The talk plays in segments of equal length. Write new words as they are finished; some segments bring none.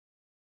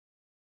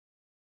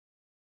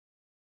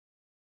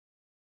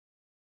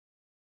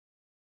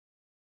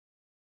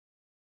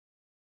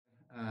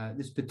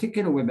this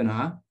particular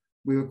webinar,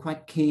 we were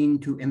quite keen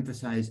to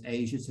emphasize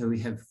Asia. So we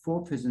have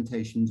 4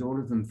 presentations, all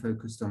of them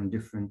focused on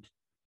different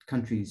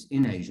countries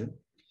in Asia.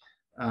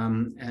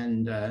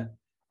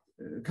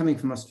 Coming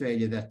from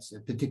Australia, that's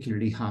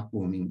particularly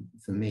heartwarming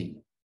for me.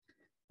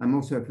 I'm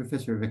also a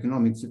professor of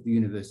economics at the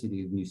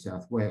University of New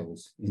South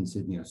Wales in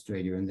Sydney,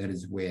 Australia, and that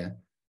is where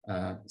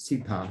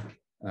CEPAR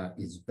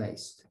is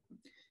based.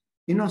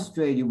 In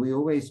Australia, we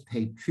always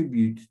pay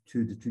tribute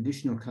to the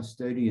traditional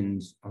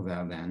custodians of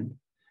our land.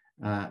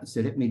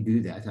 So let me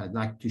do that. I'd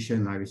like to show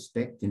my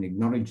respect and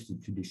acknowledge the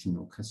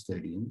traditional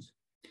custodians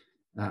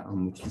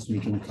on which this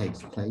meeting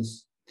takes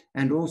place,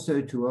 and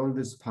also to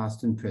elders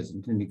past and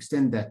present, and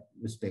extend that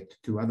respect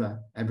to other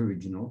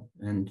Aboriginal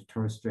and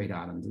Torres Strait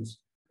Islanders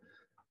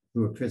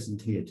who are present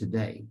here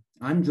today.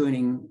 I'm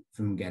joining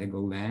from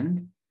Gadigal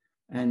land,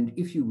 and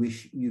if you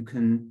wish, you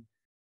can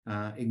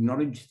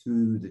acknowledge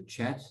through the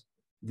chat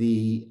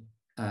the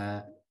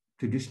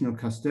traditional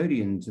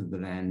custodians of the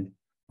land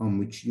on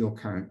which you're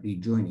currently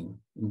joining.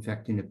 In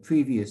fact, in a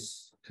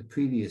previous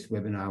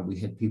webinar, we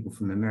had people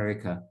from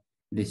America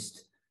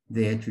list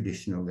their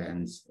traditional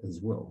lands as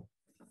well.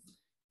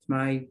 It's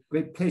my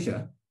great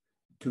pleasure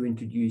to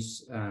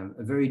introduce a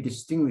very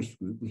distinguished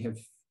group. We have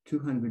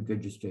 200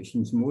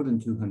 registrations, more than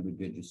 200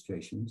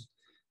 registrations,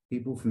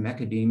 people from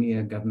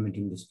academia, government,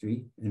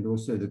 industry, and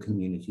also the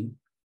community.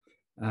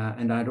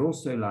 And I'd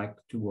also like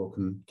to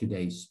welcome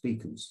today's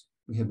speakers.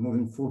 We have more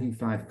than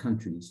 45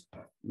 countries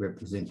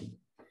represented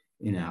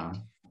in our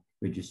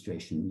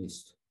registration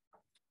list.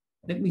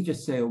 Let me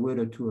just say a word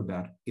or two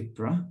about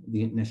IPRA,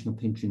 the International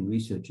Pension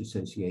Research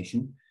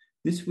Association.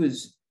 This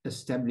was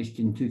established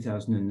in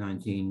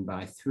 2019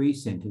 by 3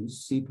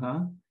 centers: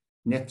 CEPAR,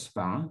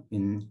 NetSPAR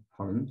in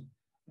Holland,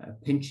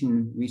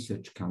 Pension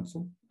Research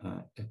Council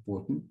at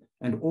Wharton,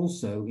 and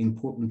also,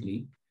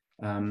 importantly,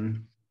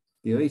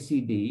 the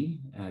OECD,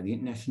 the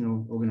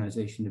International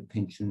Organization of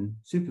Pension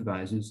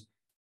Supervisors,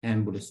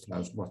 and Willis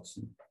Towers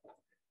Watson.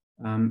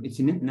 It's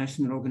an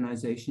international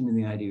organization, and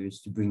the idea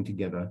is to bring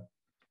together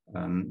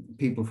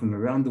people from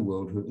around the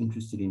world who are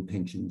interested in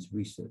pensions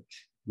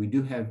research. We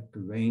do have a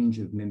range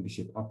of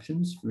membership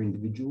options for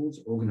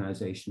individuals,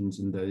 organizations,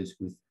 and those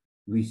with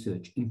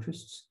research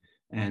interests.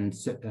 And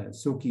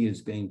Silky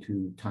is going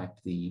to type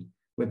the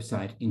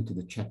website into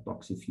the chat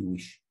box if you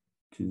wish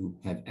to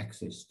have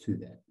access to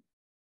that.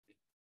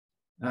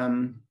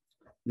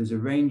 There's a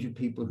range of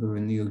people who are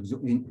in the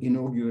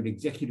inaugural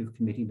executive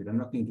committee, but I'm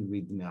not going to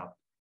read them out.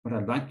 What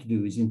I'd like to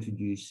do is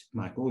introduce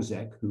Mike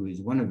Orszag, who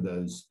is one of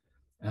those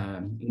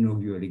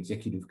inaugural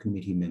executive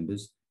committee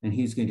members, and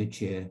he's going to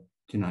chair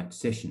tonight's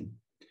session.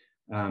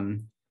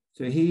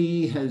 So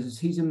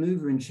he's a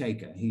mover and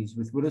shaker. He's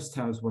with Willis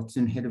Towers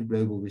Watson, head of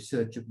global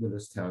research at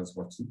Willis Towers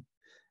Watson,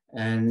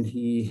 and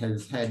he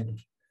has had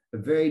a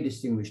very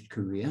distinguished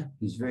career.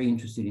 He's very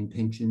interested in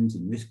pensions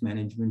and risk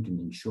management and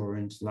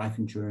insurance, life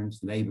insurance,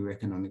 labor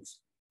economics,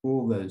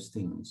 all those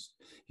things.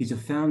 He's a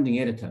founding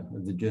editor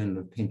of the Journal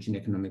of Pension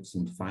Economics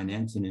and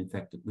Finance, and in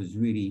fact, it was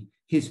really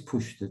his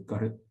push that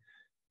got it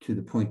to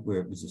the point where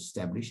it was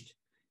established.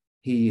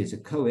 He is a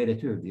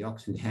co-editor of the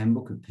Oxford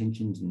Handbook of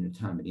Pensions and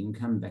Retirement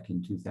Income back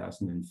in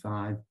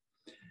 2005,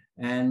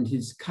 and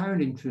his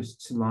current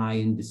interests lie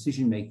in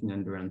decision-making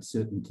under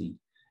uncertainty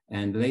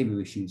and labor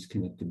issues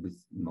connected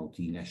with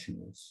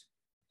multinationals.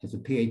 Has a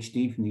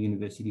PhD from the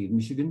University of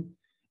Michigan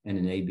and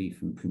an AB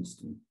from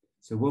Princeton.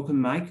 So welcome,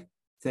 Mike.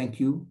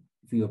 Thank you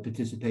for your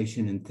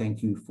participation, and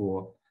thank you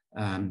for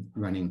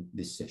running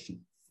this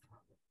session.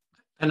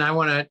 And I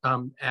want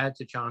to add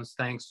to John's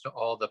thanks to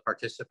all the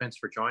participants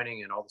for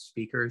joining and all the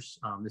speakers.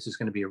 This is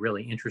going to be a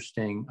really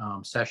interesting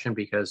session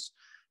because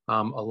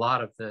a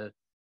lot of the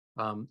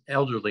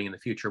elderly in the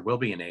future will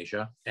be in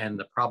Asia, and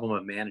the problem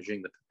of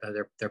managing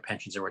their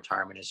pensions and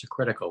retirement is a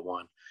critical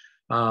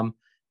one.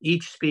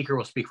 Each speaker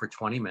will speak for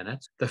 20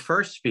 minutes. The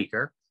first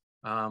speaker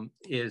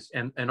is,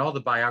 and all the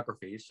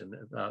biographies and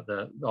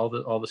all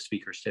the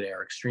speakers today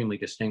are extremely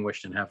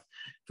distinguished and have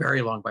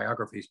very long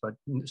biographies, but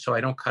so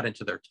I don't cut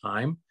into their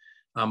time.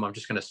 I'm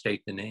just going to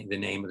state the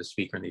name of the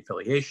speaker and the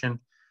affiliation.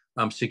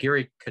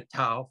 Sagiri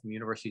Kitao from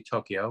University of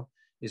Tokyo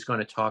is going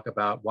to talk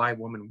about why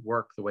women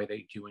work the way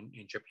they do in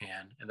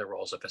Japan and the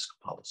roles of fiscal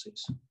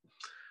policies.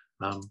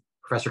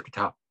 Professor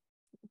Kitao.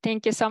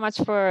 Thank you so much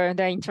for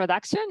the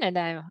introduction, and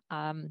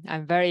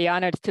I'm very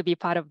honored to be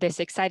part of this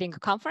exciting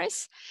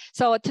conference.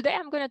 So today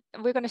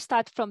we're gonna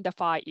start from the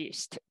Far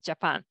East,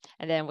 Japan,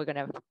 and then we're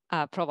gonna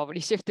probably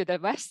shift to the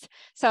West.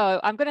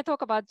 So I'm gonna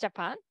talk about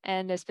Japan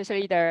and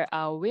especially the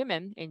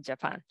women in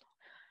Japan.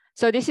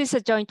 So this is a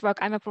joint work.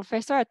 I'm a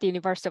professor at the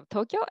University of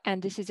Tokyo,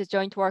 and this is a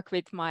joint work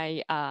with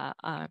my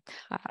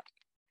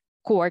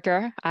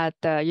co-worker at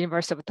the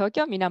University of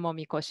Tokyo,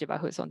 Minamomi Koshiba,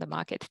 who's on the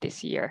market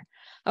this year.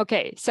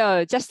 Okay,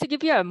 so just to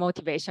give you a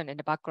motivation and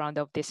the background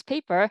of this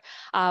paper,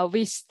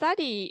 we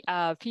study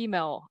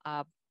female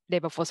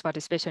labor force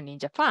participation in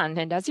Japan.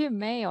 And as you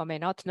may or may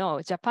not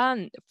know,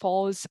 Japan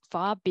falls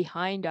far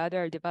behind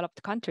other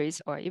developed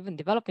countries or even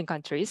developing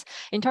countries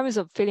in terms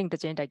of filling the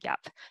gender gap.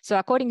 So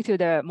according to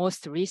the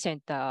most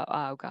recent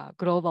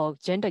global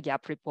gender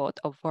gap report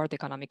of World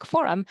Economic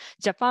Forum,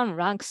 Japan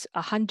ranks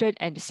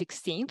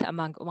 116th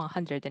among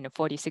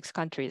 146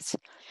 countries.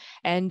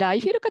 And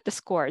if you look at the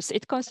scores,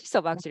 it consists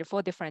of actually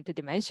 4 different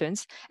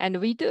dimensions. And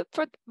we do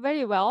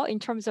very well in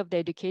terms of the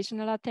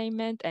educational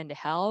attainment and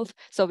health.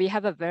 So we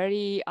have a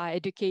very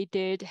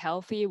educated,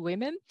 healthy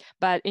women.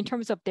 But in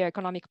terms of their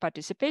economic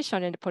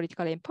participation and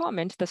political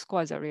empowerment, the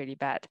scores are really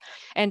bad.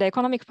 And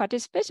economic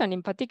participation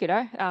in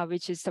particular,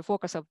 which is the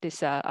focus of this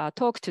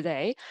talk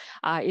today,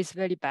 is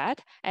very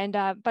bad. And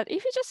but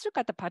if you just look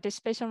at the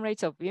participation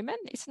rates of women,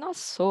 it's not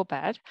so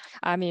bad.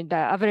 I mean, the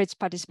average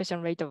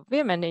participation rate of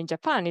women in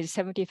Japan is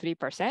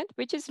 73%,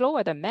 which is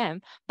lower than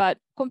men. But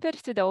compared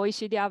to the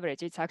OECD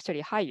average, it's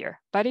actually higher.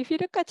 But if you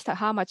look at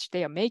how much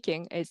they are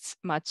making, it's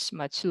much,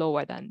 much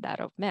lower than that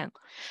of men.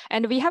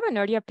 And we have an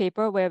earlier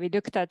paper where we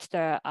looked at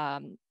the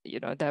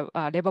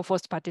labor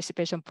force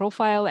participation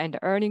profile and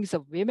earnings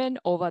of women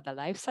over the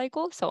life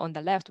cycle. So on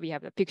the left, we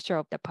have a picture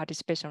of the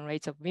participation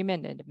rates of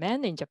women and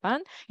men in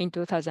Japan in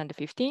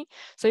 2015.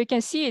 So you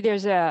can see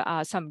there's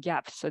some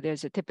gaps. So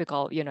there's a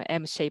typical,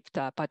 M-shaped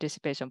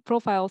participation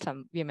profile.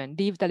 Some women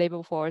leave the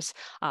labor force,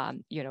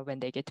 when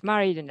they get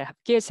married and they have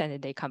kids and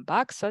then they come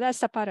back. So that's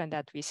the pattern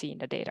that we see in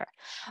the data.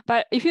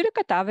 But if you look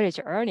at the average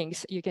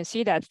earnings, you can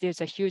see that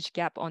there's a huge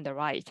gap on the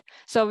right.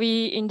 So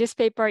in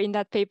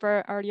that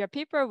earlier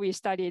paper, we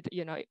studied,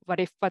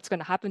 what's going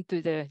to happen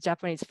to the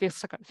Japanese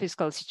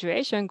fiscal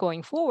situation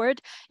going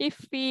forward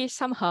if we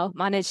somehow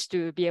manage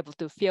to be able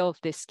to fill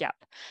this gap.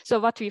 So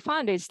what we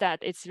found is that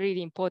it's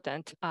really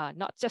important,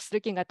 not just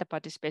looking at the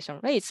participation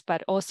rates,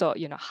 but also,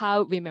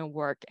 how women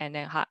work and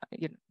then how,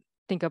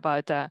 think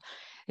about the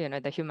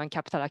human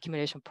capital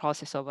accumulation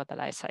process over the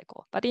life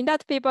cycle. But in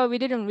that paper, we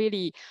didn't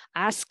really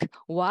ask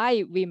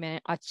why women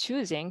are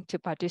choosing to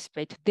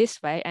participate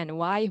this way and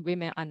why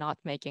women are not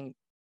making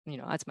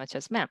as much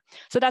as men.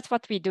 So that's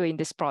what we do in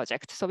this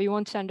project. So we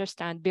want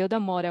to build a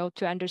model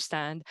to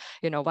understand,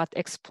 what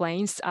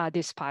explains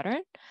this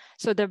pattern.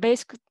 So the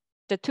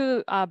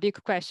two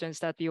big questions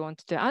that we want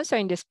to answer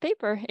in this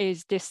paper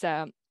is this,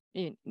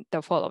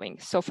 the following.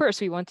 So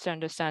first, we want to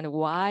understand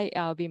why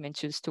women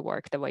choose to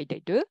work the way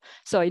they do.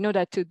 So in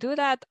order to do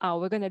that,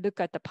 we're going to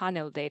look at the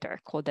panel data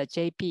called the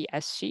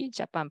JPSC,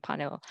 Japan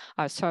Panel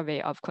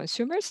Survey of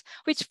Consumers,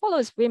 which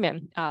follows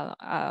women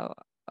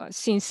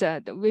since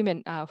the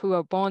women who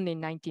were born in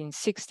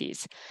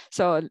 1960s.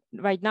 So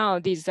right now,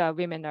 these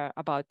women are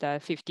about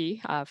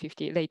 50,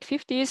 late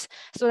 50s,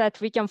 so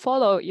that we can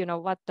follow,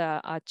 what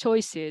the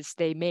choices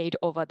they made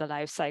over the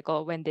life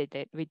cycle, when did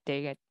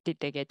they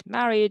get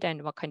married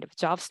and what kind of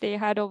jobs they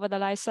had over the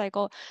life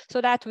cycle, so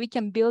that we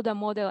can build a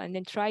model and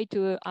then try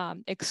to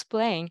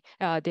explain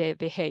their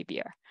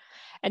behavior.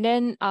 And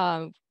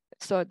then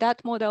so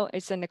that model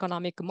is an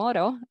economic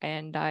model,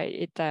 and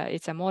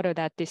it's a model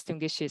that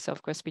distinguishes,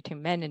 of course,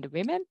 between men and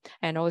women,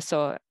 and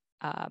also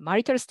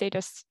marital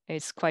status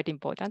is quite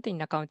important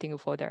in accounting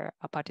for their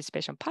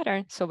participation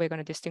pattern. So we're going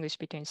to distinguish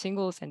between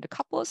singles and the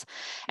couples.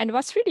 And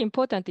what's really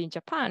important in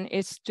Japan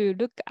is to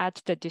look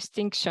at the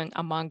distinction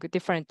among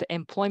different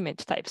employment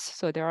types.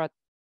 So there are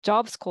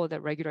jobs called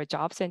the regular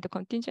jobs and the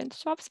contingent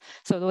jobs.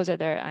 So those are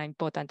the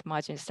important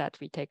margins that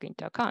we take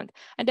into account.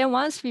 And then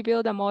once we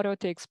build a model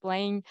to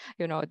explain,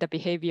 the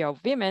behavior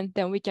of women,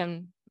 then we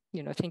can,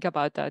 think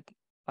about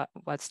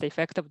what's the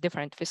effect of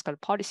different fiscal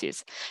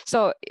policies.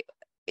 So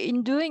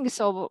in doing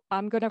so,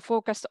 I'm going to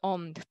focus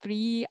on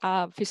 3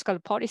 fiscal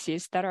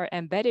policies that are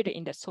embedded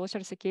in the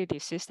social security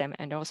system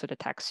and also the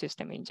tax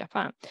system in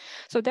Japan.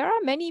 So there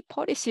are many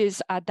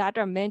policies that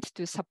are meant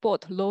to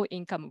support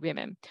low-income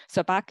women.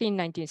 So back in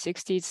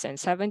 1960s and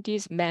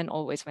 70s, men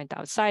always went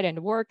outside and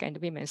work, and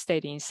women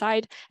stayed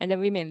inside, and then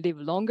women live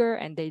longer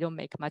and they don't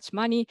make much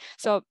money.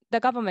 So the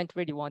government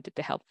really wanted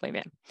to help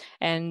women.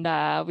 And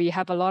we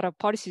have a lot of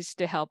policies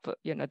to help,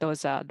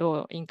 those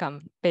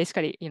low-income,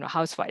 basically,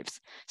 housewives.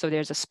 So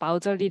there's a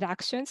spousal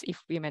deductions.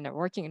 If women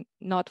are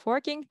not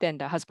working, then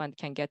the husband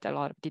can get a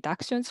lot of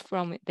deductions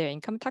from their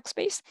income tax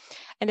base.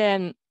 And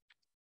then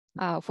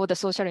for the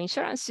social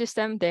insurance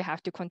system, they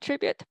have to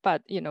contribute,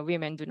 but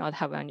women do not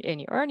have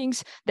any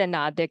earnings, then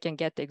they can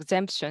get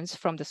exemptions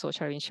from the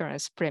social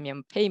insurance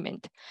premium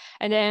payment.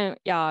 And then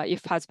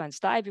if husbands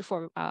die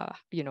before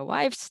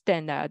wives,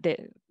 then the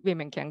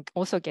women can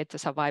also get the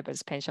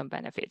survivor's pension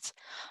benefits.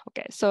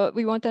 Okay, so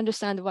we want to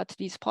understand what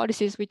these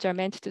policies, which are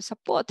meant to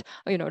support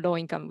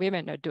low-income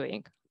women, are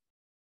doing.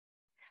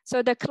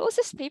 So the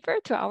closest paper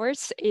to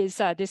ours is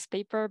this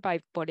paper by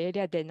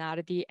Borrelia,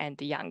 Denardi, and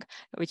Young,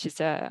 which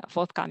is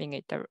forthcoming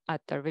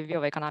at the Review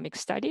of Economic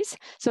Studies.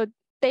 So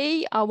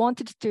they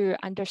wanted to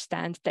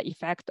understand the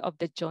effect of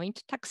the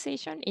joint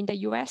taxation in the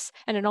US,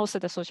 and then also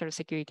the Social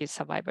Security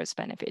survivors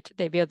benefit.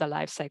 They built a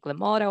life cycle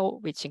model,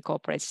 which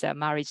incorporates the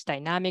marriage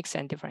dynamics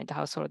and different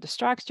household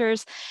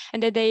structures.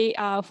 And then they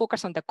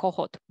focus on the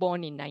cohort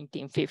born in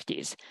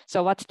 1950s.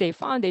 So what they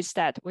found is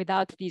that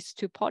without these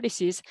two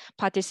policies,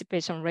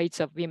 participation rates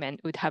of women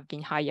would have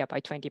been higher by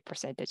 20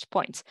 percentage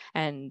points,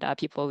 and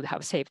people would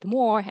have saved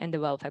more, and the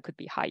welfare could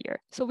be higher.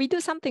 So we do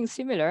something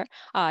similar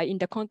in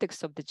the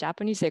context of the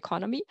Japanese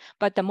economy,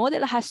 but the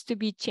model has to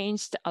be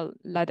changed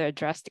rather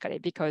drastically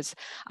because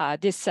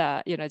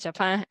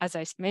Japan, as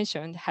I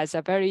mentioned, has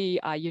a very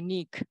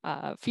unique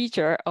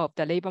feature of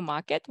the labor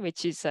market,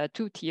 which is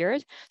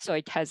two-tiered. So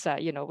it has,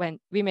 when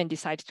women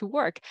decide to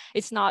work,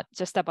 it's not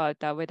just about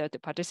whether to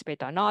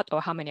participate or not,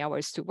 or how many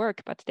hours to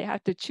work, but they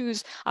have to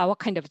choose what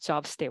kind of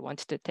jobs they want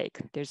to take.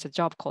 There's a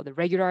job called a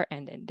regular,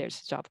 and then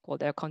there's a job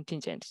called a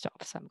contingent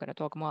job. So I'm going to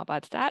talk more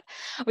about that,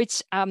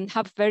 which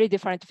have very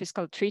different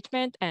fiscal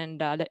treatment, and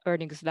the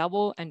earnings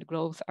level and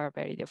growth are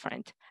very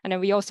different. And then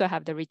we also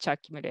have the rich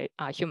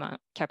human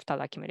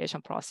capital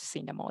accumulation process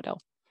in the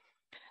model.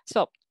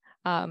 So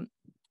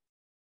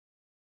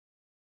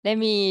let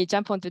me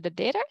jump onto the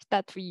data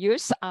that we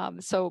use.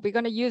 So we're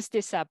going to use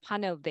this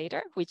panel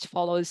data, which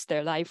follows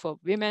the life of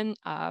women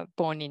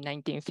born in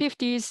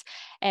 1950s.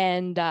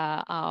 And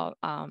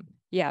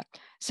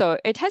so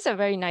it has a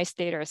very nice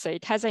data. So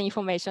it has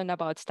information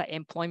about the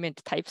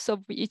employment types of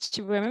each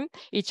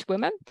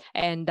woman,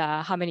 and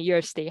how many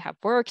years they have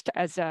worked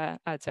as a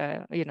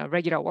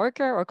regular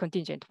worker or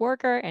contingent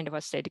worker, and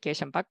what's the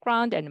education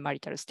background and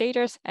marital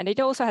status. And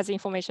it also has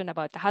information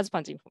about the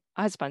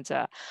husband's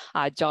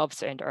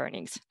jobs and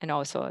earnings, and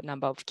also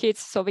number of kids.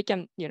 So we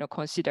can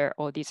consider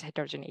all these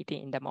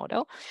heterogeneity in the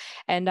model.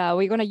 And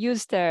we're going to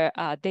use the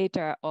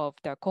data of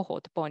the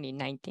cohort born in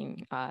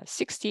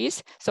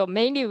 1960s. So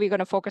mainly we're going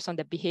to focus on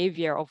the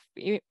behavior of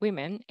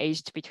women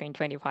aged between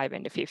 25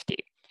 and 50.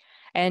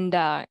 And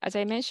as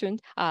I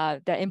mentioned,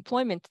 the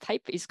employment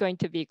type is going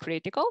to be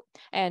critical.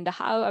 And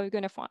how are we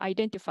going to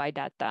identify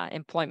that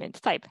employment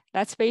type?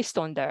 That's based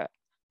on the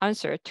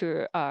answer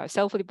to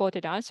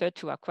self-reported answer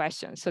to a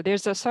question. So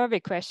there's a survey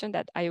question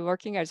that, are you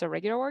working as a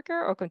regular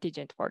worker or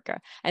contingent worker?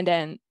 And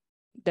then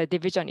the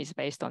division is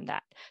based on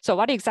that. So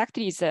what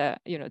exactly is the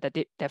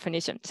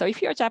definition? So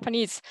if you're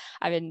Japanese,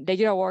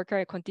 regular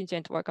worker,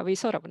 contingent worker, we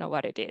sort of know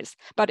what it is,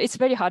 but it's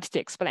very hard to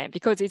explain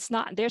because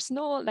there's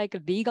no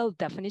legal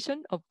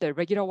definition of the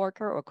regular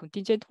worker or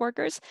contingent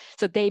workers.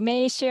 So they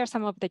may share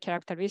some of the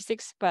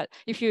characteristics, but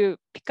if you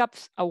pick up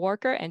a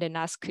worker and then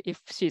ask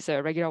if she's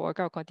a regular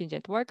worker or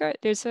contingent worker,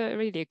 there's a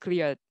really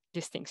clear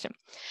distinction.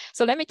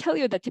 So let me tell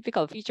you the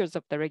typical features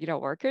of the regular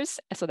workers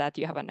so that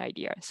you have an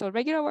idea. So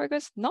regular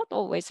workers, not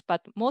always,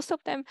 but most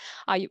of them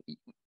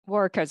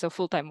work as a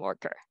full-time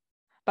worker.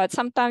 But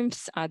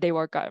sometimes they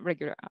work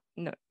regular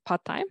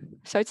part-time.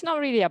 So it's not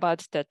really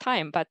about the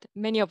time, but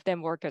many of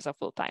them work as a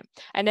full-time.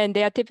 And then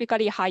they are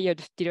typically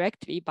hired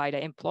directly by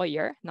the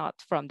employer, not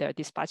from their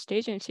dispatched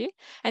agency.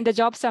 And the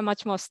jobs are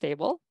much more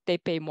stable. They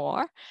pay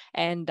more.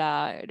 And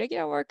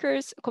regular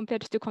workers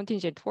compared to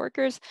contingent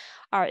workers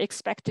are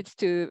expected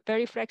to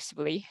very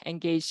flexibly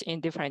engage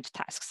in different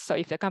tasks. So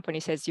if the company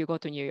says you go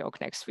to New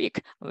York next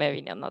week,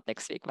 maybe not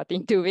next week, but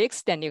in 2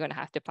 weeks, then you're going to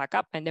have to pack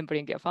up and then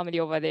bring your family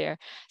over there.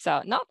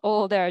 So not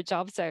all their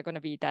jobs are going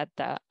to be that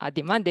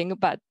demanding,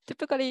 but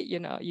typically,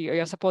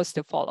 you're supposed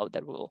to follow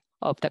the rule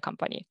of the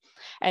company.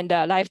 And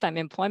lifetime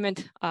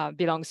employment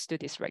belongs to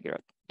this regular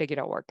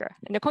worker.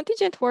 And the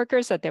contingent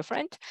workers are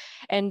different,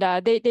 and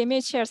they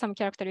may share some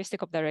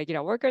characteristic of the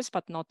regular workers,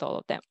 but not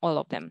all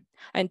of them.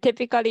 And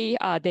typically,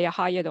 they are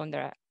hired on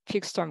the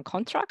fixed term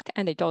contract,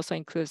 and it also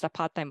includes the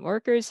part-time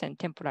workers and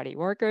temporary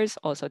workers,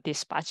 also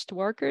dispatched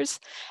workers,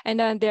 and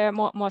then they're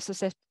more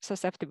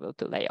susceptible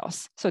to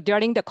layoffs. So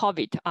during the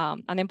COVID,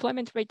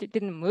 unemployment rate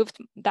didn't move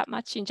that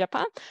much in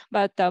Japan,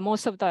 but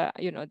most of the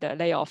the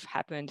layoff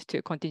happened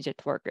to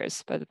contingent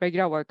workers, but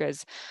regular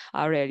workers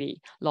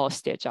rarely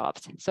lost their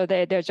jobs. So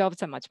their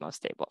jobs are much more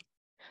stable.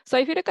 So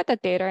if you look at the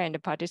data and the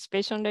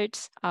participation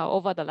rates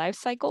over the life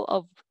cycle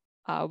of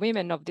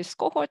women of this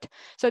cohort.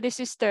 So this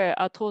is the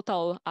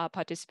total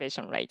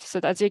participation rate. So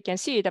as you can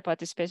see, the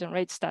participation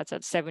rate starts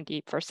at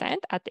 70%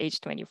 at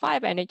age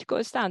 25, and it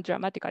goes down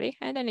dramatically,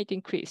 and then it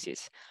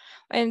increases.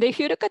 And if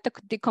you look at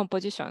the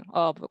composition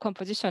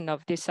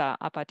of this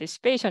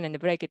participation and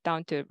break it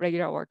down to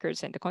regular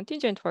workers and the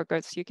contingent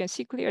workers, you can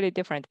see clearly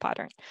different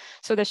pattern.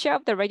 So the share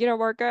of the regular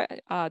worker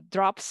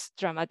drops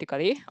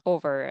dramatically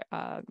over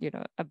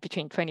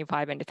between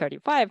 25 and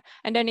 35,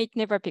 and then it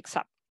never picks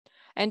up.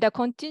 And the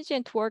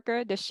contingent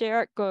worker, the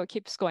share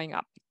keeps going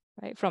up,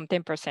 right, from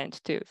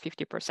 10% to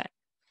 50%.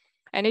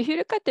 And if you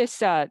look at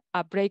this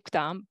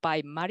breakdown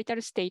by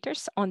marital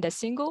status on the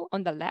single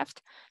on the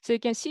left, so you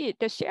can see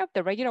the share of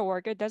the regular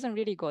worker doesn't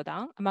really go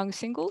down among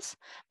singles,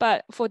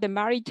 but for the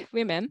married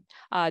women,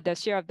 the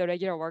share of the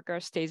regular worker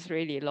stays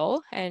really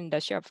low, and the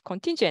share of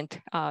contingent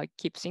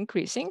keeps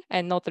increasing,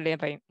 and not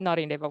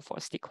in labor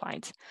force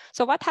declines.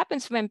 So what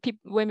happens when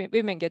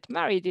women get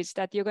married is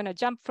that you're going to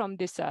jump from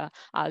this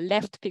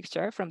left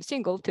picture from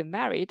single to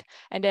married,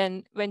 and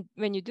then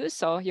when you do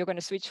so, you're going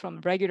to switch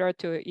from regular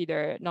to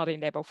either not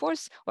in labor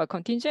force or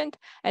contingent.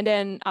 And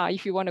then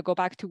if you want to go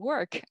back to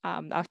work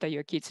after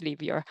your kids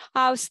leave your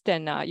house,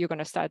 then you're going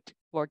to start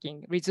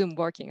resume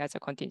working as a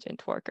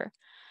contingent worker.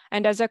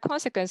 And as a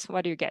consequence,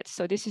 what do you get?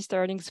 So this is the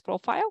earnings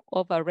profile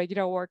of a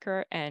regular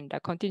worker and a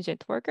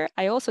contingent worker.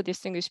 I also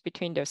distinguish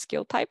between their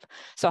skill type.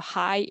 So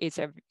high is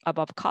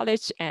above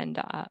college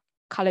and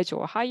college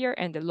or higher,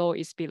 and the low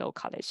is below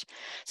college.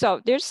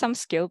 So there's some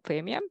skill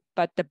premium,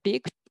 but the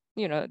big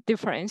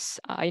difference,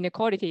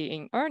 inequality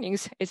in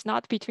earnings is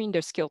not between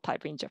the skill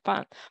type in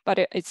Japan, but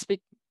it's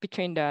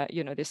between the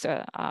this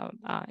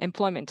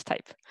employment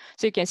type.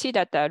 So you can see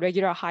that the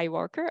regular high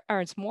worker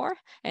earns more,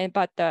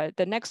 but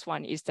the next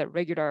one is the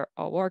regular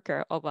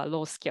worker of a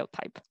low skill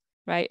type.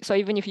 Right. So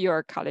even if you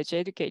are college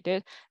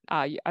educated,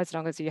 as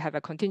long as you have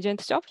a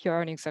contingent job, your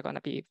earnings are going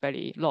to be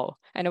very low.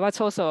 And what's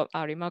also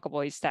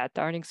remarkable is that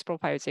the earnings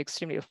profile is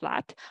extremely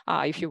flat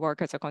if you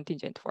work as a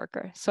contingent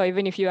worker. So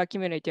even if you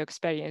accumulate your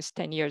experience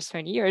 10 years,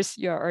 20 years,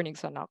 your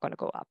earnings are not going to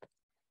go up.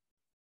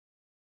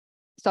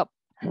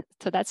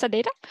 So that's the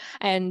data.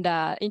 And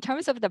in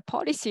terms of the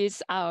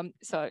policies,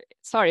 so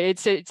sorry,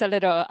 it's a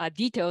little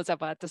details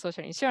about the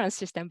social insurance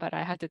system, but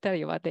I have to tell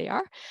you what they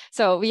are.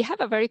 So we have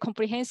a very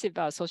comprehensive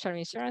social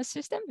insurance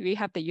system. We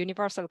have the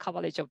universal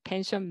coverage of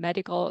pension,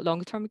 medical,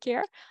 long-term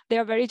care. They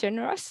are very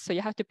generous, so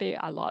you have to pay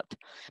a lot.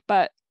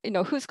 But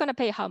who's going to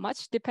pay how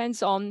much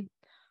depends on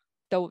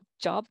the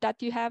job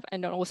that you have,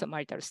 and then also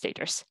marital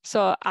status.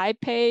 So I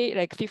pay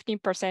like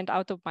 15%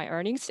 out of my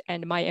earnings,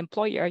 and my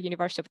employer,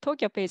 University of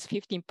Tokyo, pays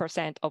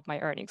 15% of my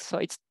earnings. So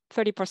it's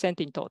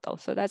 30% in total.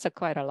 So that's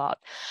quite a lot.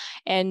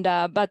 And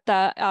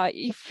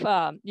if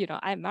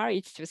I'm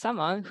married to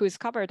someone who's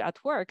covered at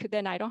work,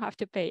 then I don't have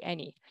to pay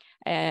any,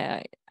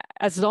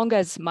 as long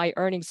as my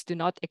earnings do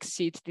not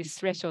exceed this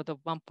threshold of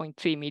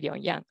 1.3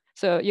 million yen.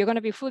 So you're going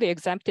to be fully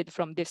exempted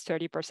from this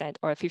 30%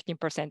 or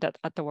 15%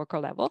 at the worker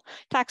level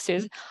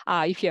taxes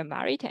if you're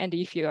married and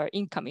if your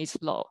income is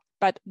low.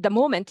 But the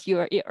moment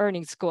your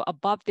earnings go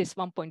above this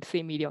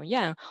 1.3 million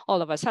yen,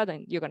 all of a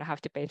sudden you're going to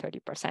have to pay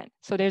 30%.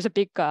 So there's a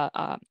big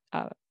jump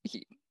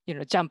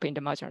in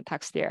the marginal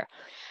tax there.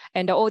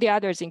 And all the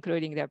others,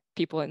 including the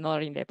people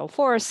not in labor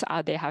force,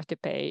 they have to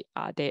pay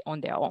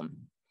on their own.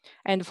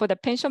 And for the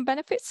pension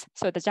benefits,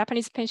 so the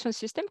Japanese pension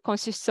system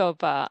consists of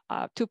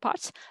two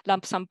parts,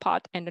 lump sum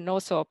part, and then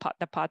also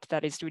the part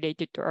that is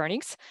related to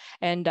earnings.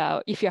 And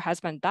if your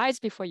husband dies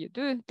before you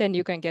do, then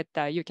you can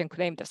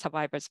claim the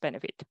survivor's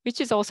benefit, which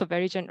is also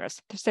very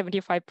generous,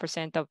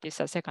 75% of this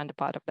second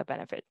part of the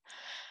benefit.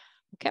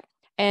 Okay.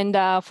 And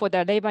for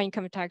the labor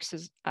income tax,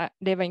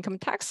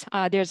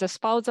 there's a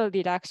spousal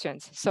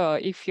deductions. So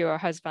if your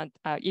husband,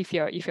 if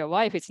your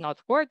wife is not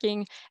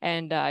working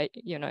and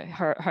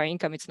her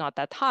income is not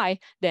that high,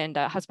 then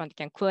the husband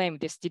can claim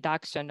this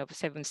deduction of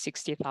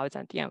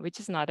 760,000 yen, which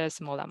is not a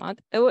small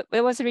amount. It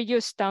was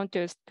reduced down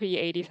to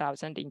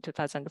 380,000 in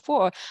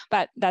 2004,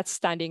 but that's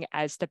standing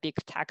as the big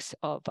tax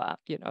of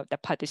the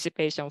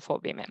participation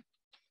for women.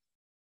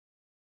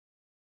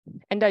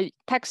 And the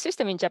tax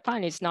system in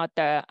Japan is not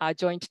the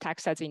joint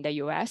tax as in the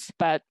US,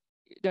 but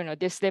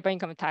this labor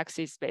income tax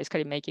is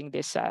basically making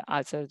this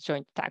as a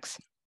joint tax.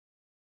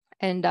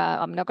 And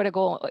I'm not going to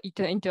go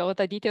into all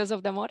the details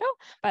of the model,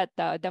 but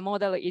the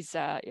model is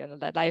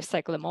the life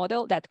cycle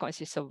model that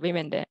consists of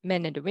men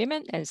and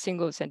women, and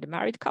singles and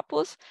married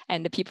couples.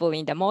 And the people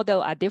in the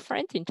model are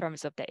different in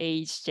terms of the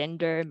age,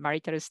 gender,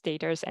 marital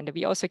status, and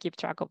we also keep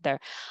track of the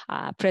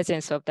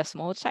presence of the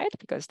small child,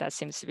 because that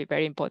seems to be a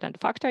very important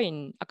factor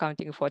in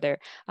accounting for the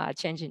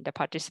change in the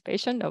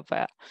participation of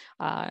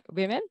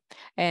women.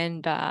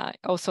 And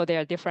also they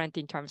are different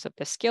in terms of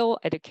the skill,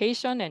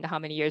 education, and how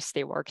many years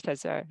they worked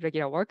as a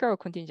regular worker or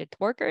contingent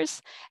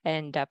workers,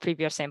 and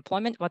previous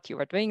employment, what you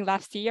were doing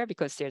last year,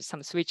 because there's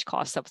some switch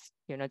costs of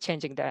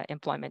changing the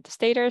employment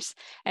status.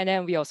 And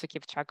then we also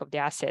keep track of the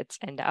assets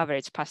and the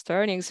average past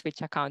earnings,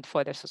 which account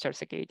for the Social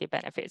Security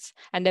benefits.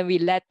 And then we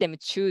let them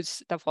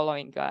choose the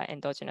following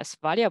endogenous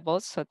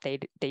variables. So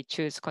they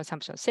choose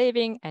consumption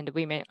saving, and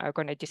women are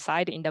going to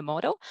decide in the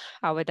model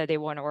whether they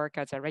want to work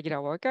as a regular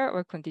worker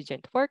or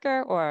contingent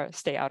worker or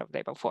stay out of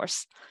labor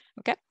force.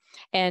 Okay.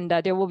 And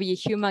there will be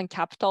human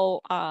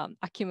capital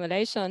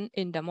accumulation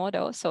in the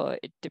model. So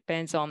it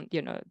depends on,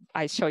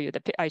 I showed you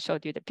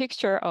the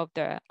picture of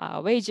the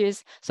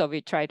wages. So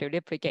we try to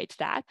replicate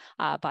that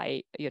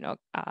by,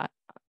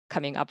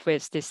 coming up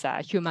with this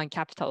human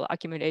capital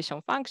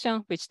accumulation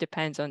function, which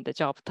depends on the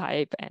job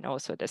type and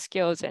also the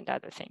skills and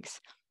other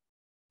things.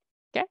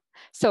 Okay.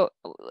 So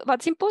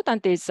what's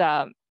important is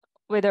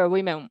whether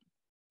women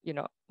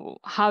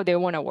how they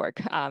want to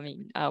work. I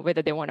mean,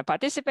 whether they want to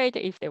participate,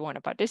 if they want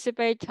to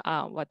participate,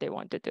 what they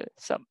want to do.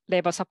 So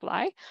labor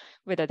supply,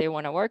 whether they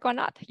want to work or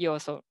not. You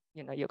also,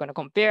 you're going to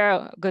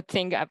compare good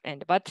thing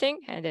and bad thing,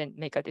 and then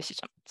make a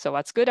decision. So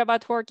what's good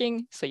about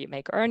working? So you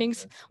make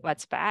earnings.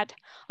 What's bad?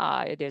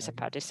 There's a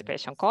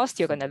participation cost.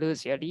 You're going to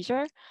lose your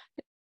leisure.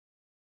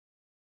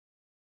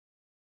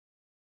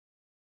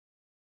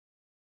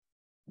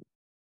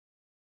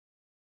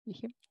 You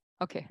hear?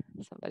 Okay,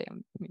 somebody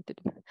unmuted.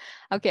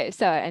 Okay,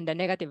 so, and the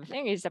negative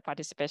thing is the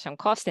participation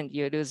cost, and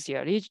you lose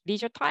your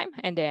leisure time.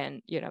 And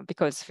then,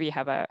 because we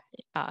have a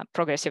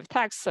progressive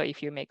tax, so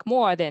if you make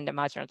more, then the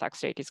marginal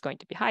tax rate is going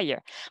to be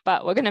higher.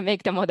 But we're going to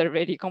make the model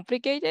really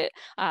complicated,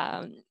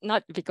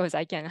 not because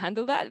I can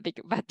handle that,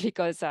 but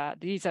because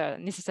these are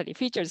necessary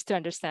features to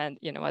understand,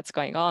 what's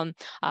going on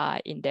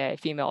in the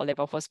female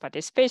labor force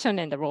participation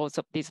and the roles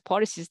of these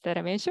policies that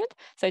I mentioned.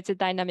 So it's a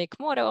dynamic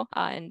model,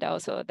 and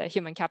also the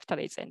human capital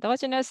is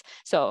endogenous.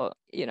 So,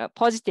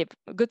 positive,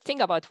 good thing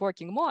about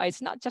working more,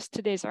 it's not just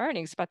today's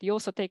earnings, but you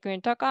also take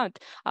into account,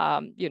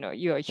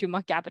 your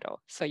human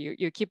capital. So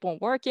you keep on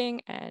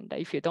working, and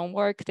if you don't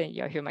work, then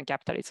your human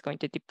capital is going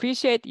to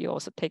depreciate. You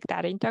also take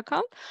that into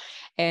account.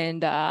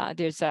 And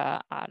there's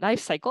a life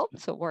cycle,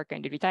 so work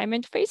and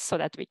retirement phase, so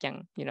that we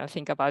can,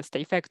 think about the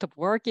effect of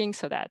working,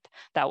 so that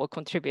will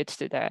contribute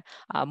to the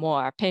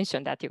more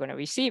pension that you're going to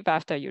receive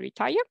after you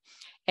retire.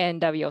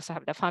 And we also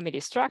have the family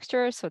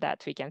structure, so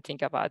that we can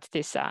think about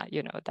this,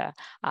 the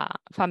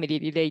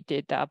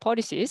family-related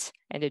policies.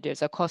 And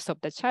there's a cost of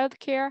the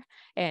childcare,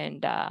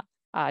 and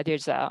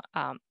there's a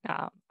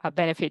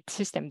benefit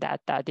system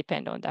that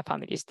depend on the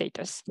family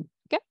status.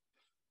 Okay.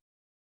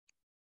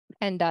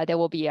 And there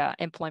will be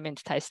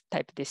employment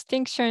type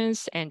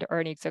distinctions, and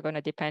earnings are going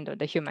to depend on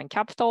the human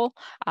capital,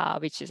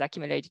 which is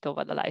accumulated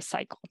over the life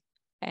cycle.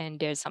 And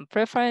there's some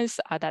preference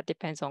that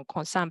depends on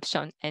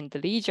consumption and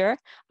leisure.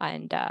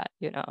 And,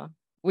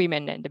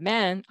 women and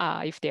men,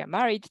 if they are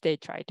married, they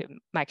try to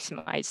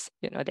maximize,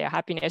 their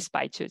happiness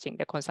by choosing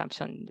the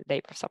consumption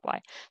labor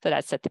supply. So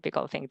that's a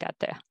typical thing that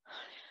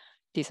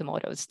these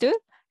models do.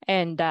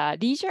 And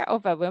leisure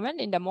of a woman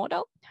in the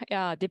model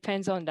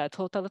depends on the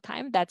total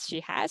time that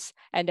she has.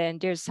 And then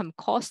there's some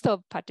cost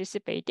of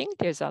participating.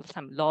 There's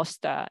some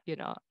lost,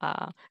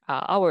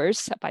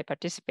 hours by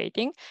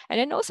participating. And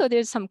then also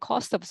there's some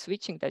cost of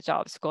switching the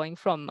jobs, going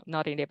from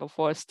not in labor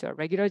force to a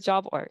regular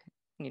job or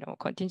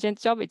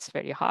contingent job. It's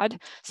very hard.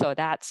 So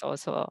that's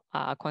also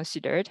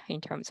considered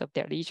in terms of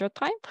their leisure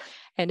time.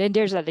 And then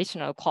there's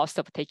additional cost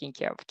of taking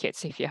care of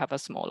kids if you have a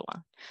small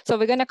one. So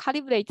we're going to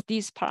calibrate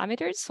these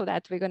parameters so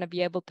that we're going to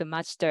be able to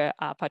match the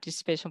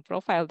participation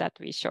profile that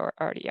we saw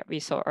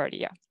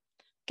earlier.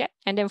 Okay.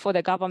 And then for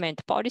the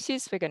government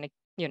policies, we're going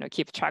to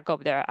keep track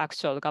of their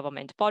actual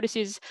government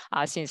policies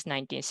since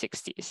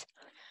 1960s.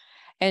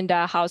 And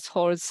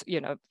households, we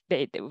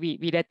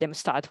let them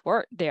start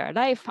their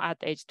life at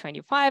age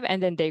 25,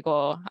 and then they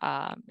go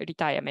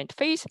retirement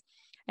phase.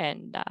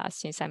 And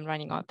since I'm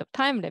running out of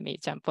time, let me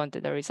jump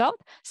onto the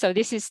result. So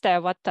this is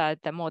what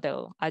the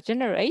model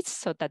generates.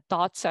 So the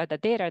dots are the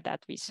data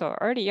that we saw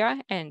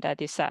earlier, and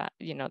this,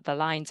 the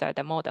lines are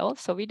the model.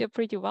 So we do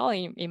pretty well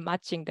in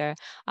matching the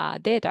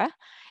data.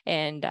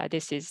 And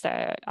this is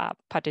the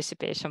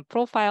participation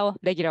profile,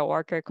 regular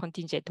worker,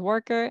 contingent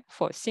worker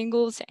for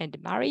singles and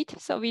married.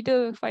 So we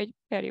do quite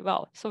very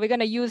well. So we're going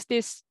to use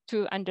this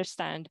to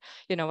understand,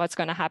 what's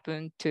going to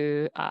happen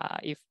to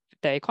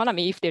the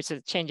economy if there's a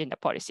change in the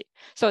policy.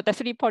 So the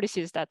three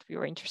policies that we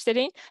were interested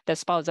in, the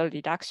spousal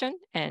deduction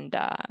and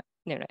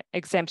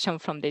exemption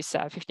from this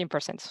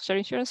 15% social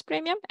insurance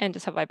premium and the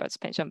survivor's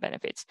pension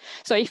benefits.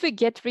 So if we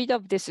get rid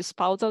of this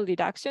spousal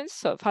deductions,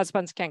 so if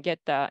husbands can get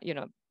the,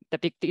 the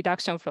big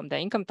deduction from the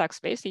income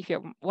tax base if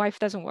your wife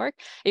doesn't work,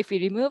 if we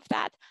remove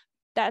that,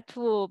 that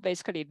will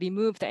basically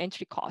remove the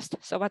entry cost.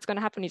 So what's going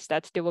to happen is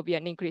that there will be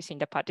an increase in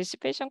the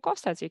participation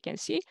cost, as you can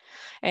see,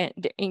 and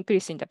the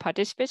increase in the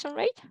participation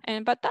rate.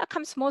 But that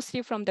comes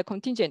mostly from the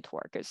contingent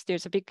workers.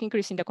 There's a big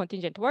increase in the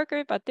contingent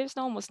worker, but there's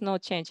almost no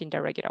change in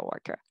the regular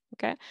worker.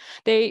 Okay,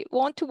 they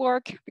want to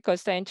work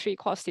because the entry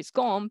cost is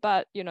gone,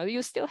 but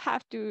you still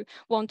have to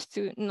want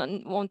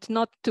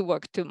not to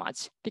work too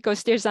much,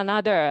 because there's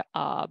another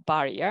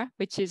barrier,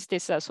 which is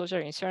this social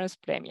insurance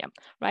premium,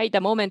 right?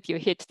 The moment you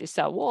hit this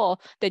wall,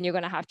 then you're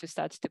going to have to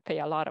start to pay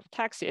a lot of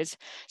taxes.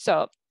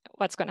 So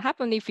what's going to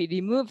happen if we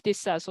remove this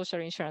social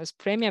insurance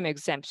premium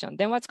exemption,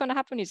 then what's going to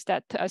happen is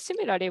that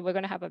similarly, we're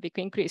going to have a big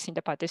increase in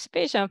the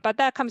participation, but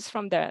that comes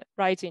from the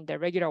rise in the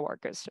regular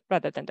workers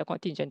rather than the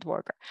contingent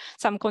worker.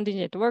 Some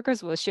contingent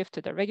workers will shift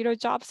to the regular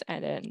jobs,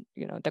 and then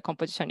the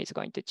composition is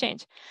going to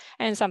change.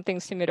 And something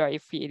similar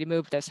if we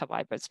remove the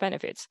survivor's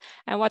benefits.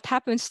 And what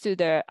happens to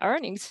the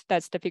earnings,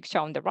 that's the picture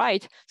on the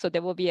right. So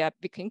there will be a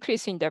big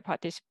increase in their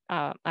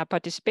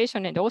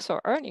participation and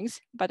also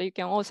earnings, but you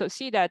can also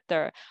see that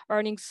the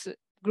earnings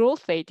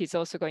growth rate is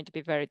also going to be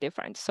very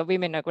different. So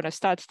women are going to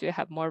start to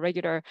have more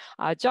regular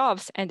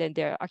jobs, and then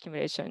their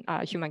accumulation,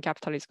 human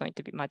capital is going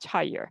to be much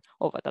higher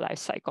over the life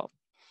cycle.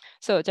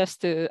 So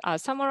just to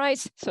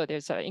summarize, so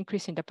there's an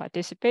increase in the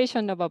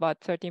participation of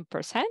about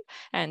 13%,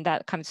 and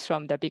that comes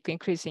from the big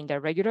increase in the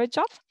regular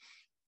job.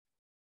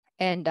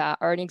 And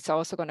earnings are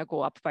also going to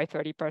go up by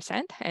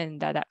 30%,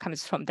 and that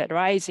comes from the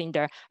rise in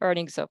the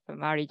earnings of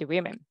married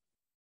women.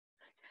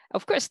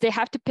 Of course, they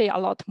have to pay a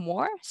lot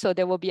more, so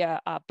there will be a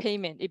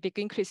payment, a big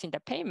increase in the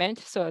payment.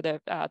 So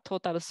the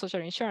total social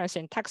insurance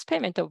and tax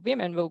payment of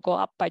women will go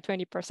up by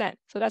 20%.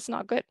 So that's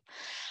not good.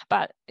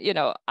 But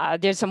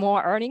there's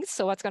more earnings.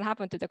 So what's going to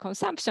happen to the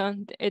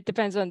consumption? It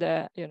depends on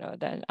the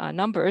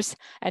numbers,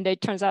 and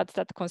it turns out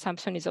that the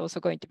consumption is also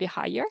going to be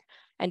higher.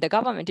 And the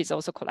government is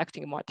also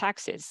collecting more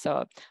taxes.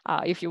 So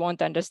if you want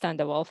to understand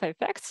the welfare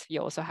effects,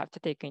 you also have to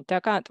take into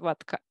account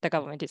what the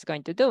government is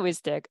going to do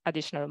with the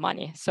additional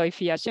money. So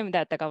if you assume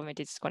that the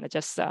government is going to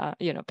just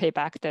pay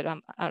back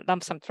the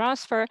lump sum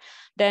transfer,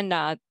 then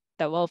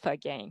the welfare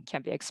gain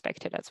can be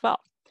expected as well.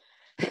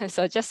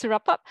 So just to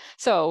wrap up,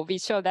 so we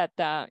show that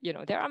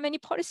there are many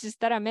policies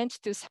that are meant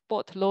to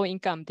support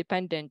low-income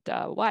dependent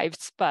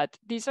wives, but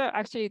these are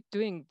actually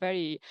doing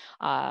very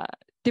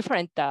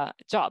different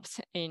jobs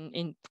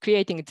in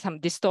creating some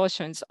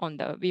distortions on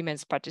the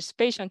women's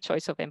participation,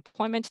 choice of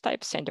employment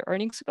types, and the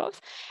earnings growth.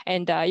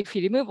 And if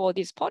we remove all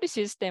these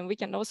policies, then we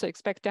can also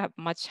expect to have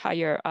much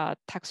higher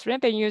tax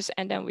revenues,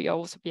 and then we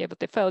also be able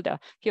to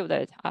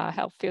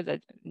help fill the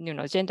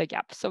gender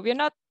gap. So we're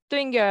not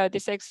doing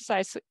this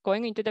exercise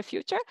going into the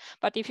future,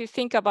 but if you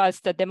think about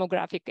the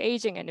demographic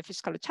aging and the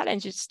fiscal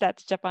challenges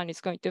that Japan is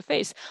going to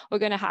face, we're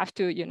going to have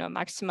to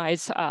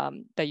maximize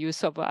the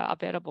use of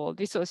available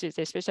resources,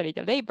 especially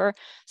the labor.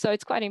 So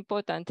it's quite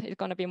important. It's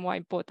going to be more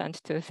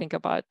important to think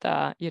about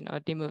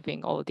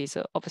removing all these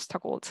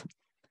obstacles.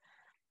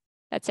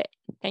 That's it.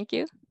 Thank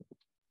you.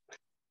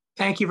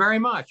 Thank you very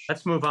much.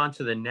 Let's move on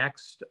to the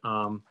next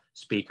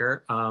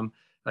speaker.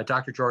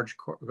 Dr. George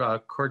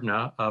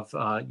Kudrna of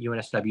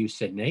UNSW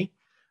Sydney,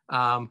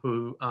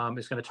 who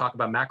is going to talk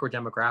about macro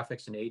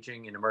demographics and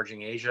aging in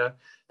emerging Asia,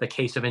 the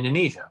case of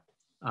Indonesia.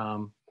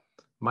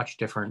 Much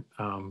different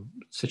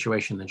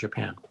situation than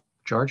Japan.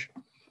 George?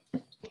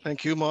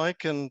 Thank you,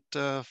 Mike, and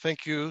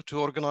thank you to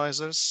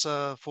organizers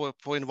for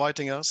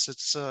inviting us.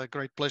 It's a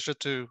great pleasure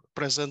to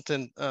present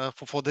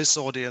for this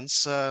audience.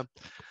 So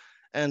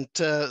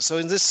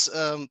in this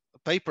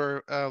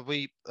paper,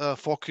 we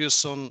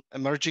focus on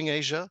emerging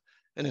Asia,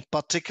 and in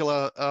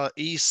particular,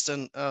 East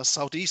and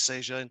Southeast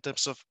Asia in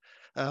terms of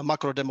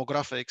macro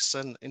demographics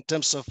and in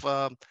terms of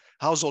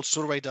household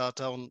survey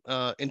data on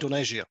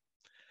Indonesia.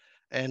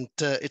 And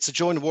it's a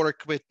joint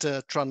work with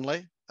Tran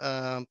Le,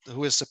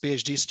 who is a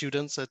PhD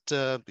student at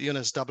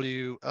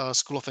UNSW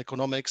School of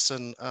Economics,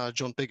 and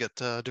John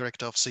Piggott,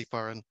 Director of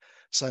CEPAR and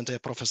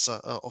Scientific Professor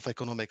of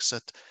Economics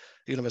at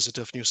University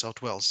of New South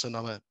Wales, and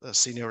I'm a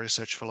Senior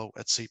Research Fellow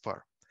at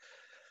CEPAR.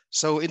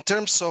 So in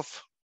terms of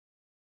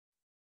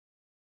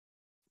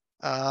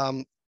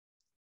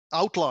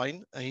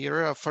outline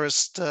here,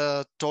 first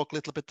talk a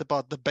little bit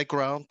about the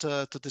background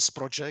to this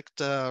project,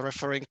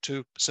 referring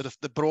to sort of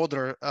the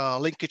broader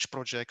linkage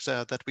project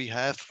that we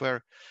have,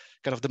 where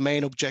kind of the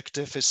main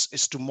objective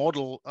is to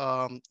model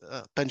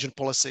pension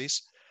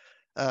policies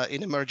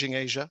in emerging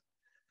Asia.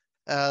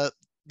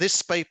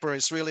 This paper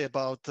is really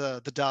about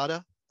the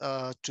data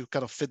to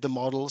kind of fit the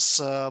models.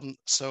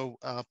 So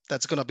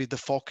that's going to be the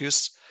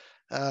focus.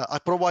 I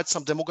provide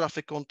some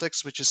demographic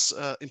context, which is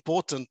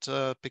important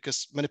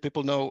because many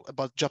people know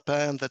about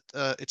Japan, that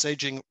it's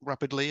aging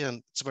rapidly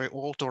and it's very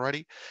old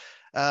already.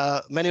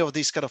 Many of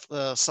these kind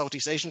of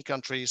Southeast Asian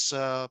countries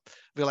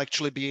will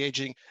actually be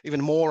aging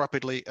even more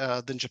rapidly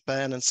than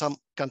Japan, and some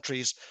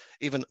countries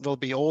even will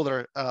be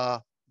older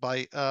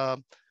by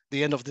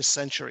the end of this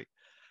century.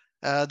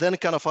 Then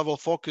kind of I will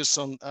focus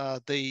on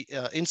the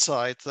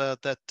insight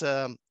that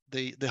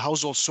the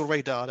household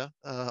survey data,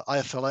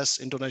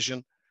 IFLS,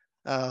 Indonesian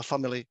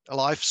family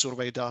life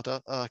survey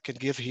data can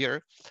give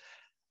here.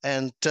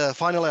 And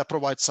finally, I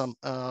provide some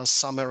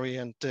summary,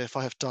 and if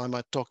I have time,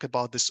 I talk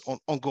about this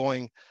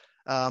ongoing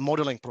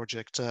modeling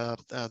project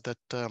that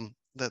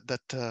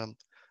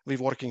we're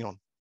working on.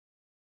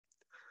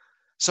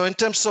 So in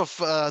terms of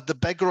the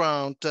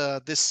background,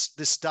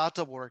 this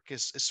data work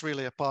is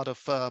really a part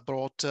of a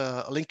broad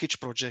linkage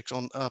project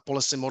on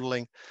policy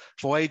modeling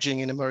for aging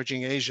in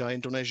emerging Asia,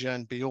 Indonesia,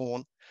 and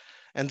beyond.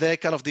 And there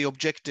kind of the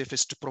objective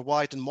is to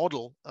provide and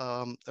model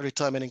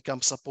retirement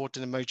income support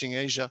in emerging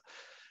Asia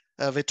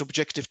with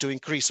objective to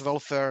increase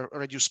welfare,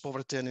 reduce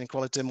poverty and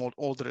inequality among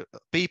older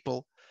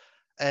people.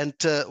 And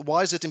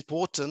why is it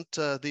important?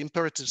 The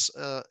imperatives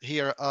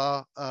here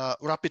are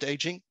rapid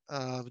aging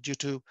due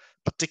to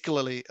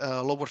particularly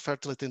lower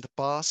fertility in the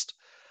past,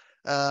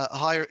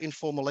 higher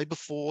informal labor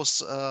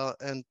force,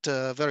 and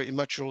very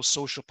immature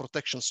social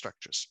protection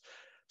structures.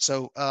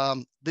 So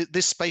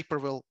this paper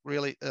will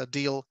really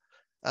deal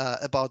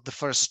about the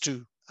first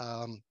two.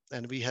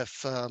 And we have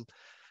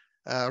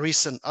a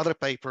recent other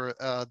paper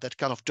that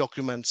kind of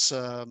documents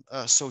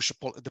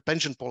the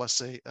pension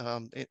policy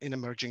in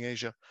emerging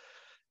Asia,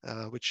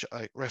 which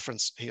I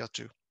reference here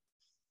too.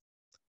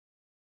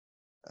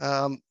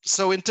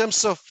 So in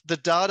terms of the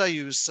data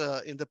use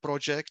in the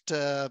project,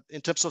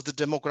 in terms of the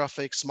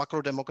demographics,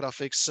 macro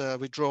demographics,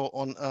 we draw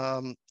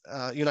on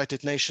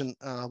United Nations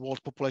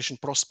World Population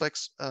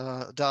Prospects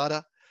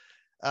data.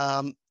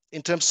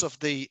 In terms of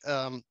the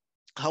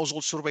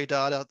household survey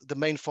data, the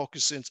main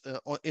focus is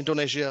on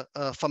Indonesia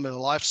Family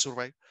Life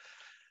Survey.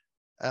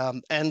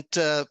 And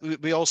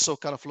we also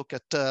kind of look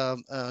at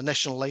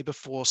National Labor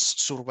Force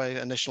Survey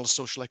and National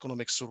Social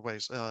Economic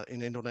Surveys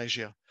in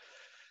Indonesia.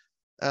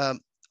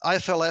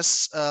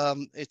 IFLS,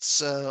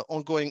 it's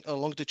ongoing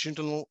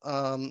longitudinal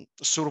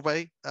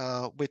survey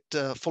with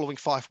following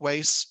 5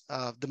 waves.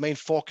 The main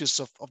focus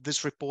of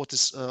this report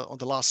is on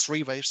the last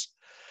 3 waves.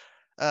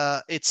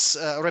 It's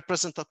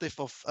representative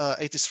of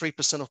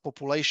 83% of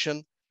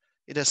population.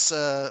 It has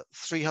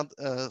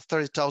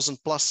 330,000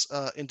 plus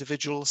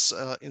individuals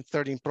in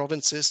 13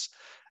 provinces,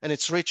 and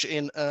it's rich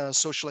in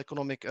social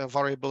economic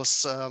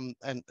variables,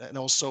 and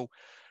also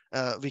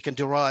we can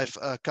derive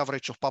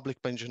coverage of public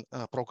pension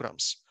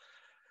programs.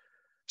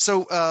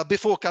 So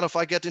before kind of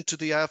I get into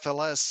the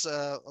IFLS,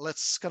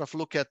 let's kind of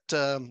look at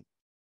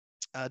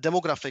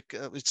demographic.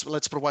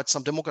 Let's provide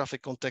some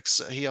demographic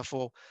context here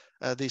for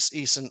these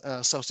East and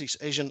Southeast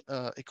Asian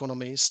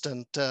economies.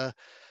 And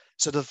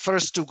so the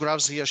first 2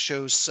 graphs here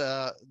shows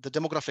the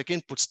demographic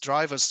inputs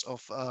drivers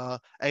of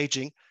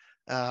aging.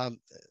 And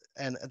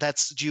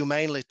that's due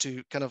mainly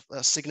to kind of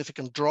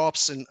significant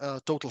drops in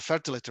total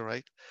fertility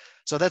rate.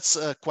 So that's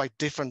quite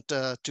different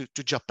to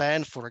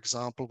Japan, for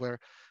example, where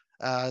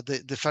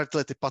the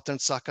fertility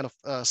patterns are kind of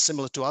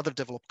similar to other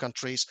developed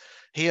countries.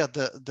 Here,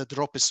 the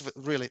drop is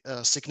really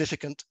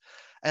significant.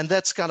 And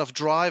that's kind of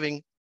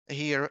driving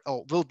here,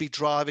 or will be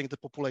driving the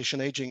population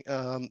aging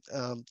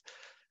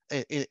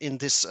in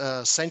this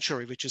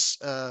century, which is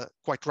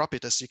quite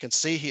rapid, as you can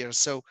see here.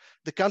 So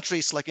the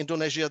countries like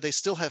Indonesia, they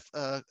still have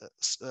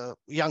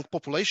young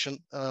population,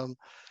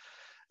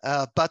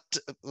 but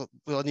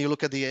when you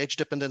look at the age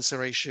dependency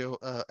ratio,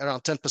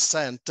 around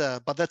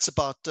 10%, but that's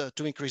about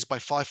to increase by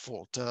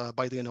 5-fold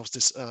by the end of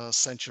this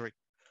century.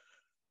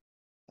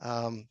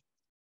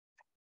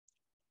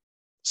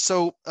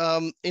 So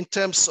in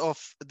terms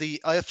of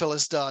the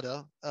IFLS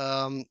data,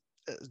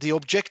 the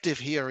objective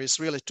here is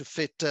really to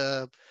fit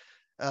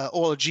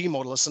OLG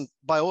models, and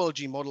by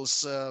OLG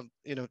models,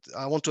 you know,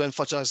 I want to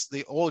emphasize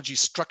the OLG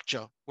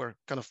structure, where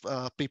kind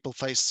of people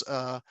face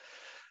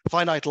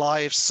finite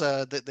lives.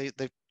 They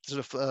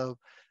sort of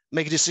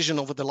make a decision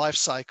over the life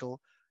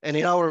cycle, and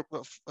in our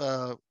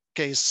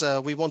case,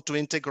 we want to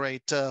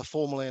integrate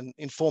formal and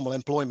informal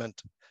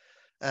employment.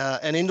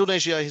 And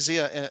Indonesia is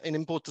here an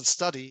important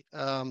study,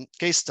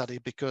 case study,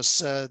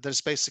 because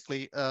there's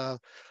basically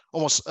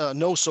almost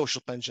no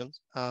social pensions.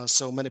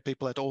 So many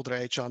people at older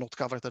age are not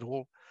covered at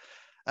all.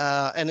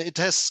 And it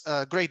has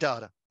great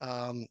data.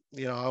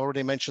 You know, I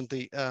already mentioned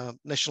the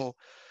national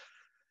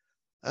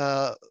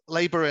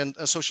labor and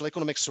social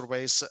economic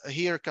surveys.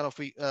 Here, kind of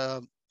we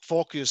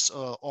focus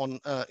on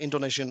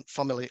Indonesian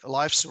Family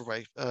Life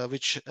Survey,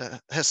 which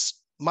has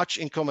much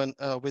in common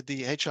with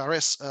the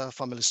HRS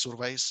family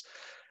surveys.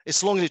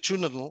 It's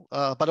longitudinal,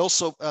 but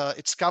also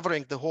it's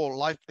covering the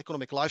whole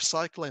economic life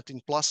cycle, and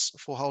in plus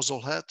for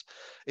household head.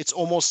 It's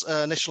almost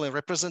nationally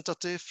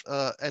representative,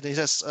 and it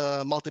has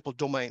multiple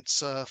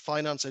domains: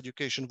 finance,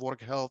 education,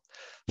 work, health,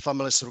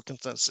 family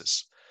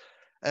circumstances.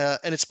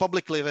 And it's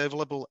publicly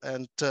available,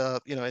 and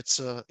you know, it's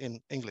in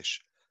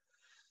English.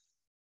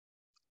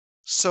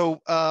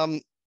 So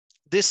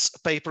this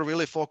paper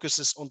really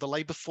focuses on the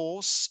labor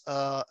force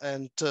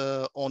and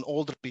on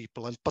older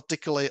people, and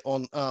particularly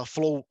on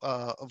flow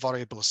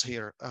variables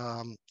here.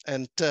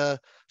 And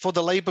for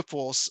the labor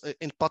force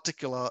in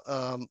particular,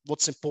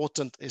 what's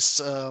important is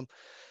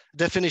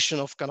definition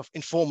of kind of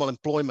informal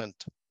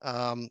employment.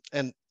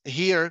 And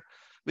here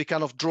we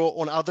kind of draw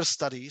on other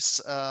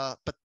studies,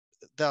 but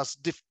there's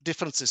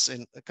differences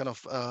in kind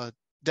of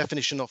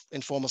definition of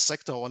informal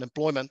sector or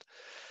unemployment.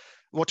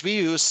 What we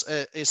use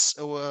is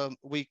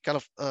we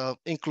kind of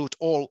include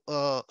all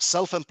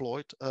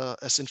self-employed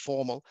as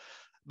informal,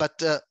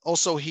 but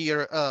also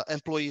here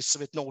employees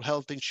with no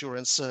health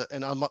insurance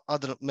and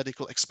other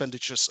medical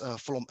expenditures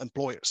from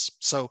employers.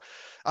 So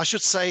I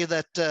should say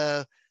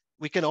that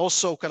we can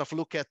also kind of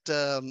look at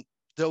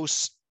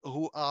those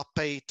who are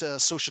paid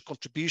social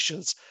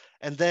contributions,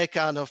 and their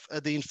kind of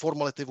the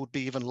informality would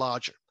be even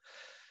larger.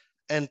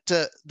 And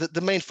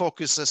the main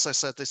focus, as I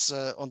said, is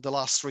on the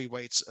last 3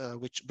 weights,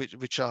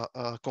 which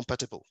are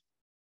compatible.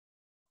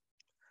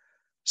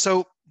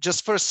 So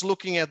just first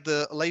looking at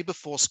the labor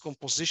force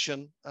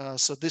composition.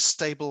 So this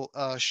table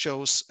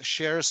shows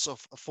shares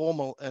of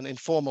formal and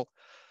informal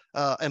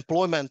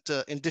employment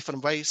in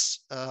different ways,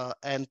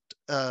 and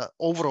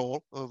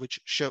overall, which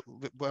show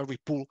where we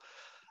pull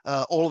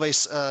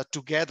always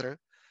together.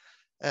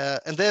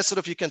 And there sort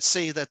of you can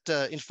see that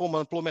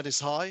informal employment is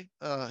high,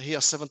 here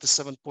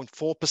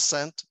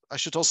 77.4%. I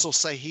should also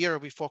say here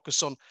we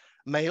focus on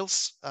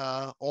males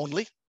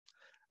only.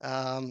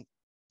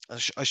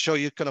 I show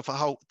you kind of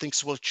how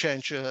things will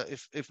change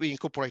if we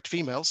incorporate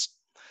females.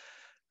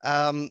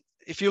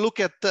 if you look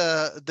at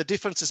the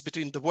differences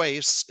between the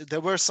waves,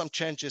 there were some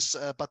changes,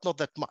 but not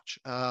that much.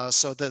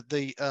 So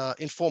the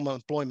informal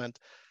employment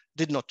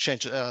did not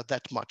change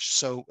that much.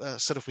 So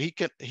sort of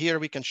here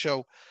we can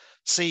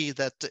see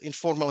that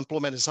informal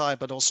employment is high,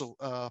 but also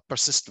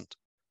persistent.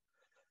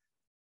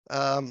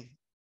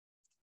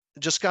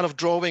 Just kind of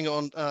drawing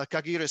on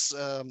Kagiri's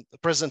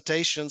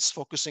presentations,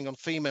 focusing on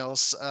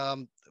females.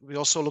 We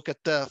also look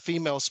at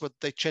females, but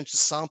they change the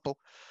sample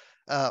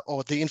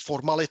or the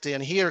informality.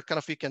 And here kind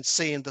of you can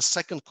see in the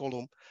second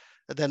column,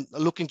 then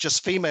looking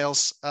just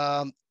females,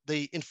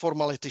 the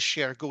informality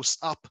share goes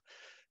up,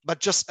 but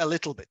just a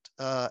little bit.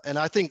 And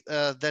I think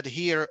that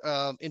here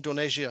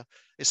Indonesia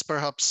is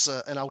perhaps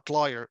an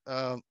outlier.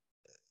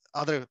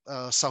 Other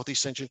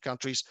Southeast Asian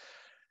countries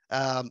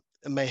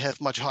may have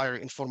much higher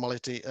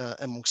informality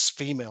amongst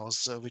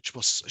females, which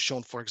was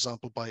shown, for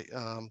example, by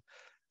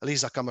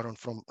Lisa Cameron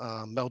from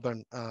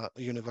Melbourne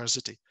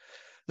University.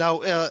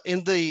 Now,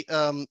 in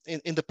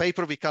the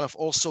paper, we kind of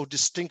also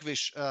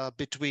distinguish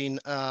between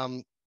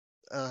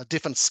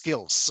different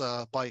skills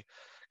by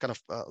kind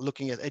of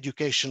looking at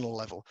educational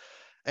level.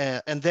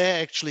 And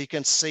there actually you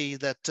can see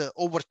that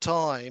over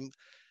time,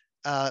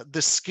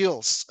 the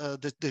skills,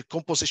 the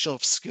composition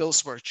of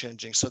skills were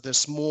changing. So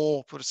there's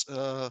more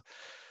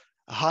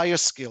higher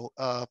skill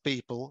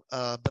people,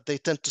 but they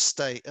tend to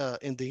stay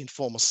in the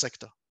informal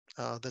sector.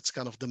 That's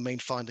kind of the main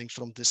finding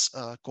from this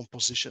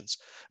compositions.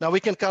 Now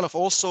we can kind of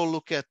also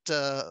look at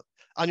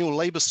annual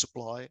labor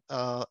supply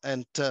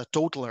and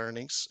total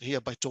earnings.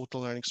 Here by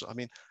total earnings, I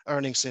mean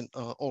earnings in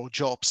all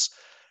jobs.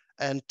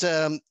 And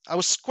I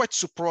was quite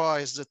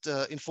surprised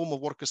that informal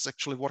workers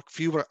actually work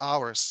fewer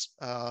hours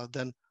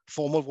than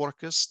formal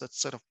workers.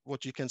 That's sort of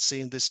what you can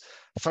see in this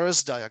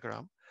first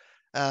diagram.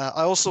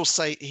 I also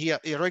say here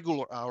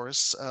irregular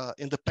hours.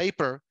 In the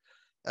paper,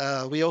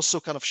 we also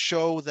kind of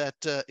show that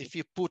if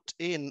you put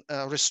in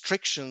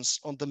restrictions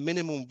on the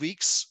minimum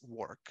weeks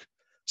work,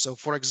 so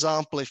for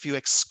example, if you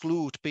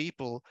exclude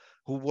people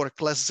who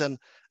work less than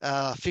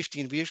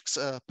 15 weeks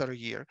per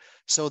year,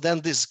 so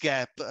then this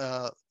gap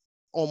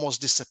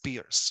almost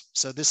disappears.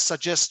 So this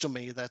suggests to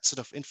me that sort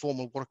of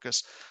informal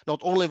workers not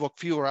only work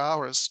fewer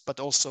hours, but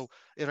also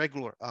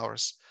irregular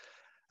hours.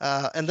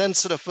 And then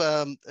sort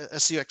of,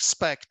 as you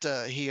expect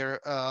here,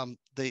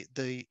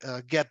 the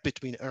gap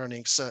between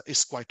earnings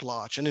is quite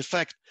large. And in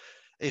fact,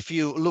 if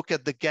you look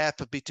at the gap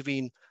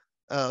between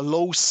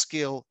low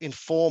skill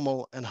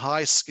informal and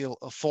high skill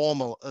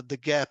formal, the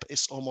gap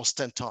is almost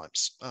 10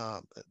 times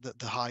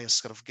the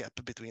highest kind of gap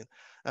between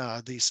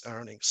these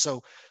earnings.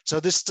 So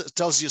this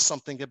tells you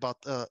something about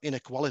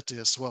inequality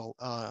as well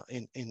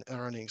in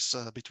earnings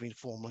between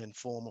formal and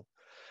informal.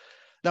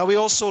 Now we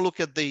also look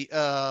at the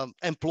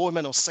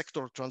employment or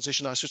sector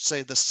transition. I should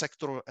say the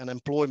sector and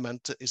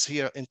employment is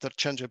here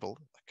interchangeable.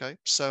 Okay,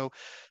 so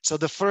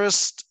the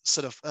first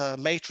sort of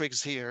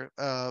matrix here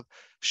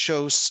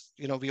shows,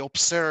 we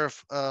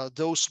observe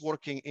those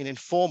working in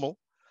informal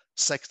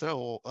sector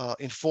or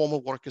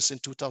informal workers in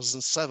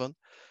 2007.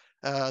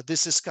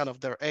 This is kind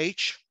of their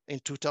age in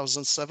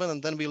 2007,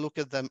 and then we look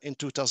at them in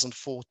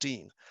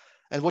 2014.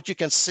 And what you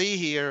can see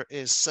here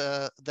is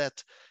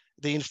that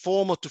the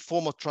informal to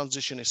formal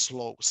transition is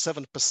low,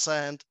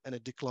 7%, and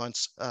it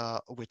declines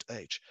with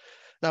age.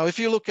 Now, if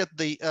you look at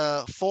the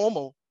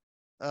formal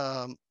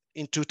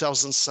in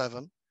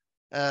 2007,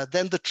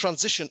 then the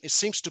transition, it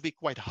seems to be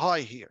quite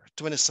high here,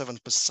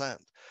 27%.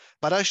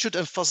 But I should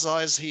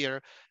emphasize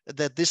here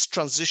that this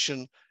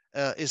transition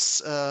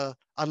is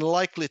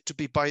unlikely to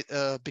be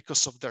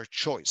because of their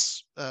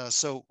choice.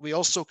 So we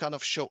also kind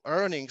of show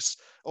earnings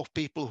of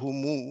people who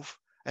move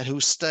and who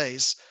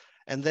stays,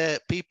 and they're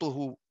people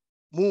who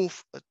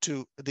move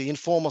to the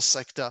informal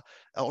sector,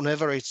 on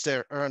average,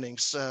 their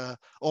earnings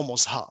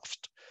almost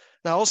halved.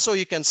 Now, also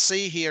you can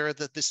see here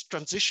that this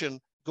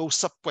transition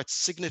goes up quite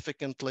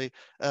significantly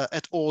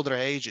at older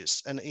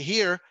ages. And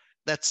here,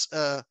 that's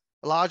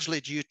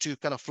largely due to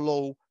kind of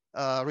low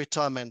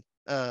retirement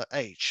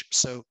age.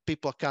 So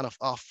people kind of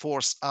are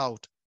forced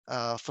out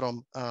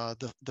from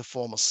the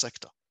formal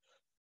sector.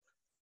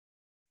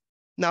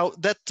 Now,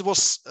 that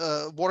was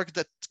work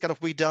that kind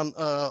of we done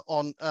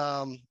on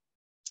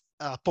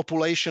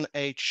population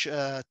age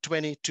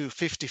 20 to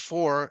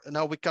 54.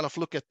 Now we kind of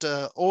look at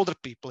older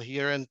people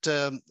here, and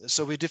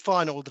so we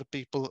define older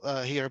people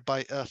here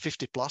by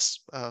 50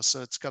 plus.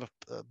 So it's kind of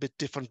a bit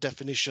different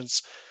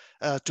definitions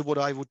to what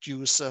I would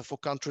use for a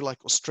country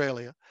like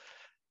Australia.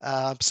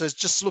 So it's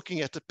just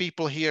looking at the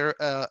people here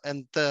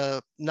and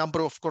the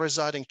number of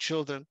co-residing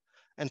children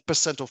and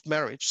percent of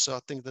marriage. So I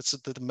think that's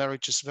the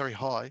marriage is very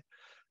high,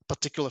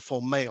 particularly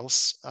for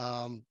males.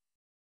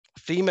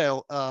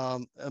 Female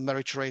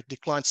marriage rate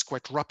declines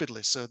quite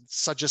rapidly. So it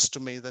suggests to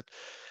me that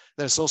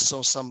there's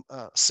also some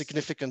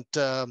significant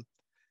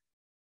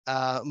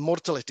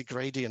mortality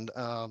gradient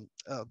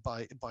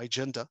by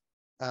gender.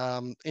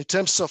 In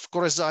terms of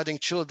co-residing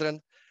children,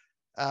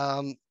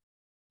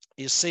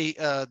 you see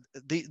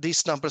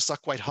these numbers are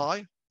quite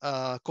high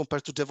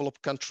compared to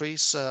developed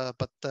countries,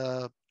 but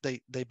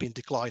they've been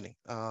declining,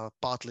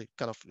 partly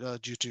kind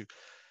of due to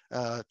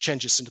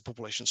changes in the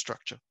population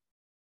structure.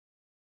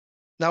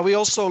 Now we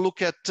also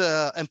look at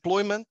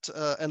employment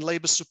and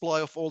labor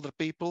supply of older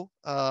people,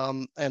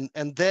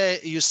 and there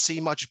you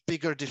see much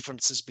bigger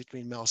differences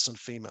between males and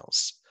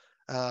females.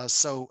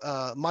 So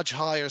much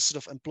higher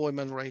sort of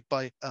employment rate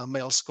by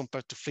males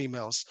compared to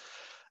females,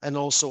 and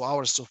also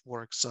hours of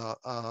work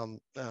are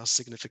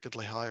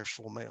significantly higher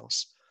for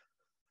males.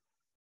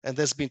 And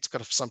there's been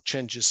kind of some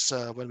changes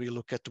when we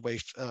look at the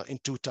wave in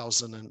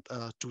 2000 and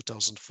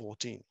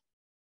 2014.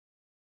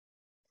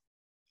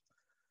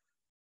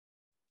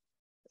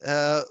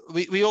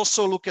 We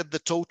also look at the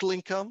total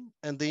income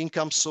and the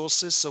income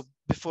sources. So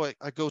before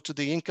I go to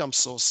the income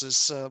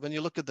sources, when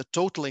you look at the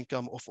total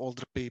income of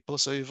older people,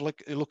 so you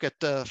look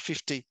at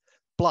 50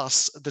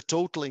 plus, the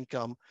total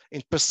income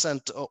in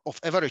percent of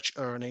average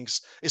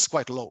earnings is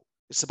quite low.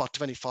 It's about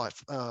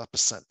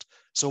 25%.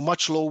 So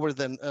much lower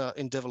than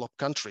in developed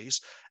countries.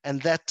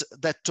 And that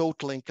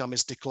total income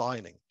is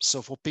declining.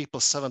 So for people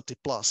 70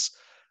 plus,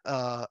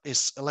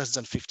 is less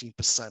than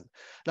 15%.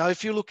 Now,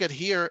 if you look at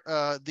here,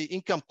 the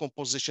income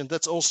composition,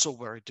 that's also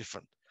very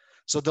different.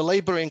 So the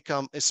labor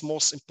income is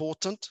most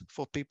important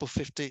for people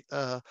 50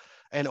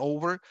 and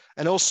over,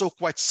 and also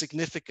quite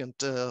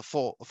significant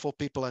for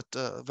people at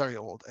very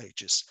old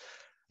ages.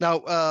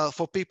 Now,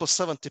 for people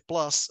 70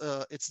 plus,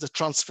 it's the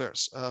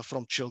transfers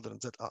from children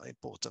that are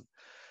important.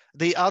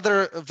 The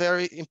other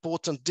very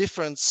important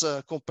difference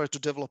compared to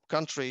developed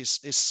countries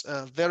is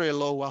very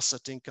low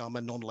asset income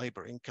and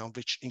non-labor income,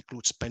 which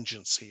includes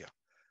pensions here.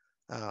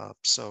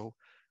 So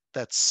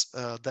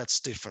that's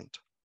different.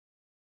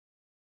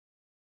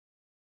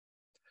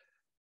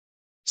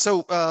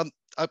 So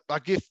I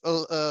give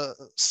a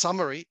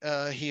summary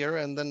here,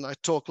 and then I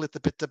talk a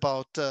little bit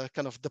about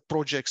kind of the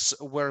projects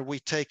where we're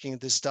taking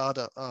this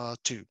data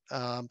to.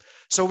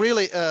 So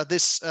really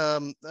this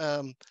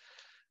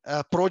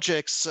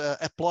projects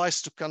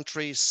applies to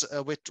countries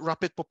with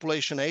rapid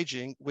population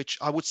aging, which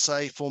I would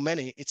say for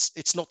many,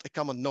 it's not a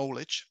common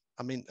knowledge.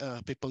 I mean,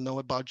 people know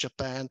about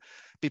Japan.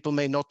 People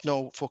may not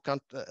know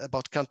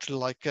about country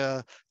like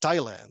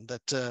Thailand,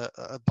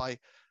 that by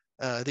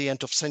the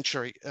end of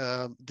century,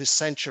 this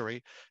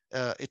century,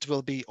 it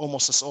will be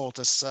almost as old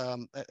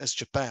as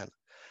Japan.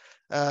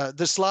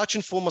 This large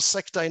informal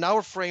sector in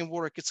our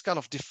framework, it's kind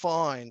of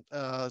defined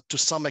to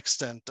some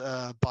extent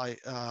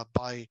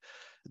by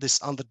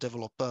this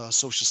underdeveloped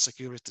social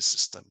security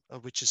system,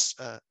 which is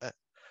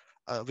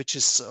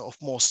of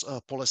most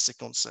policy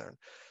concern.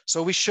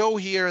 So we show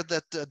here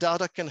that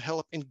data can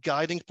help in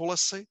guiding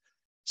policy.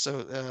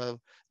 So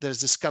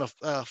there's this kind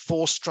of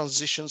forced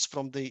transitions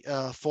from the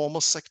formal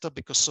sector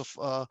because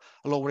of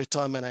low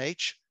retirement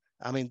age.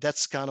 I mean,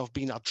 that's kind of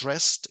been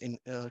addressed in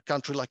a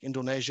country like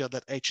Indonesia,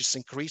 that age is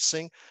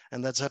increasing,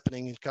 and that's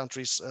happening in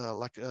countries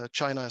like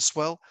China as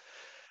well.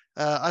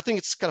 I think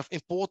it's kind of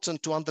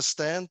important to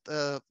understand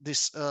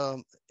this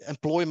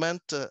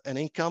employment and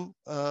income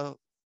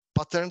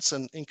patterns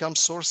and income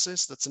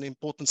sources. That's an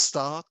important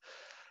start.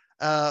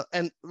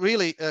 And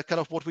really kind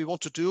of what we want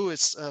to do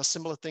is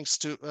similar things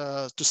to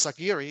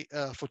Sagiri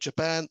for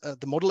Japan,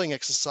 the modeling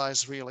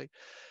exercise really,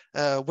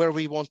 where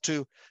we want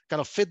to kind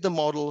of fit the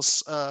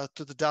models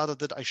to the data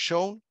that I've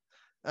shown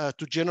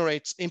to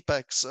generate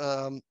impacts,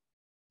 to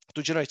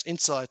generate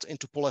insight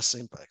into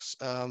policy impacts.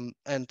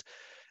 And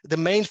the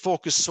main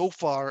focus so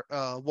far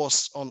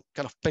was on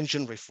kind of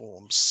pension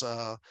reforms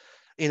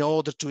in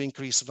order to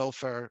increase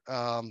welfare,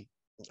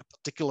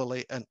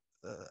 particularly, and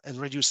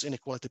reduce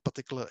inequality,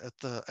 particularly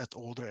at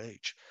older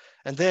age.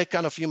 And there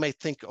kind of you may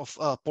think of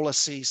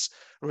policies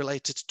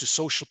related to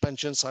social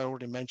pensions. I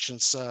already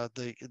mentioned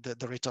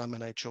the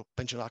retirement age or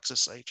pension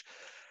access age.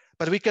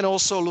 But we can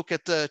also look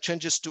at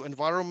changes to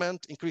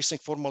environment, increasing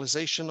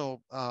formalization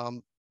or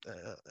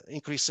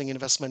increasing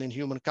investment in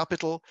human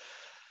capital.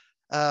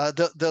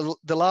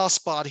 The last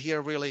part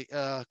here really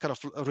kind of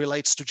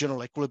relates to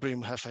general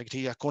equilibrium effect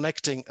here,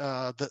 connecting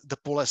the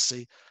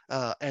policy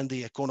and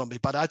the economy.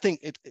 But I think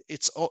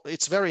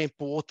it's very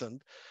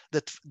important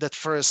that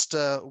first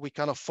we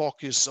kind of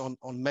focus on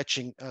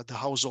matching the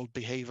household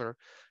behavior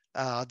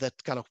that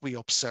kind of we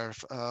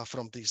observe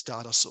from these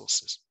data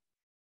sources.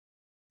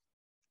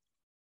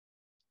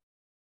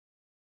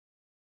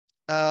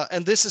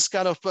 And this is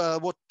kind of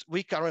what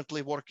we're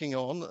currently working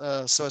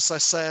on. So as I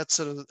said,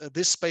 so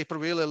this paper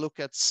really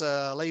looks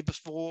at labor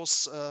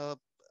force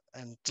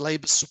and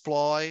labor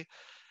supply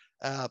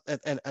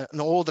and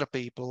older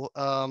people.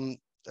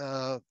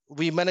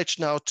 We managed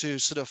now to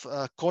sort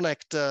of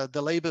connect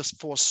the labor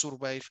force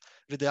survey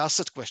with the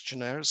asset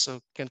questionnaire, so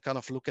can kind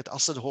of look at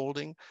asset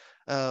holding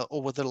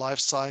over the life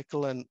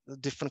cycle and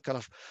different kind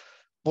of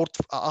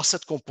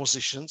asset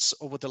compositions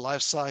over the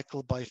life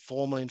cycle by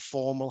formal,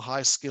 informal,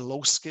 high skill,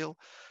 low skill,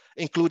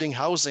 including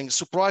housing.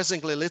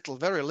 Surprisingly little,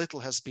 very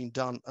little has been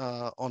done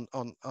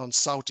on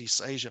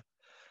Southeast Asia.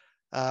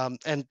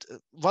 And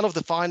one of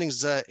the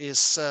findings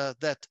is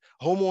that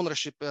home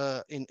ownership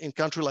in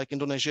country like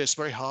Indonesia is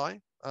very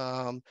high,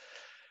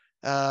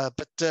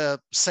 but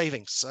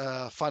savings,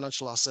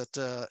 financial asset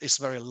is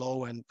very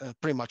low and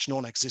pretty much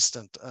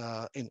non-existent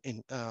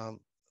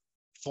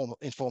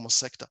informal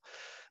sector.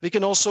 We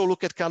can also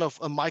look at kind of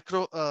a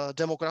micro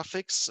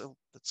demographics.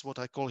 That's what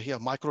I call here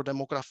micro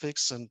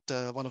demographics. And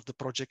one of the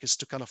projects is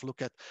to kind of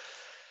look at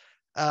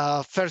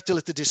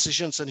fertility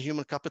decisions and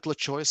human capital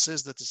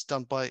choices that is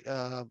done by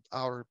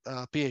our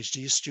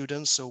PhD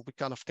students. So we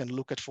kind of can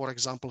look at, for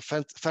example,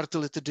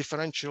 fertility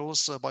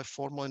differentials by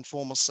formal and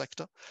informal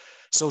sector.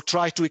 So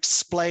try to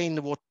explain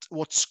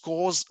what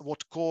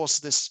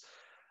caused this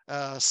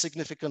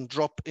significant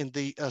drop in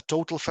the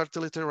total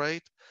fertility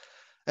rate.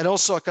 And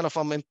also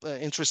I'm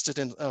interested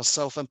in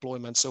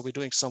self-employment. So we're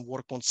doing some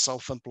work on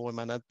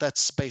self-employment, and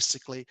that's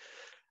basically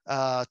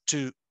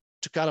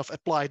to kind of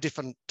apply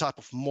different type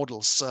of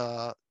models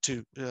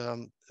to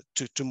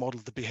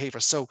model the behavior.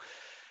 So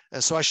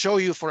I show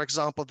you, for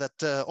example,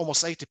 that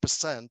almost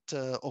 80%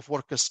 of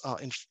workers are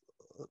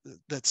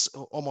that's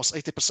almost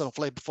 80% of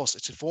labor force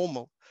is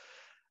informal.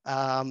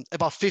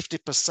 About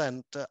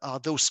 50% are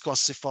those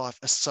classified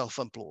as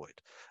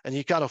self-employed. And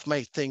you kind of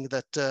may think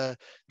that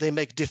they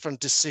make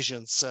different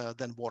decisions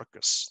than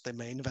workers. They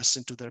may invest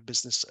into their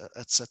business,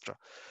 etc.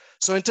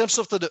 So in terms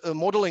of the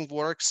modeling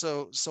work,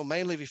 so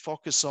mainly we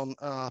focus on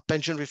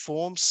pension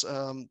reforms,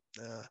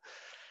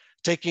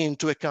 taking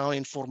into account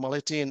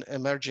informality in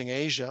emerging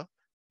Asia.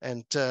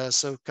 And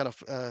so kind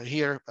of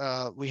here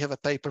we have a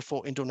paper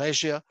for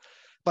Indonesia,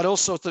 but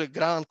also the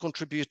grant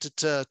contributed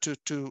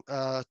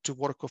to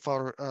work of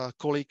our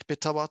colleague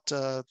Piggott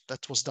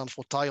that was done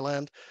for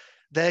Thailand.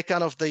 There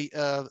kind of the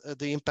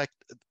impact,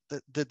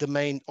 the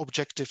main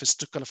objective is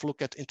to kind of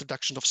look at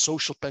introduction of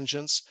social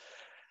pensions.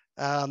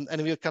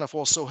 And we kind of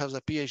also have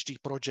a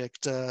PhD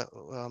project,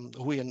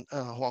 Hui and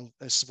Huang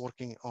is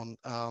working on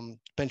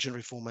pension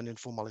reform and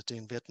informality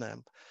in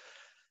Vietnam.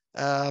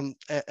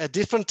 A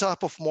different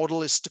type of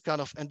model is to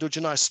kind of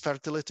endogenize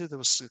fertility. There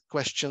was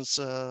questions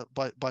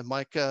by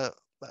Mike.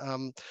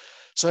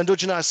 So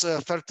endogenize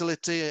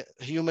fertility,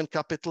 human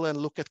capital, and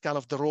look at kind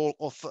of the role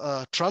of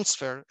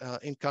transfer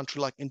in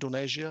country like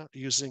Indonesia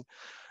using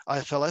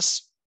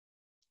IFLS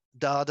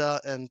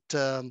data. And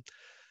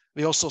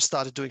we also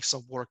started doing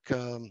some work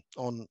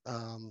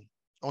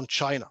on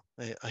China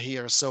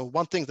here. So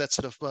one thing that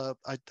sort of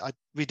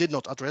we did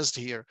not address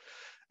here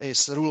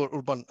is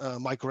rural-urban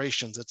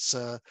migrations. It's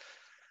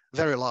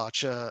very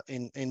large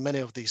in many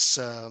of these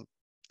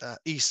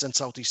East and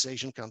Southeast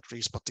Asian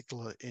countries,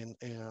 particularly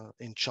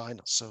in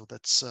China. So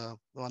that's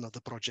one of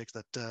the projects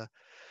that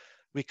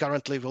we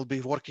currently will be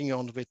working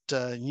on with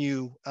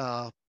new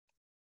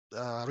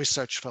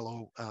research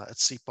fellow at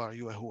CEPAR,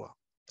 Yaohui.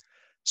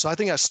 So I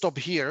think I stop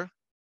here.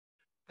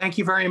 Thank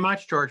you very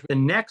much, George. The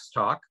next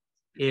talk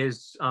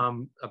is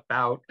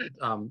about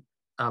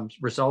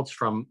results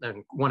from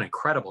one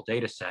incredible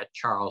data set,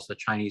 Charles, the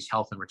Chinese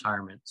Health and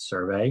Retirement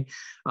Survey.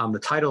 The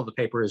title of the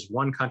paper is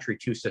One Country,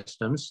 Two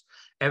Systems,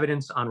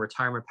 Evidence on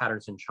Retirement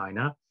Patterns in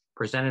China,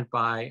 presented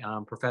by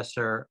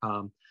Professor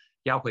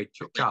Yaohui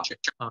Zhao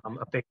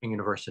of Peking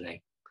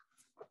University.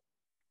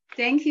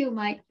 Thank you,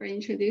 Mike, for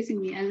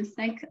introducing me, and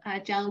thank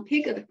John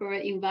Piggott for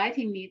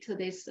inviting me to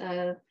this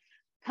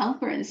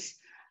conference.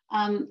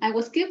 I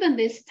was given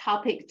this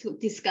topic to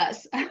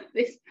discuss.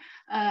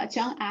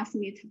 John asked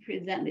me to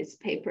present this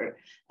paper.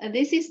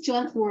 This is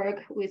joint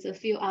work with a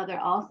few other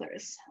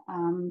authors,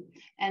 and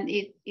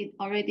it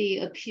already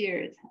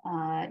appeared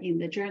in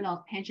the Journal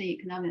of Pension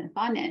Economics and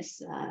Finance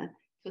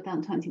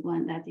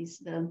 2021. That is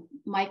the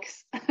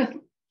Mike's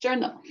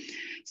journal.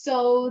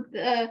 So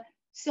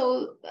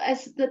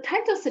as the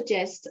title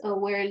suggests,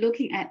 we're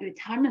looking at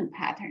retirement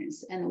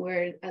patterns, and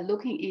we're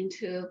looking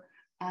into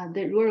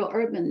the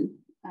rural-urban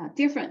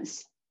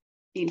difference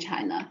in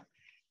China.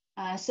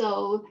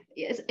 So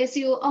as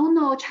you all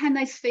know, China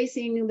is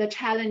facing the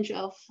challenge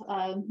of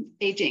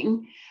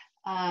aging,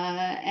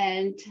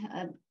 and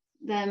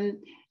then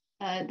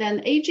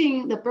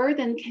aging, the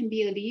burden can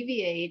be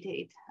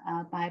alleviated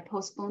by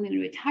postponing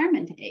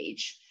retirement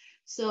age.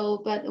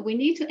 So, but we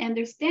need to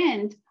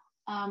understand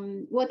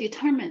what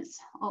determines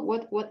or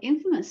what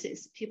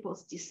influences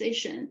people's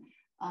decision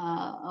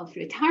of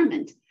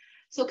retirement.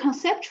 So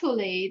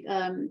conceptually,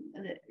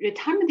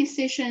 retirement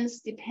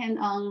decisions depend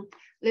on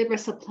labor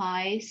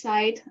supply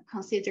side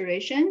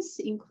considerations,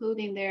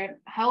 including their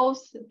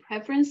health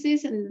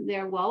preferences and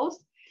their wealth,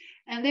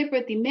 and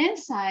labor demand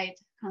side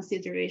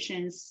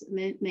considerations,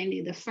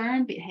 mainly the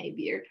firm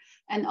behavior,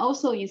 and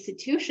also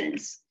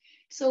institutions.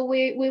 So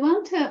we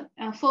want to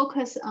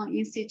focus on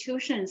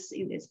institutions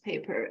in this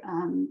paper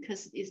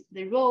because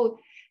the role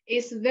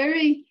is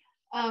very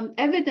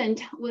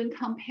evident when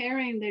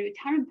comparing the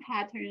retirement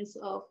patterns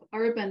of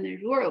urban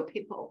and rural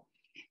people.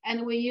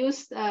 And we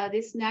used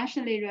this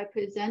nationally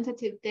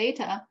representative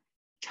data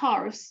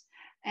charts,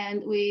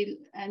 and we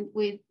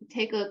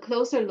take a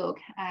closer look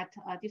at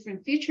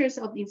different features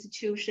of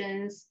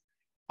institutions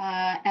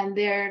and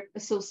their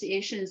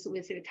associations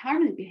with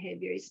retirement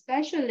behavior,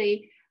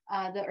 especially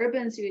the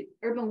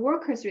urban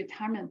workers'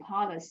 retirement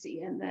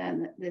policy and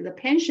then the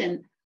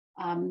pension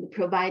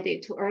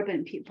provided to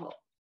urban people.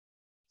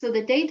 So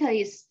the data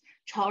is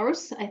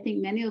Charles. I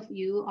think many of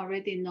you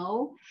already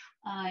know.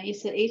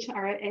 It's an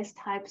HRS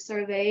type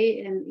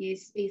survey, and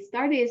it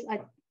started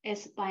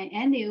as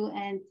biannual,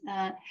 and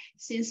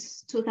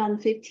since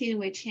 2015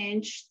 we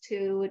changed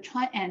to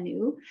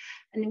triannual,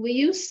 and we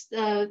use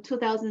the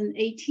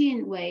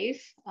 2018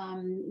 wave.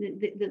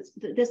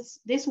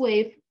 This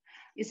wave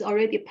is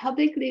already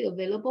publicly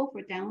available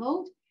for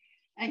download,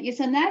 and it's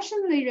a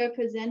nationally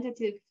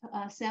representative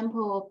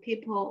sample of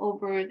people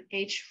over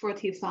age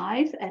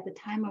 45 at the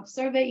time of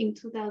survey in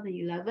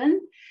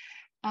 2011.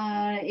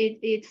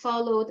 It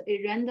followed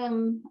a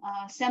random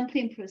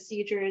sampling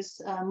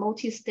procedures,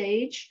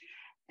 multi-stage,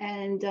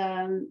 and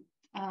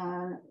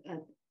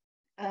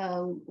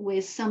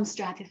with some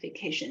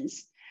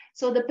stratifications.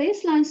 So the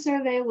baseline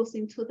survey was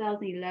in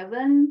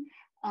 2011.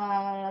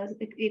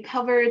 It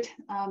covered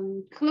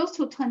close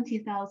to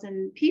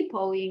 20,000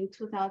 people in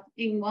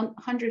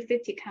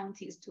 150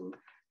 counties to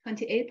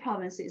 28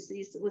 provinces.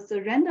 It was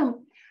a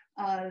random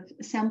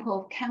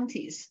sample of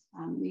counties.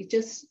 It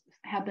just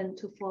happened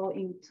to fall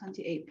in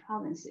 28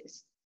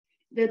 provinces.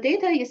 The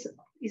data is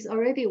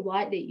already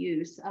widely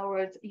used.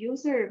 Our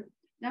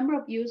number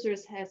of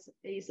users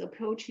is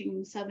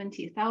approaching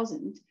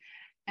 70,000,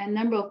 and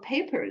number of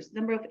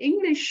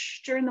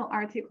English journal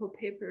article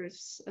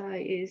papers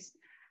is,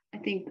 I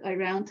think,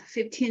 around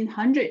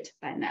 1,500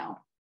 by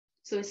now.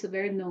 So it's a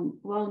very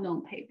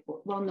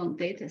well-known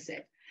data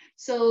set.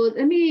 So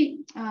let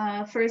me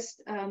first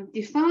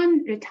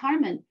define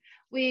retirement.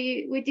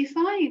 We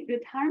define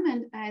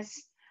retirement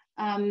as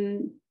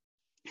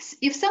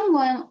if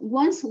someone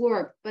once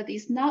worked but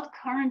is not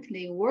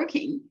currently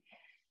working,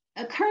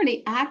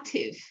 currently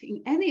active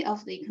in any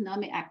of the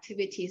economic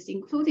activities,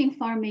 including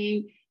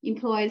farming,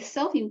 employed,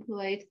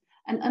 self-employed,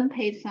 and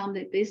unpaid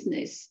family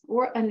business,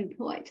 or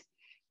unemployed,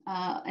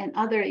 and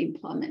other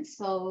employment.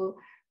 So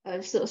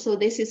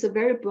this is a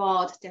very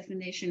broad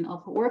definition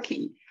of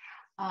working.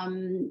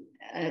 And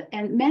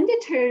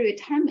mandatory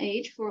retirement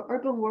age for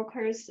urban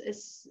workers,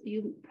 as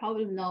you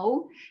probably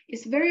know,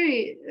 is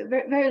very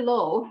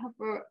low.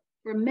 For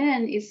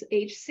men, is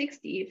age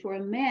 60. For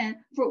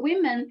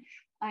women,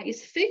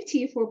 is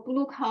 50 for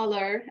blue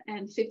collar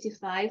and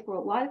 55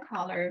 for white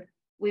collar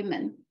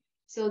women.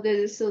 So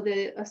the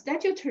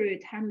statutory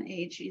retirement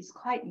age is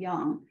quite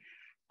young.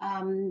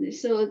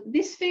 So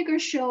this figure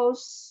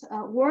shows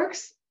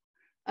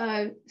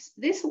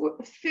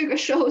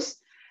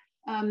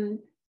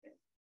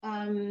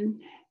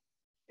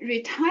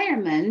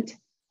retirement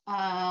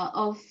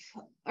of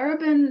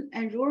urban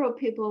and rural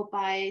people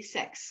by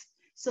sex.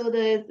 So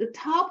the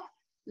top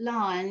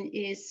line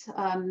is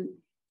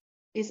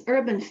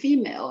urban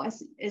female.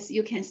 As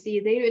you can see,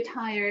 they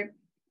retire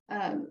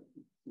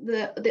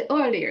the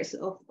earliest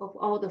of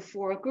all the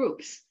four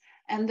groups.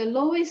 And the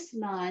lowest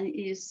line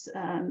is,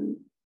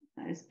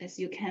 as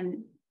you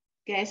can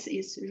guess,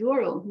 is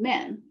rural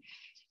men.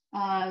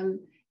 And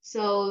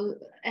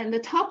the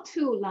top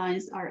two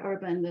lines are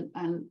urban,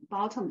 and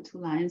bottom two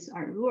lines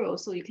are rural.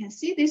 So you can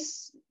see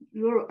this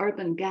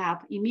rural-urban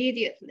gap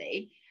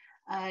immediately.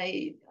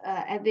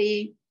 At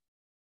the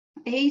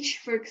age,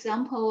 for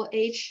example,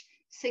 age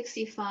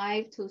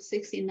 65 to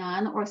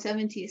 69 or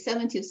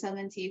 77 to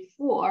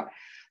 74,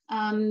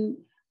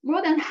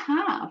 more than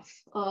half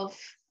of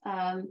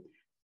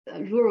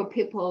rural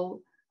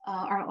people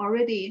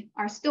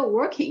are still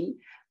working,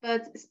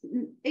 but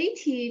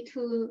 80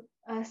 to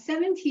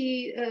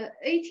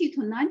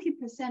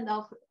 90%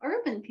 of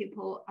urban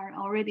people are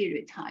already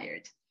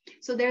retired.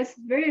 So there's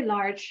very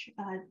large,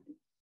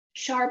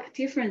 sharp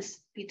difference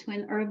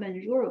between urban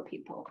and rural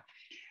people.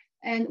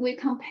 And we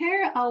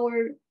compare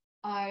our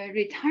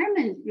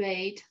retirement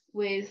rate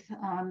with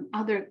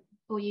other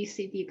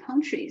OECD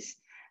countries.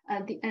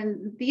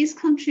 And these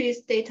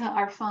countries' data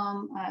are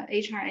from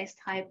HRS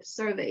type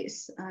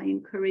surveys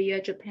in Korea,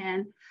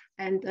 Japan,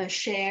 and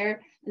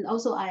SHARE, and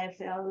also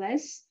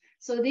IFLS.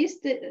 So these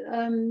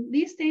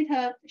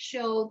data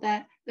show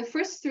that the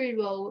first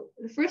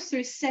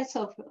three sets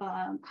of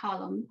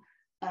column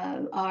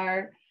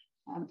are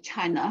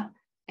China,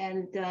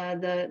 and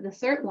the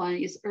third one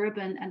is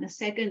urban, and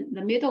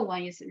the middle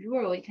one is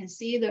rural. You can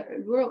see the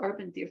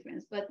rural-urban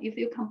difference. But if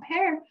you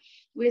compare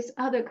with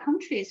other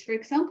countries, for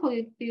example,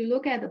 if you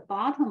look at the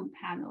bottom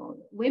panel,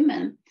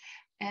 women,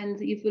 and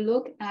if you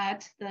look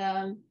at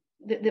the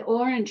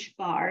orange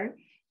bar,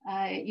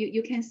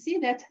 you can see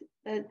that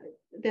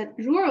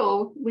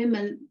rural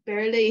women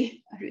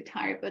barely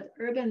retire, but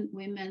urban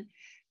women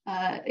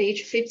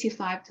age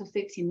 55 to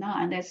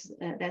 59,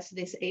 that's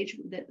this age,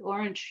 that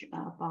orange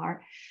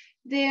bar.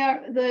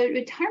 The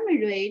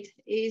retirement rate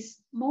is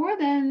more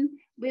than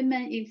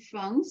women in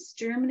France,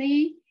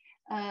 Germany,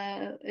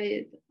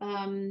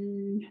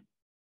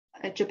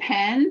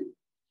 Japan,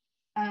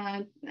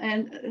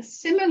 and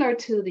similar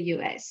to the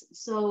US.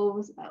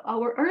 So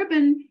our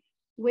urban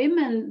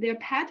women, their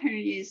pattern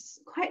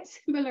is quite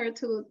similar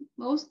to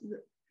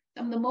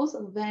some of the most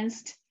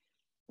advanced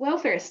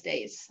welfare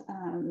states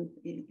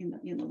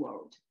in the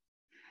world.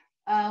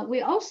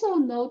 We also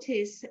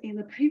notice in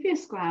the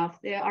previous graph,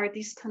 there are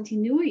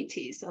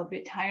discontinuities of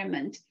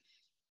retirement.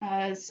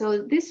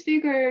 So this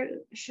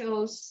figure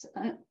shows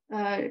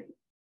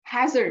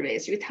hazard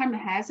rates,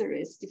 retirement hazard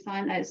rates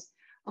defined as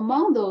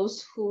among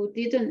those who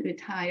didn't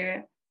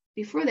retire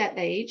before that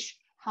age,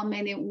 how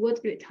many would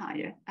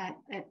retire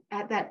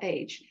at that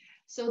age.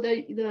 So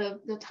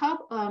the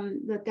top,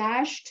 the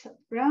dashed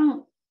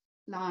brown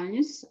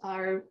lines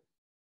are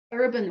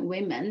urban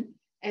women.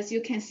 As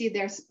you can see,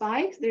 there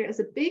is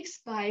a big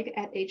spike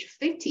at age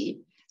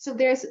 50. So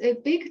there's a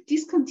big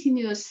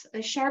discontinuous,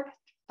 sharp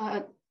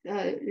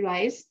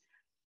rise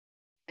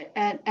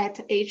at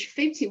age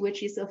 50,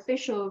 which is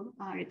official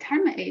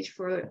retirement age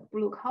for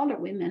blue-collar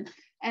women.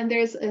 And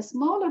there's a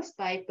smaller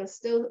spike, but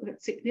still a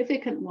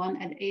significant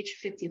one at age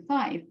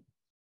 55.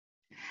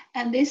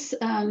 And this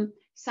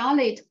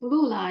solid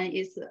blue line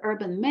is the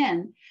urban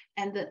men.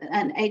 And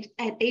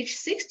at age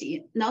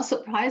 60, not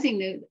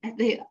surprisingly, at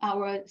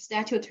our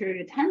statutory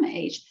retirement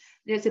age,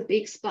 there's a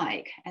big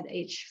spike at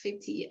age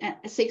 60,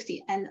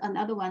 and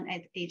another one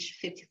at age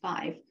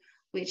 55,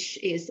 which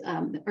is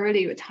the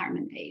early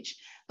retirement age.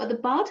 But the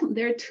bottom,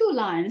 there are two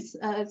lines,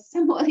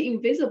 somewhat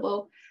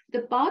invisible.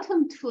 The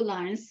bottom two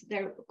lines,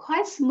 they're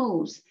quite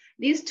smooth.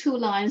 These two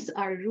lines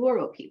are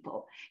rural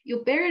people.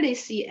 You barely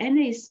see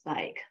any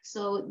spike.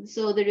 So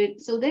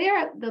they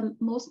are the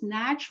most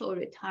natural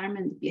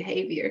retirement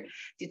behavior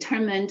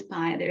determined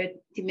by their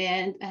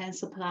demand and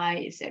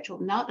supply, etc.,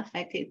 not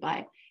affected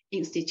by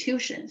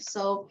institutions.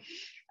 So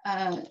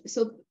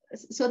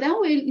then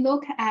we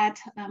look at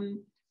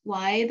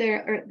why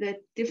there are the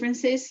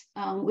differences.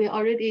 We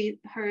already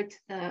heard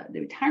the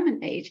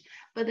retirement age,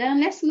 but then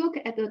let's look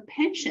at the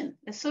pension,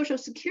 the Social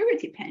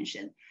Security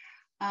pension.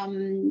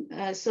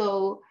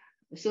 So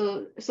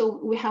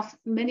we have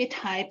many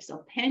types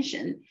of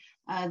pension.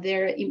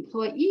 Their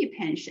employee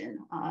pension,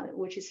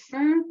 which is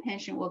firm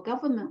pension or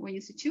government or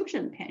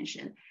institution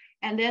pension.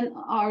 And then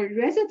our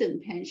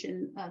resident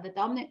pension, the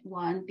dominant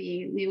one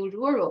being new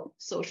rural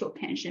social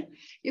pension.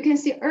 You can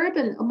see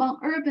among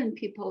urban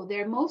people,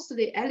 they're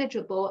mostly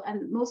eligible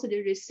and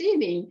mostly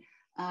receiving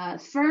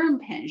firm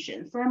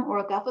pension, firm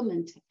or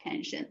government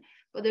pension.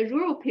 But the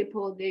rural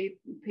people, they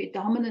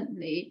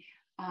predominantly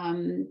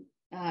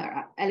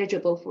are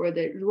eligible for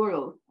the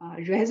rural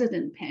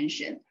resident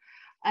pension.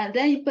 And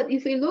then, but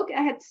if we look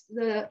at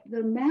the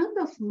amount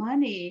of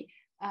money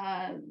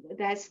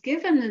that's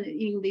given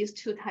in these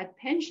two type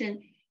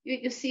pension,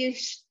 you see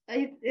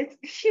a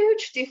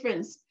huge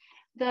difference.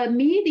 The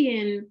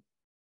median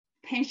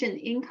pension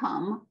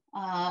income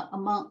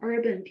among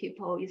urban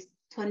people is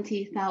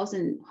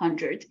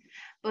 20,100,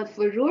 but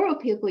for rural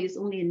people it's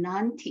only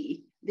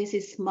 90. This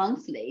is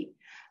monthly.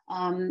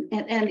 And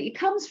it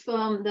comes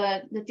from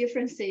the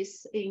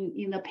differences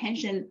in the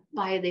pension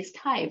by these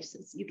types.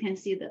 As you can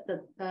see that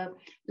the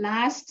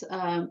last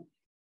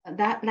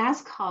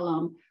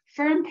column,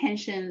 firm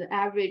pension, the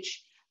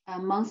average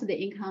monthly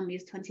income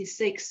is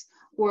 26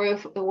 or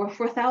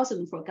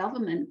 4,000 for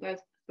government, but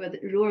for the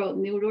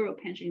new rural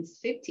pension is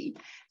 50.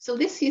 So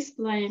this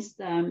explains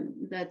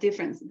the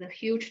difference, the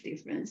huge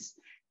difference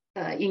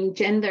in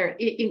gender,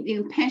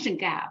 in pension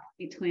gap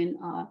between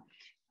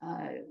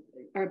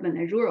urban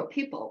and rural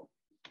people.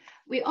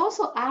 We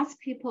also ask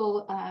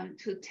people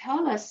to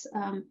tell us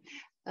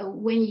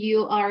when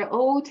you are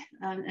old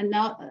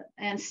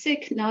and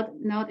sick,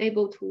 not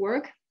able to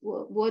work,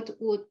 what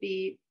would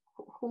be,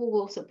 who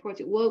will support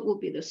you? What would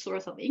be the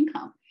source of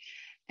income?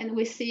 And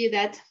we see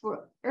that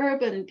for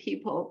urban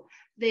people,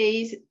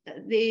 the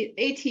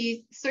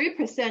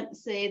 83%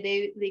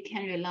 say they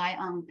can rely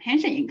on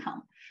pension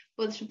income,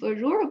 but for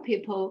rural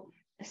people,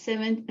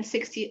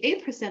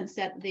 68%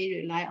 said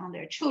they rely on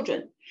their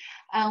children.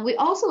 We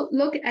also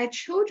look at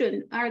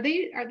children. Are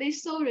they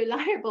so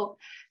reliable?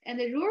 And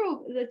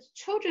the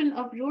children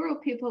of rural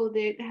people,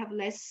 they have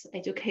less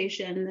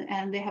education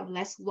and they have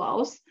less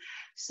wealth.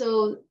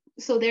 So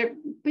they're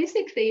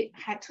basically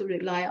had to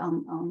rely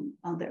on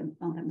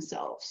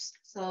themselves.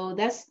 So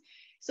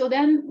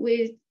then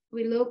we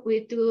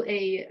do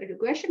a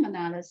regression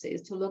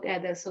analysis to look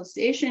at the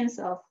associations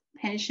of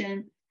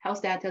pension, health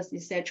status,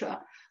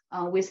 etc.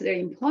 With their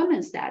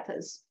employment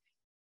status.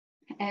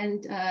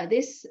 And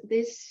this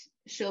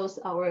shows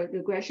our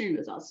regression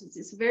results.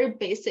 It's very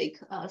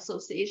basic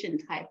association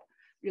type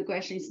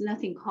regression. It's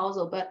nothing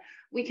causal, but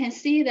we can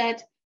see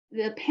that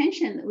the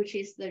pension, which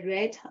is the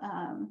red,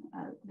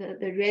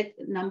 the red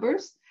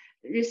numbers,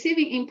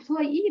 receiving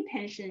employee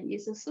pension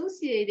is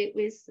associated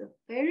with a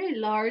very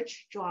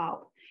large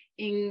drop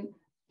in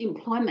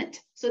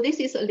employment. So this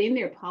is a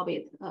linear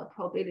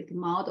probability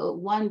model,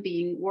 1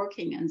 being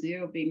working and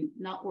 0 being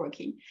not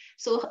working.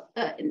 So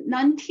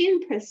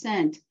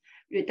 19%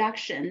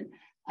 reduction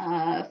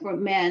for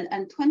men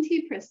and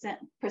 20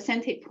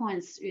 percentage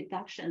points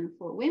reduction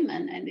for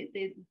women, and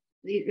they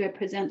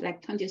represent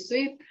like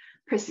 23%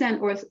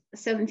 or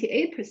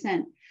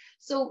 78%.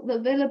 So the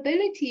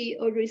availability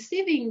of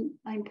receiving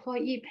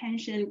employee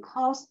pension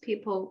caused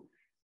people,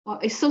 or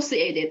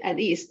associated at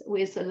least,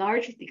 with a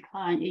large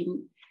decline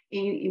in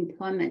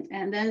employment.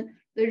 And then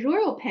the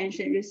rural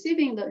pension,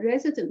 receiving the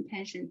resident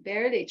pension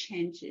barely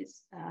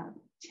changes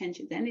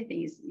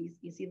anything,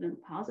 is even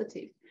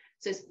positive.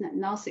 So it's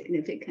not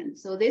significant.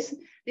 So this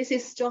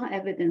is strong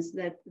evidence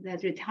that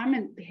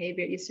retirement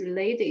behavior is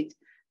related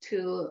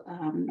to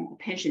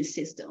pension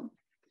system.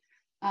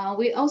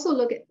 We also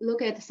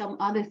look at some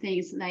other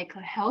things like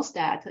health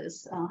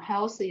status.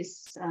 Health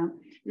is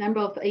number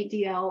of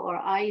ADL or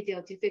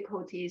IEDL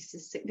difficulties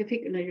is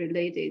significantly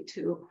related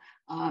to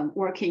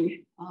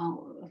working,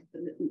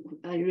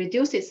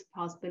 reduces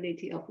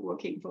possibility of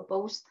working for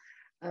both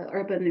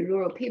urban and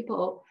rural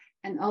people.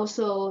 And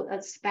also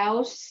a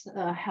spouse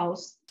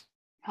health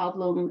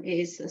problem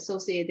is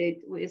associated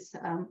with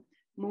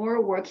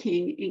more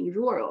working in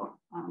rural.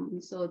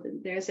 So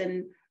there's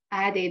an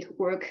added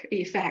work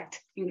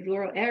effect in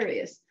rural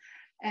areas.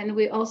 And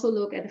we also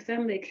look at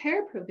family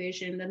care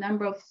provision, the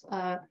number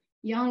of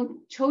young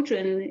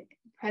children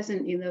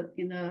present in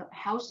the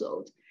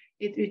household.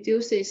 It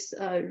reduces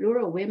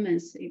rural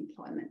women's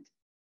employment.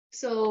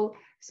 So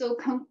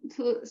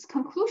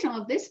conclusion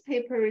of this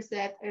paper is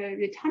that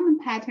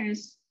retirement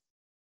patterns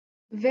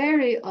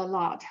vary a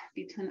lot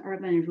between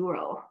urban and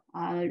rural.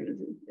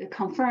 It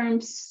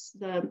confirms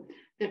the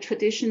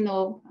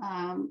traditional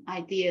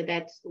idea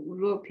that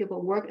rural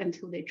people work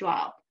until they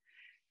drop.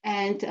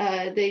 And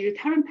the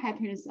retirement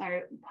patterns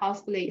are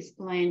possibly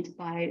explained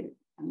by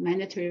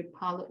mandatory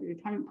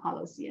retirement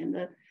policy and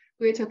the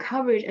greater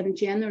coverage and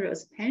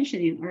generous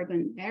pension in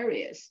urban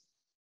areas.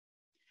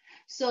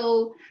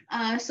 So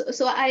I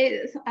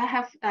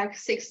have like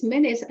 6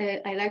 minutes.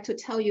 I'd like to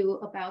tell you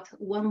about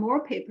one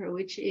more paper,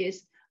 which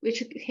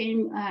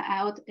came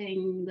out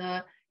in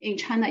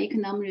China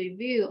Economic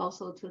Review,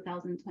 also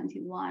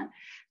 2021.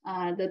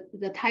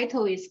 The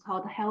title is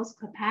called Health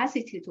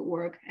Capacity to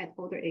Work at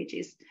Older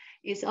Ages.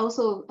 It's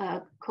also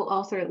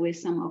co-authored with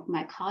some of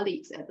my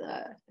colleagues at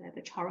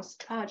the Charles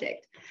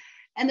Project.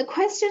 And the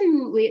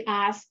question we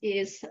ask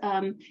is,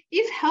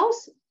 if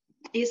health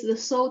is the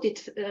sole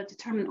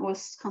determinant or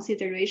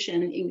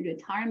consideration in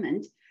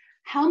retirement,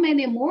 how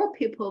many more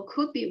people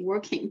could be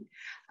working?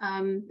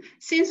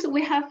 Since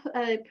we have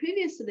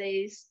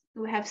previously,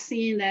 we have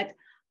seen that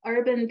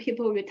urban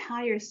people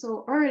retire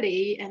so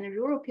early and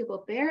rural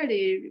people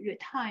barely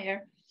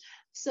retire.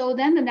 So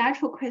then the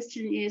natural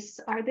question is,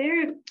 are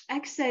there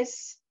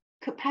excess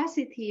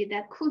capacity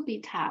that could be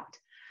tapped?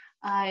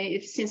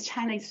 Since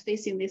China is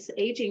facing this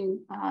aging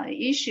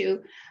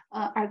issue,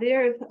 are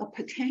there a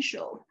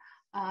potential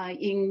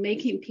in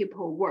making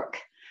people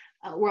work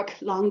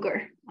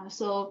longer?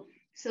 So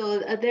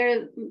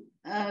there,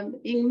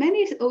 in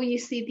many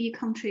OECD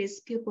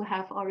countries, people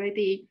have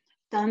already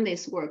done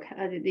this work.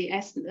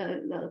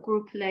 The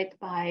group led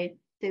by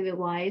David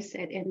Weiss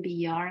at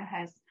NBER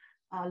has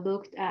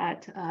looked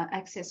at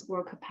excess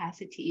work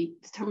capacity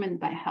determined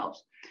by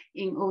health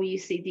in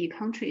OECD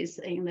countries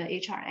in the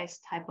HRS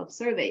type of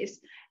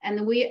surveys.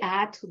 And we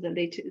add to the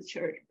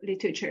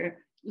literature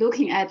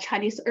looking at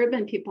Chinese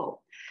urban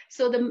people.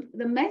 So the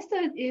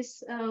method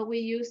is we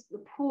use the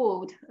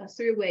pooled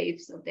 3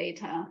 waves of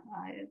data,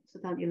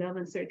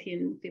 2011,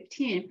 13,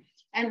 15.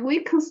 And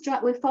we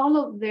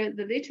follow the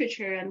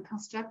literature and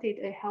constructed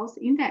a health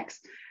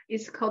index.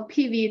 It's called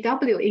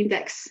PVW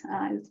index.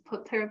 It's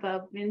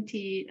Poterba,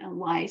 Venti, and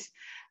Weiss.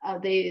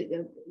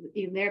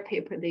 In their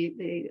paper,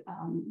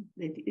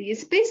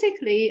 it's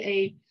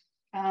basically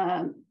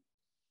a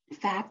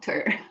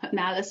factor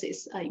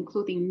analysis,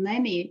 including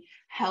many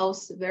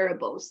health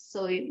variables.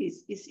 So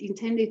it's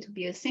intended to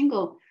be a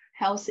single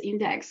health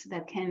index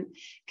that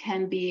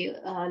can be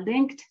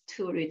linked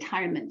to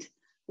retirement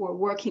or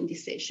working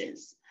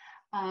decisions.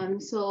 In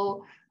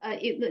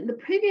the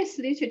previous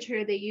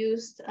literature, they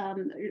used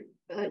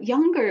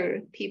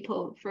younger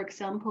people, for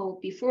example,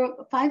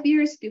 5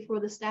 years before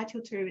the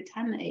statutory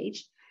retirement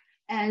age,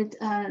 and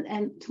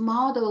to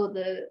model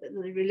the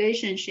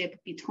relationship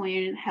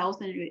between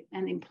health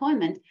and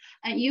employment,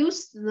 and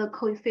use the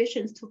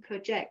coefficients to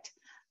predict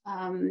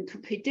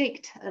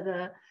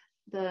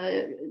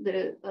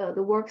the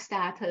work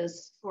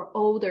status for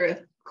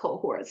older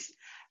cohorts,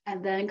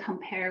 and then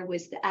compare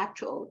with the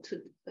actual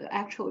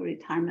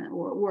retirement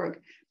or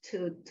work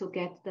to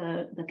get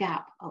the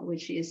gap,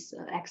 which is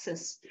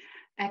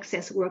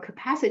excess work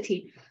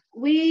capacity.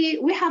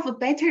 We have a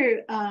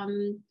better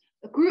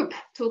group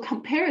to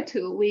compare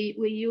to. We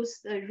use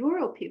the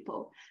rural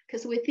people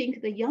because we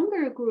think the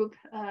younger group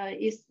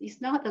is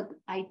not an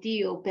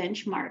ideal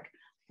benchmark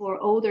for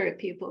older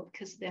people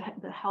because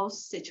the health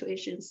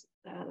situations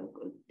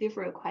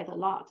differ quite a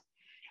lot.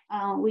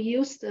 We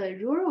use the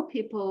rural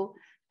people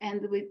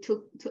and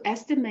to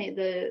estimate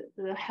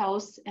the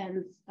health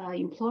and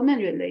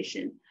employment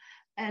relation.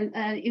 And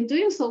in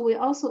doing so, we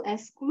also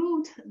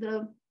exclude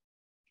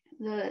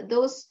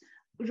those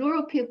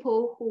rural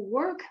people who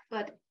work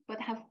but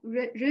have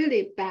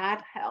really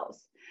bad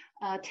health,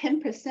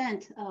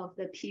 10% of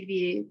the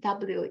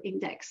PVW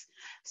index.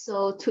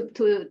 So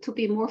to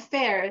be more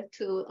fair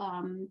to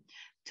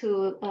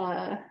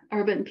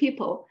urban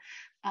people.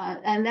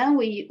 And then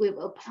we've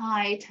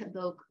applied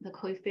the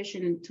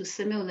coefficient to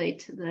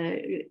simulate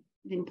the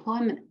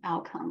employment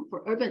outcome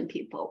for urban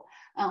people.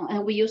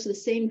 And we use the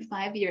same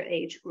 5-year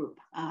age group.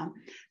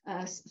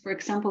 For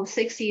example,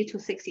 60 to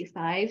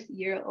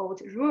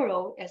 65-year-old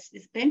rural as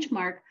this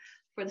benchmark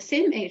for the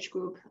same age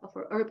group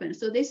for urban.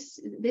 So this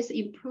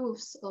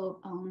improves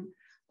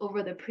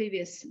over the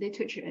previous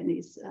literature, and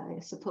is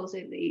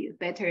supposedly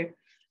better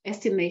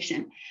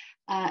estimation.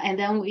 And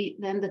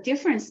then the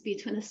difference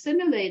between the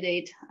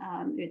simulated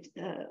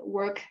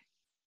work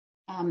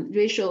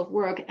ratio of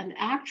work and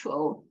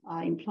actual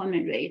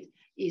employment rate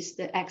is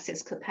the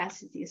excess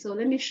capacity. So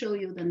let me show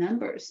you the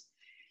numbers.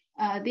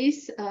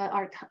 These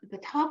are the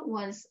top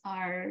ones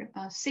are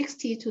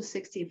 60 to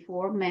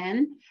 64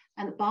 men,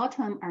 and the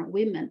bottom are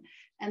women.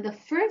 And the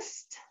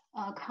first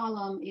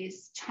column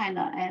is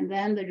China, and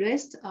then the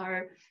rest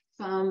are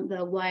from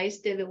the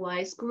David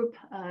Weiss group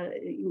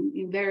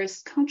in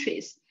various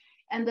countries.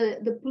 And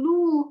the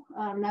blue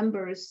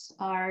numbers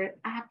are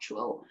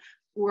actual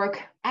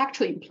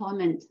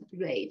employment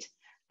rate,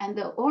 and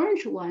the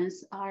orange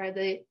ones are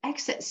the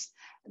excess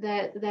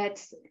that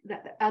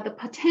are the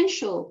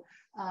potential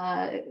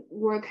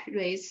work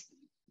rates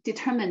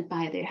determined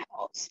by their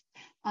health.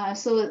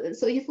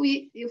 So if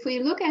we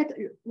look at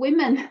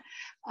women,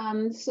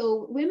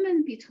 so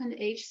women between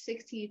age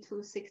 60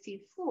 to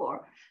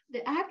 64,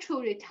 the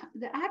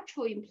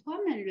actual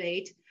employment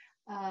rate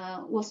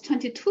was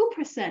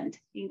 22%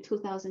 in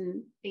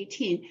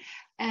 2018,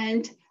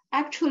 and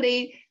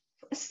actually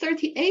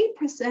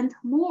 38%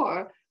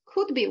 more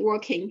could be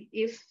working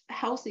if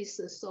health is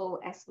the sole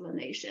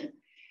explanation.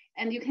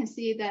 And you can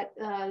see that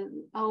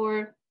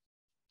our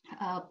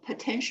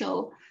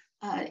potential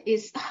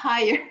is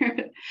higher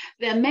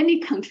than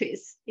many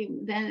countries,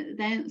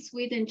 than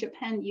Sweden,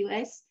 Japan,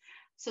 US.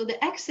 So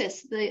the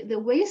excess, the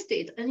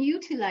wasted,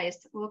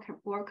 unutilized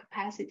work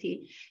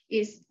capacity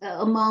is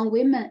among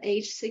women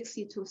aged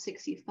 60 to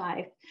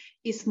 65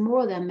 is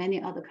more than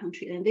many other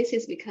countries. And this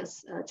is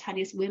because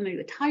Chinese women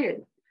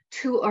retired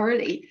too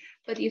early.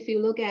 But if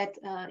you look at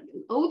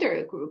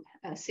older group,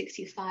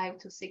 65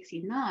 to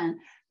 69,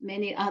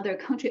 many other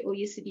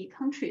OECD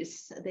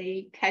countries,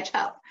 they catch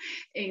up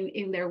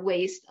in their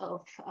waste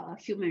of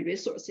human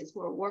resources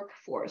or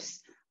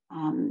workforce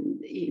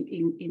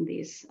in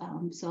this.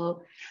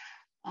 So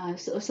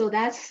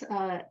that's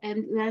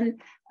and then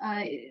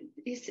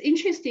it's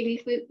interesting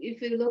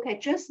if we look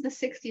at just the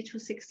 60 to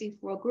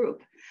 64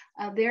 group,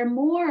 there are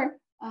more.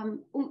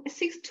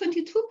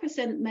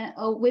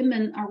 22%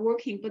 women are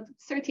working, but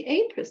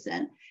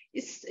 38%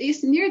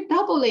 is near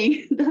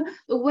doubling.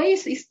 The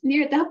waste is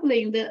near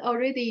doubling the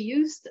already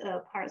used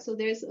part. So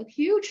there's a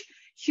huge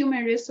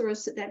human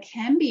resource that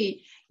can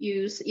be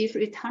used if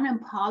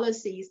retirement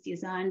policy is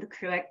designed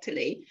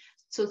correctly,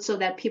 so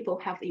that people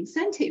have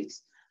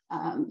incentives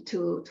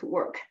to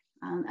work.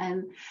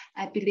 And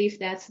I believe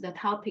that's the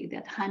topic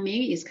that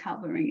Hanming is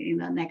covering in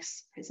the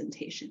next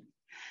presentation.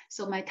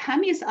 So my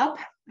time is up.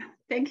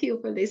 Thank you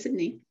for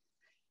listening.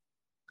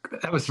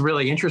 That was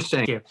really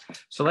interesting. Thank you.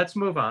 So let's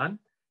move on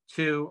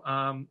to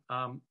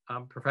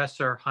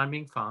Professor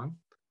Hanming Fang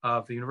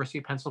of the University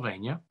of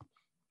Pennsylvania,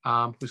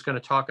 who's going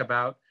to talk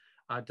about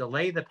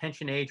delay the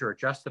pension age or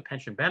adjust the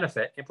pension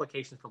benefit,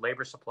 implications for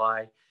labor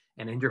supply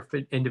and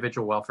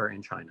individual welfare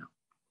in China.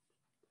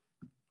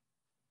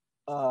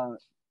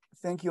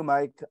 Thank you,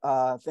 Mike.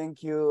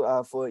 Thank you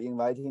for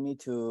inviting me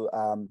to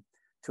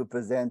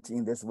present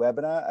in this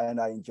webinar, and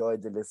I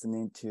enjoyed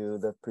listening to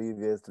the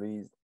previous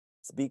three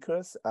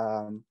speakers.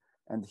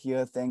 And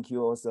here, thank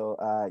you also,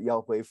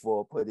 Yaohui,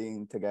 for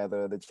putting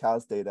together the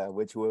child's data,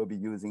 which we'll be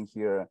using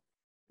here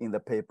in the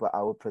paper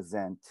I will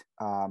present.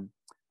 And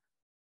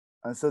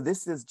so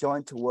this is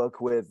joint work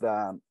with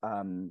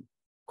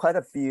quite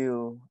a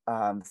few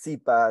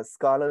CEPAR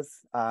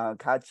scholars.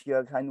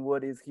 Kachia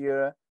Kanwood is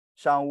here.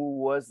 Zhao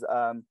was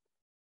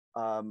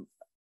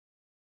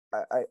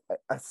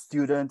a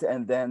student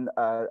and then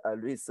a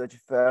research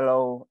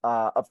fellow,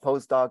 a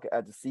postdoc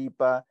at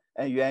CEPAR,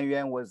 and Yuan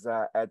Yuan was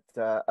at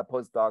a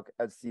postdoc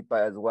at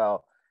CEPAR as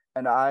well.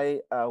 And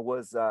I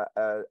was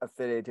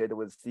affiliated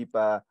with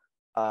CEPAR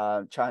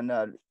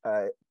China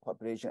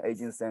Population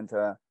Aging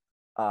Center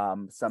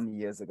some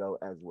years ago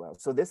as well.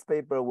 So this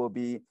paper will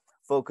be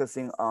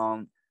focusing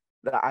on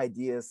the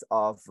ideas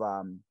of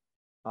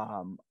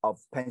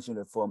pension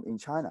reform in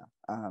China.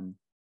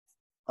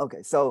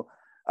 Okay, so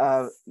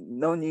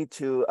no need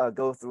to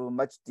go through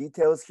much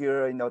details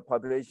here. You know,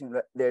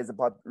 there's a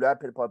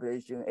rapid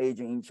population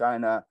aging in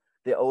China.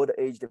 The old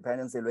age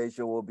dependency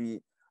ratio will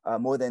be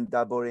more than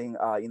doubling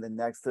in the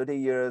next 30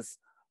 years,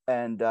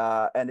 and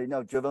you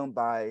know, driven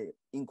by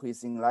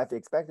increasing life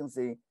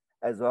expectancy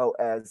as well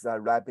as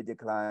rapid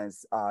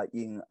declines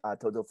in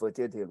total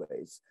fertility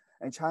rates.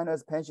 And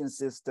China's pension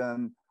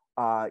system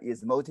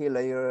is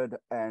multi-layered,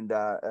 and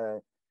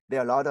there are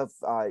a lot of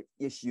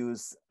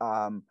issues.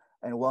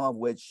 And one of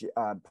which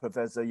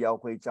Professor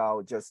Yaohui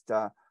Zhao just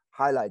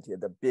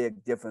highlighted, the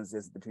big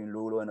differences between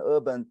rural and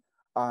urban.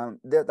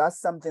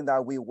 That's something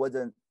that we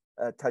wouldn't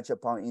touch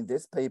upon in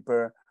this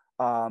paper,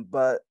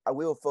 but I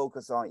will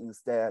focus on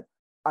instead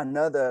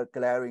another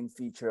glaring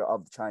feature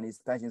of the Chinese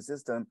pension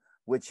system,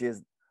 which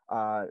is,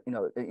 you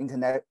know,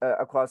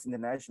 across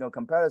international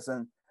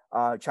comparison,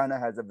 China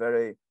has a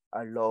very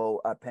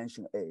low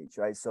pension age,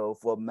 right? So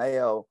for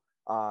male,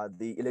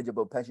 the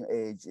eligible pension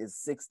age is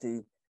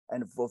 60.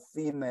 And for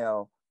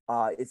female,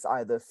 it's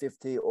either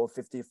 50 or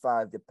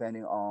 55,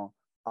 depending on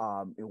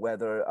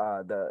whether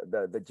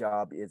the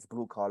job is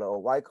blue collar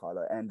or white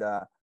collar,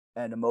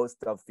 and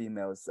most of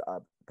females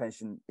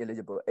pension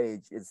eligible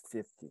age is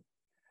 50.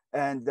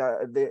 And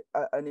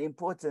an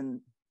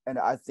important, and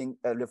I think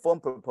a reform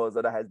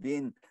proposal that has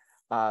been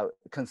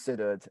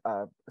considered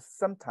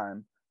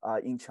sometime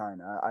in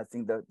China. I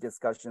think the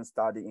discussion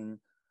started in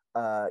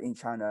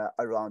China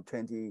around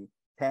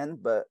 2010,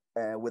 but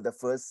with the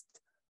first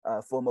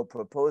formal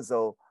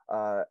proposal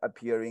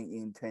appearing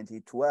in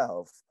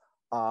 2012.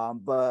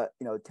 But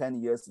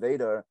 10 years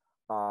later,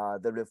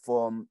 the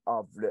reform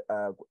of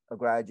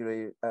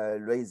gradually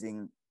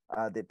raising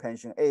the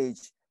pension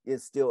age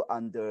is still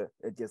under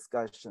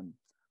discussion.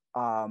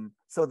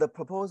 So the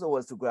proposal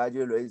was to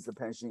gradually raise the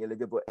pension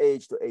eligible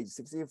age to age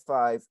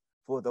 65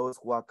 for those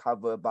who are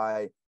covered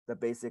by the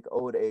basic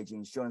old age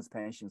insurance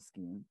pension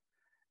scheme.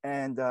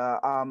 And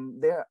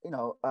there,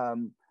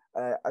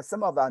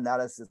 some of the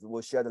analysis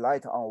will shed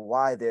light on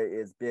why there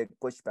is big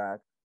pushback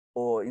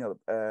or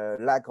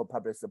lack of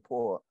public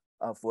support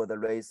for the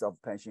raise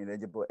of pension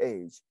eligible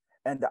age.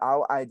 And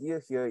our idea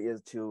here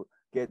is to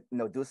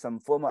do some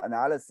formal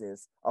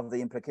analysis of the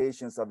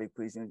implications of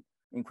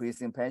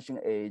increasing pension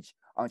age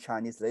on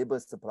Chinese labor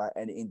supply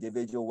and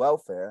individual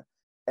welfare.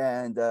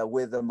 And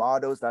with the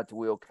models that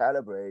we'll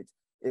calibrate,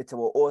 it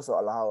will also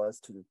allow us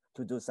to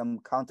do some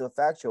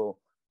counterfactual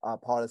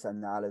policy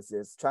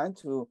analysis, trying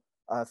to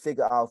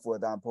figure out, for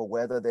example,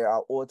 whether there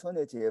are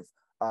alternative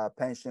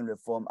pension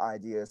reform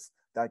ideas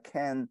that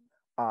can,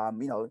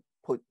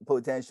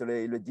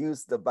 potentially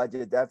reduce the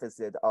budget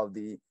deficit of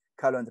the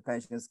current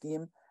pension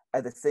scheme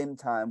at the same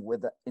time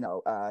with,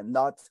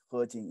 not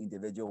hurting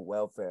individual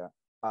welfare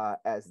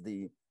as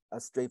the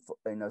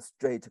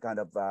straight kind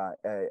of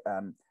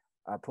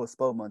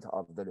postponement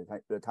of the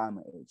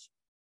retirement age.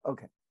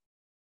 Okay,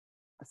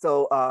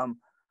 so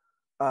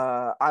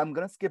I'm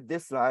gonna skip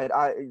this slide.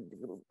 I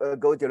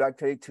go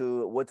directly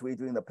to what we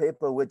do in the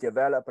paper. We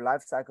develop a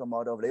life cycle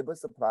model of labor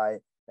supply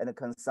and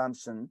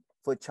consumption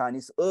for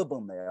Chinese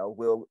urban male.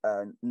 We'll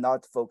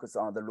not focus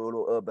on the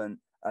rural-urban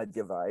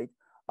divide,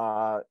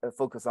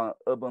 focus on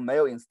urban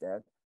male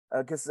instead.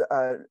 Because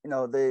as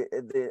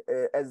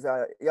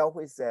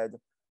Yaohui said,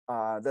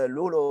 the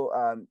rural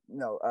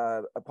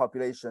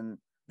population,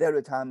 their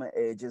retirement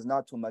age is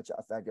not too much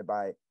affected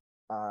by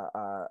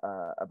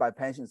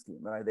pension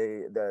scheme, right?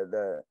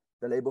 The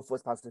labor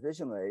force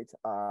participation rate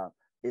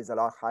is a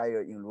lot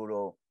higher in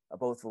rural,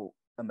 both for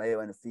a male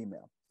and a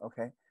female.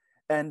 Okay,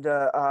 and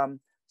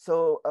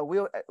so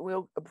we'll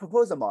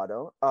propose a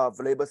model of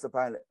labor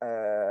supply,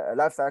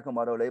 life cycle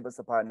model, labor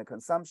supply and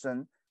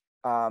consumption,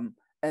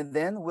 and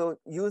then we'll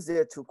use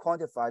it to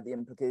quantify the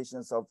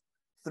implications of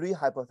 3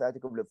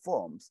 hypothetical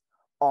reforms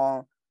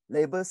on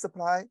labor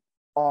supply,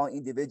 on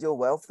individual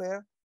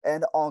welfare,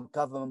 and on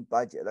government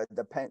budget, like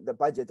the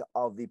budget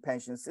of the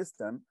pension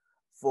system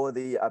for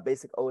the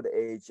basic old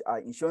age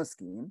insurance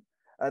scheme.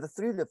 The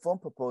 3 reform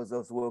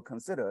proposals we'll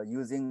consider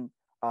using,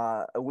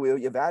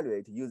 we'll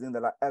evaluate using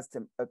the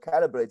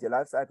calibrated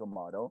life cycle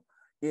model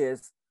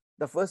is,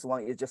 the first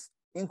one is just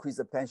increase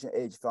the pension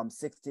age from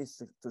 60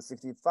 to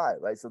 65,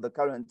 right? So the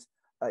current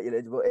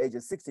eligible age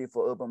is 60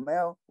 for urban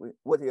male.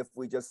 What if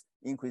we just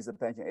increase the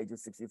pension age to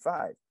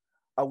 65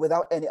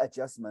 without any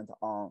adjustment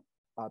on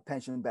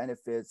pension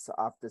benefits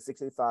after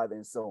 65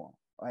 and so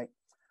on, right?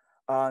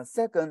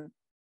 Second,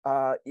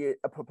 a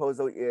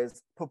proposal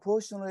is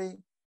proportionally,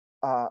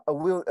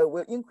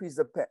 will increase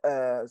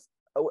the,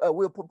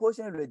 will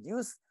proportionally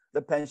reduce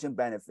the pension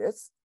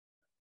benefits,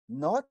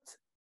 not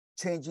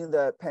changing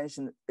the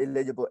pension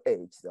eligible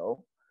age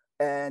though,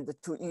 and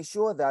to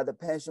ensure that the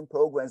pension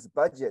program's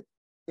budget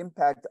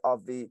impact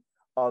of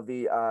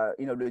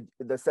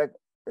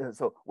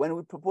so when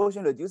we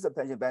proportionally reduce the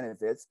pension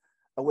benefits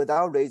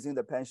without raising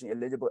the pension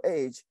eligible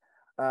age,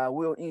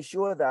 we'll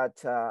ensure that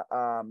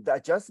the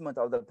adjustment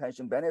of the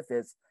pension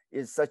benefits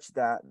is such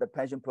that the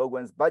pension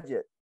program's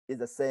budget is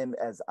the same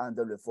as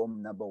under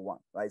reform number 1,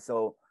 right?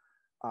 So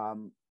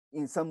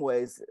in some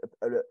ways,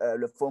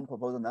 reform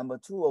proposal number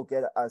 2 will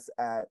get us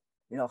at,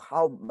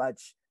 how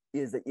much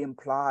is the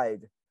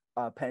implied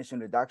pension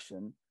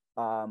reduction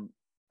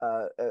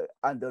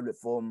under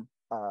reform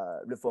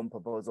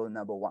proposal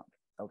number 1,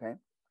 okay?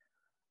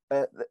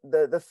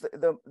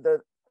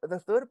 The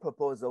third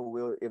proposal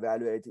we'll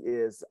evaluate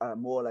is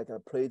more like a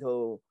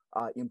Pareto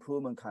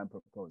improvement kind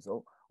of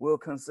proposal. We'll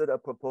consider a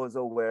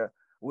proposal where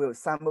we'll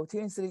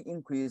simultaneously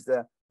increase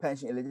the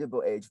pension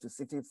eligible age to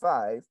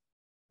 65,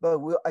 but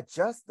we'll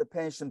adjust the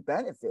pension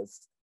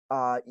benefits,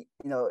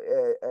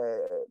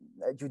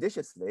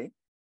 judiciously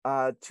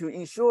to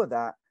ensure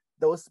that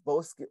those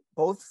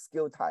both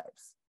skill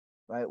types,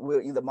 right?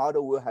 In the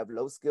model, we'll have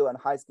low skill and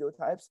high skill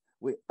types.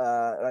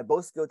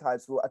 Both skill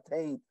types will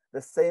attain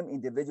the same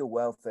individual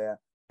welfare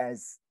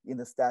as in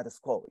the status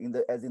quo,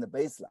 as in the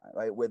baseline,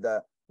 right? With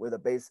a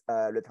base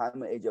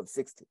retirement age of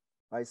 60,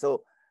 right?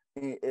 So,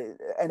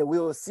 and we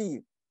will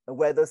see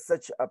whether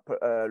such a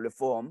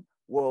reform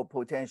will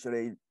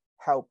potentially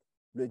help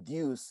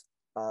reduce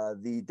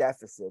the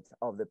deficit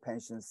of the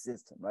pension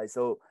system, right?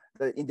 So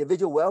the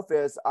individual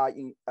welfares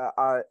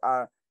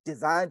are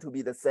designed to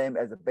be the same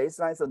as the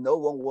baseline, so no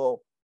one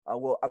will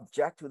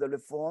object to the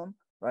reform,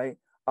 right?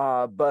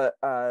 But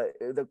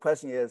the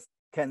question is,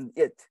 can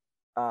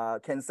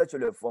such a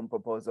reform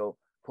proposal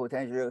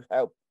potentially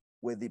help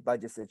with the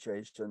budget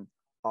situation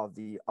of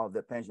the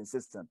pension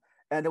system?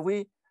 And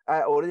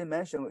I already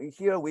mentioned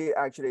here, we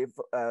actually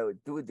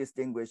do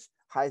distinguish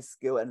high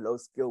skill and low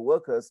skill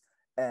workers,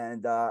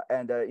 and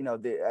you know,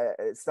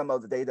 some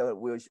of the data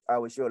I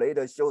will show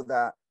later show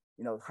that,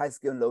 you know, high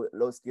skill and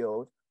low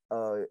skilled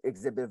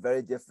exhibit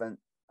very different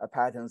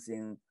patterns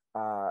in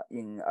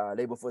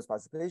labor force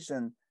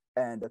participation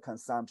and the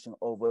consumption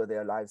over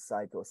their life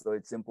cycle. So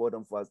it's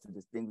important for us to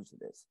distinguish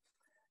this.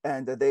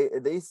 And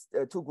these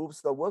two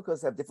groups of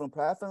workers have different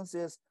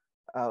preferences.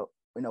 You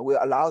know, we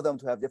allow them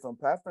to have different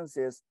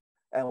preferences,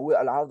 and we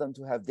allow them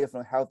to have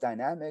different health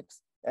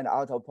dynamics and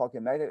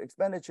out-of-pocket medical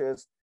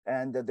expenditures,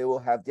 and they will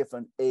have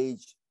different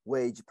age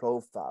wage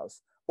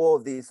profiles. All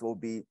of these will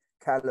be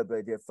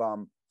calibrated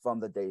from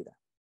the data,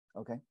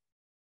 okay?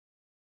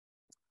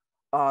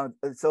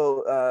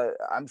 So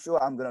I'm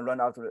sure I'm gonna run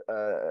out of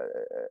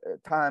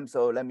time,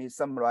 so let me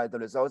summarize the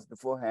results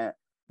beforehand.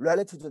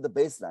 Relative to the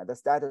baseline, the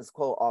status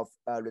quo of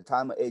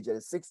retirement age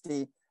at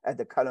 60 at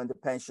the current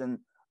pension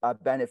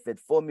benefit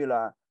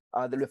formula,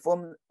 the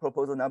reform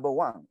proposal number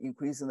 1,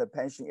 increasing the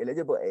pension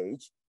eligible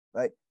age,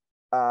 right,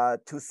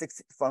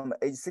 from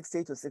age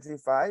 60 to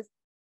 65,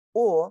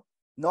 or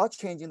not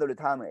changing the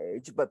retirement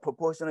age, but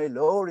proportionally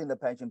lowering the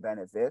pension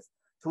benefits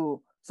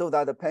so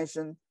that the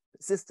pension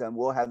system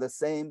will have the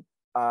same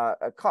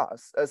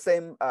cost,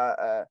 same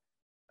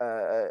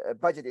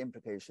budget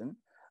implication.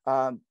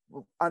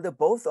 Under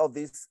both of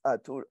these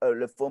two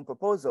reform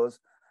proposals,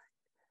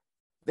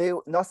 they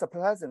not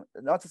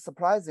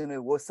surprisingly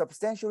will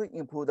substantially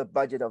improve the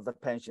budget of the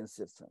pension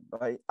system,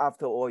 right?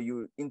 After all,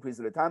 you increase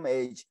the retirement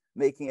age,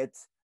 making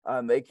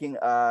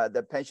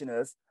the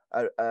pensioners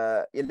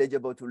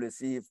eligible to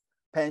receive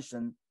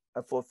pension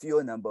for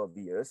fewer number of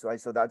years, right?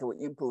 So that will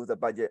improve the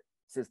budget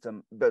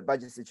system, the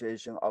budget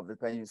situation of the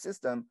pension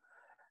system,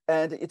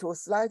 and it will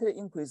slightly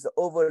increase the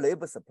overall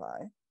labor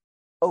supply.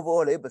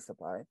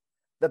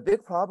 The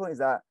big problem is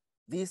that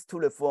these two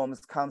reforms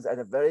comes at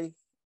a very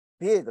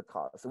big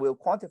cost. We'll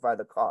quantify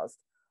the cost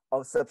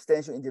of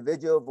substantial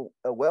individual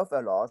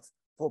welfare loss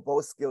for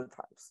both skill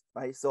types,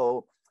 right?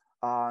 So,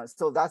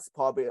 so that's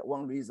probably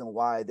one reason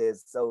why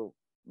there's so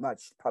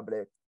much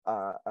public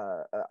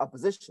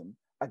opposition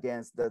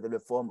against the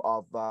reform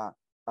of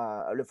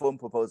reform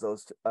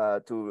proposals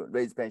to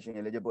raise pension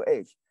eligible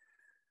age.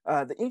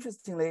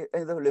 Interestingly,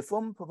 in the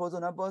reform proposal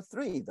number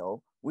 3,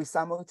 though, we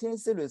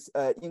simultaneously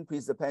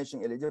increase the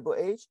pension eligible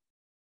age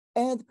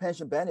and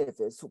pension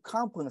benefits to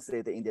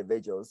compensate the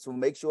individuals to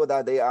make sure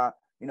that they are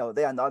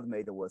not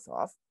made worse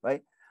off,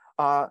 right?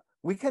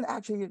 We can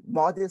actually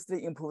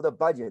modestly improve the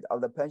budget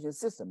of the pension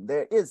system.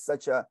 There is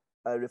such a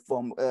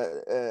reform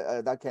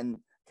that can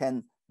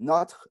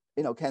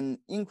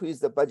increase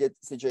the budget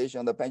situation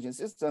of the pension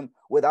system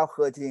without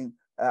hurting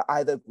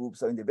either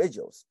groups or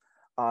individuals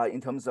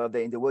in terms of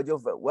the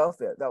individual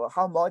welfare. Now,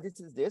 how modest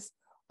is this?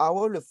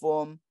 Our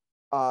reform,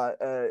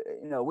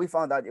 we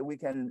found that we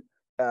can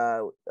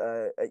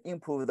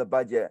improve the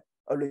budget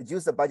or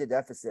reduce the budget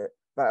deficit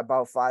by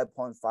about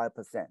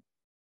 5.5%.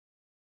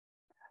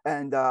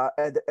 And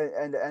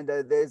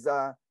there's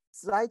a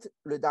slight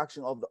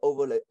reduction of the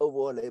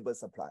overall labor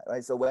supply,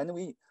 right? So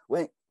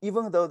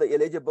even though the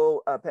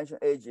eligible pension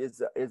age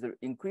is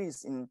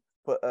increased in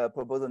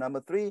proposal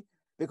number 3,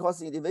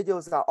 because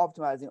individuals are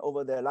optimizing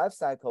over their life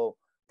cycle,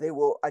 they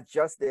will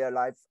adjust their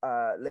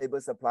labor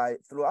supply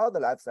throughout the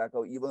life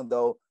cycle, even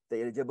though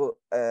the eligible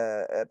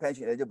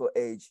pension eligible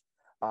age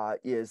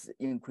is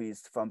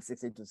increased from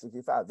 60 to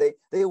 65.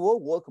 They will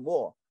work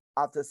more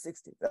after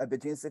 60,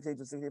 between 60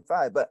 to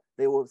 65, but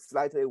they will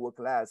slightly work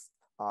less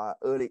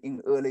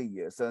in early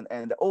years,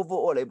 and the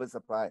overall labor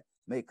supply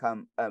may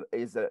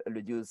is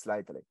reduced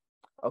slightly.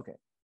 Okay,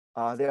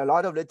 there are a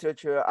lot of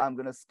literature. I'm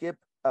going to skip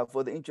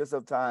for the interest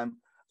of time.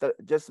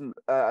 Just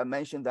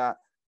mention that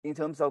in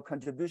terms of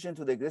contribution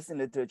to the existing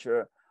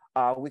literature,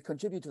 we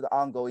contribute to the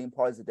ongoing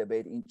policy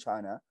debate in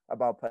China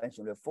about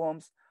pension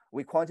reforms.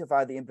 We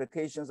quantify the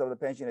implications of the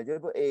pension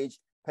eligible age,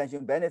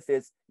 pension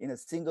benefits in a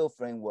single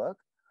framework.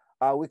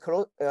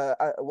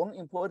 One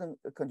important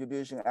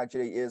contribution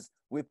actually is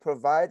we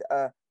provide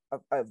a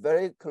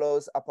very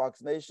close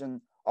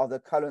approximation of the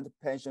current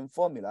pension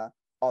formula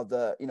of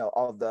the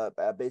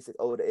basic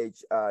old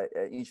age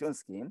insurance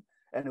scheme,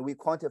 and we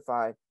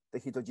quantify the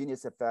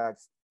heterogeneous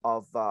effects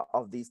of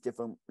these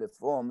different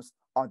reforms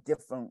on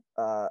different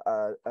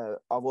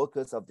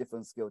workers of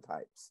different skill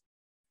types.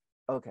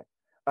 Okay.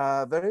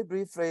 Very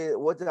briefly,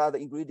 what are the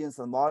ingredients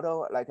of the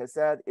model? Like I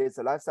said, it's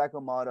a life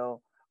cycle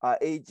model.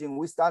 Aging,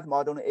 we start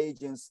modeling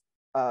agings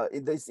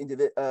in these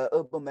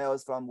urban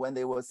males from when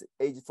they was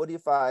age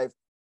 45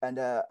 and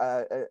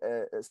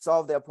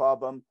solve their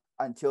problem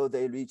until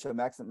they reach a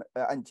maximum,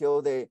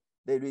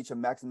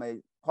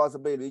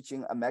 possibly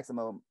reaching a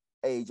maximum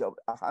age of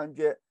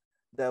 100.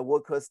 The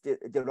workers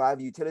derive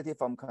utility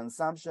from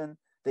consumption.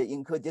 They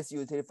incur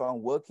disutility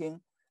from working.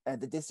 and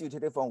the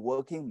disutility from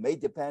working may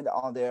depend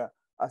on their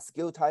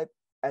skill type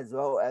as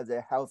well as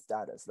their health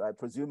status, right?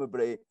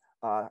 Presumably,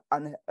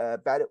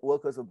 bad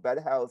workers with bad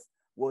health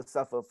will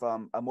suffer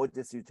from more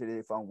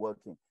disutility from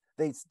working.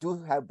 They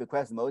do have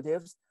bequest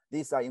motives.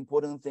 These are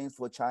important things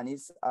for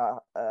Chinese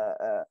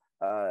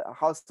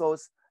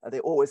households. They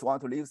always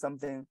want to leave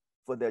something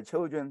for their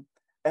children.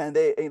 And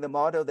they, in the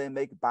model, they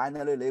make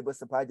binary labor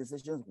supply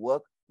decisions,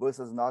 work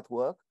versus not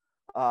work.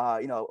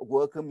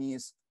 Worker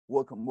means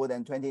work more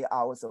than 20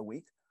 hours a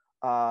week.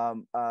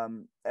 But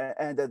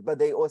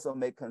they also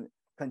make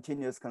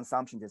continuous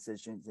consumption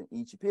decisions in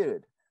each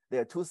period.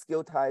 There are two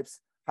skill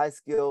types, high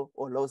skill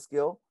or low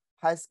skill.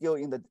 High skill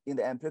in the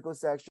empirical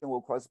section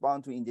will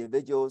correspond to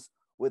individuals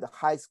with a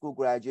high school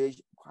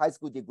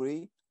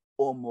degree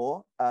or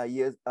more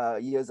years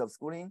of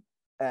schooling,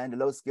 and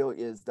low skill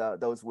is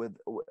those with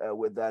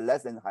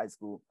less than high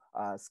school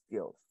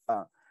skills.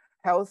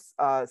 Health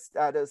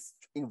status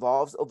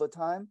evolves over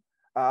time.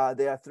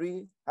 There are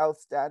three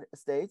health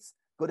states: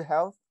 good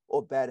health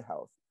or bad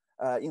health.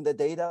 In the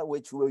data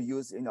which we'll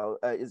use,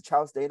 is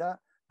Charles data.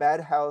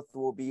 Bad health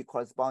will be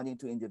corresponding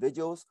to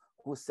individuals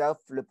who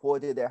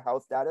self-reported their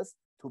health status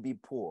to be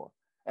poor.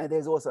 And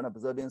there's also an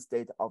observing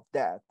state of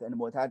death and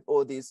mortality.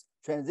 All these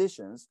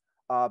transitions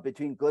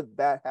between good,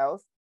 bad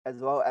health, as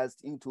well as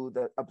into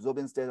the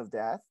absorbing state of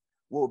death,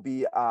 will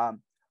be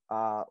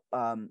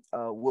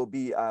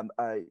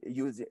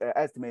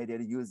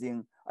estimated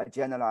using a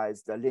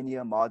generalized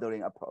linear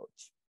modeling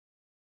approach.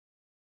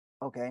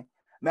 Okay,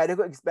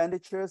 medical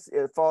expenditures,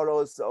 it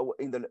follows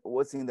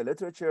what's in the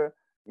literature.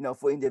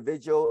 For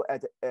individual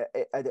at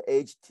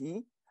age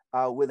T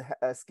with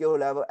a skill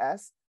level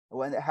S,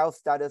 when the health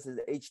status is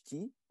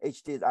HT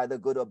is either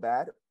good or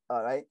bad,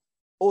 right,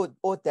 or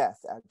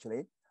death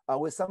actually.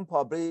 With some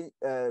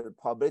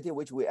probability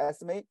which we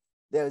estimate,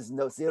 there is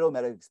zero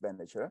medical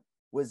expenditure.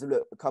 With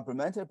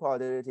complementary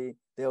probability,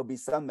 there will be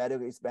some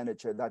medical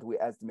expenditure that we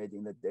estimate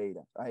in the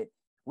data, right?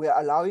 We are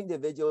allowing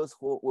individuals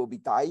who will be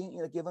dying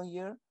in a given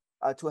year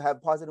to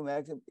have positive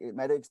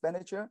medical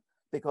expenditure,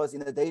 because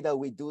in the data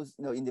we do,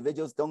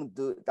 individuals don't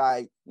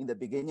die in the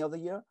beginning of the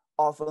year.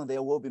 Often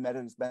there will be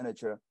medical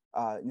expenditure,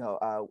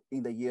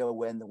 in the year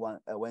when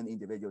the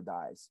individual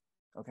dies.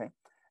 Okay,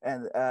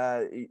 and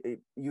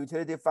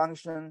utility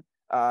function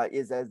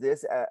is as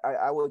this.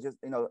 I will just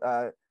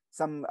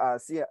some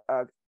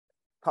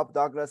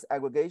Cobb-Douglas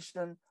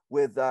aggregation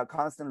with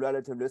constant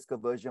relative risk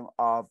aversion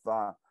of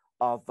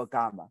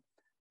gamma,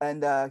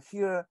 and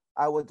here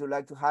I would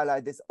like to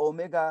highlight this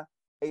omega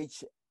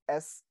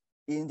HS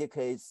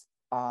indicates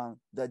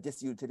the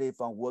disutility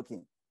from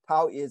working.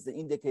 Tau is the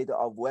indicator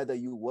of whether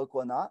you work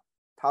or not.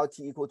 Tau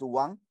T equal to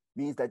 1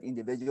 means that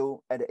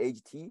individual at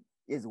age T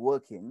is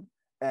working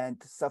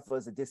and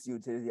suffers the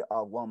disutility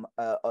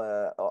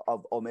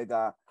of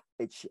omega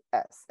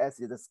HS. S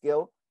is the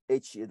skill,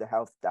 H is the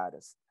health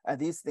status. And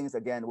these things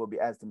again will be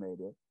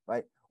estimated,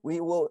 right? We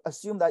will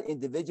assume that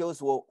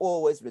individuals will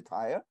always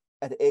retire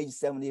at age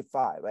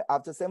 75, right?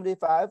 After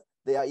 75,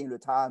 they are in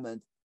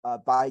retirement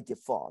by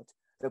default.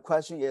 The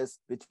question is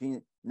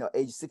between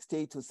age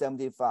 60 to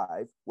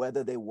 75,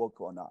 whether they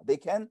work or not. They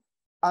can,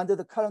 under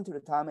the current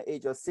retirement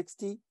age of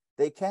 60,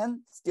 they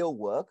can still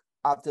work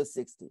after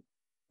 60,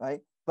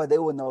 right? But they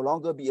will no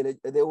longer be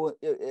eligible.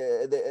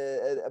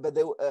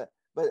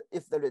 But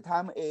if the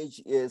retirement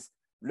age is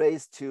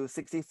raised to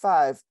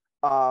 65,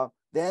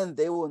 then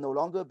they will no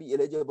longer be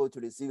eligible to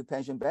receive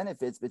pension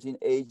benefits between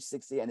age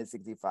 60 and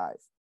 65,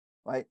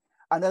 right?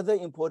 Another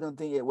important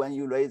thing is when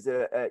you raise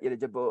a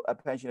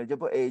pension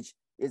eligible age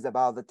is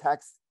about the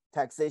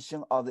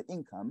taxation of the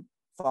income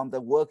from the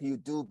work you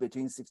do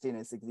between 60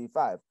 and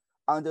 65.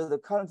 Under the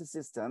current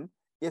system,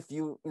 if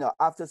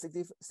after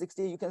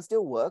 60 you can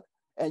still work,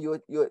 and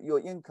your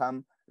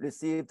income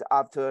received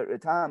after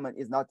retirement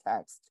is not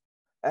taxed.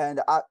 And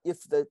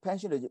if the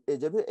pension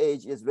eligible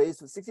age is raised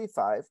to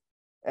 65,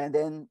 and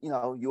then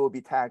you will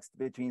be taxed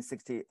between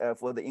 60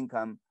 for the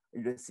income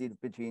you received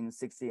between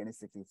 60 and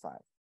 65.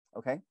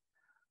 Okay.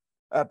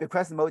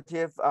 Bequest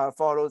motive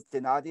follows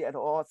Denardi et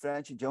al.,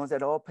 French, Jones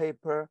et al.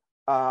 Paper,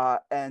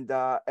 and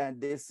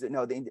this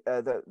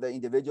the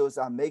individuals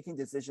are making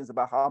decisions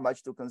about how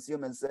much to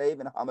consume and save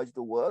and how much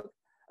to work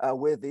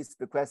with this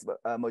bequest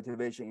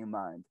motivation in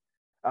mind.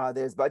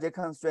 There's budget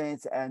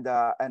constraints, and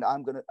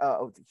I'm gonna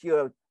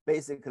here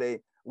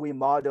basically we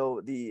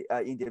model the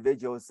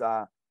individuals'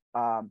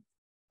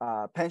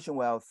 pension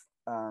wealth.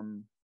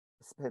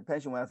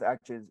 Pension wealth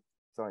actually,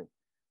 sorry.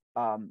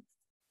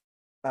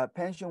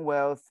 Pension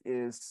wealth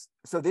is,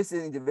 so this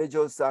is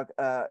individuals,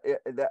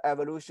 the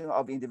evolution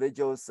of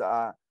individuals'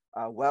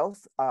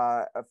 wealth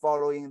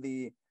following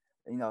the,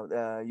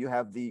 you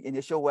have the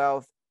initial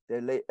wealth,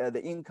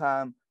 the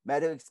income,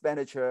 medical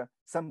expenditure,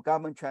 some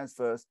government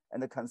transfers,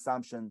 and the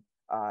consumption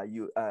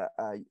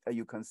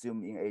you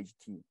consume in age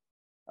T.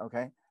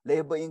 Okay,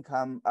 labor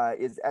income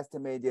is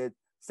estimated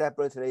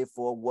separately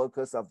for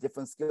workers of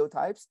different skill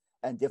types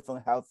and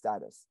different health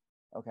status.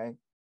 Okay.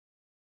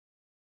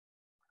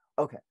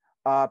 Okay.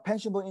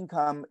 Pensionable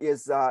income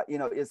is,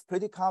 is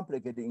pretty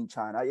complicated in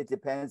China. It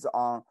depends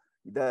on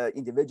the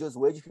individual's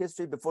wage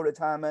history before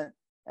retirement,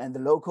 and the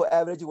local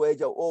average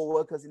wage of all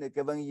workers in a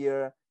given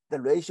year, the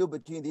ratio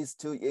between these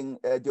two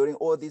during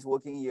all these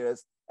working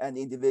years, and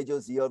the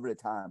individual's year of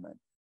retirement.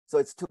 So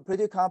it's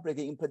pretty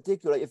complicated. In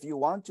particular, if you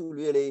want to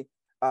really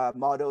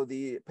model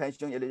the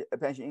pension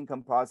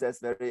income process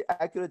very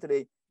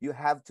accurately, you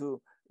have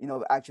to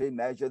actually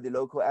measure the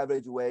local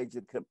average wage,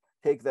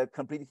 take the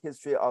complete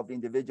history of the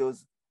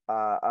individual's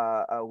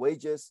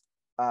wages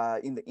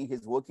in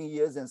his working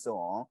years and so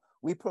on.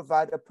 We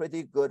provide a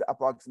pretty good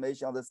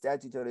approximation of the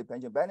statutory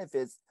pension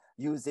benefits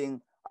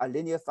using a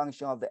linear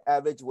function of the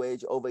average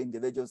wage over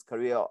individual's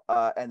career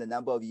and the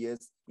number of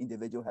years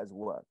individual has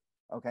worked,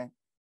 okay?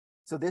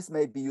 So this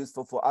may be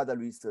useful for other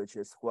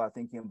researchers who are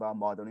thinking about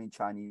modeling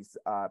Chinese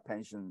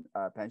pension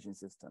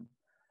system.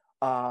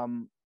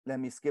 Let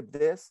me skip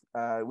this.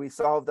 We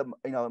solved the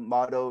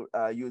model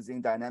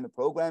using dynamic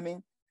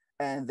programming,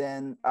 and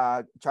then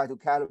try to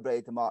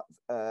calibrate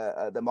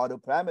the model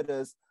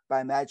parameters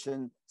by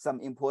matching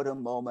some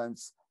important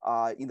moments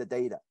in the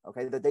data.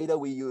 Okay, the data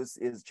we use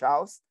is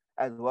Zhao's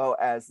as well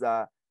as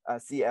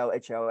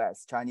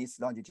CLHLS, Chinese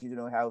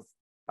Longitudinal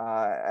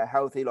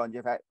Healthy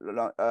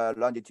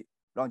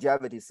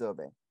Longevity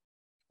Survey.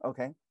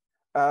 Okay,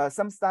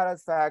 some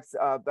status facts,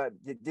 but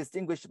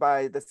distinguished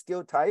by the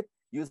skill type.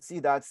 You see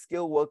that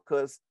skilled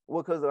workers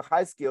with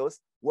high skills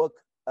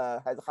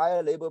has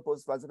higher labor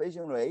force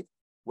participation rate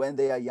when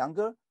they are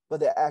younger, but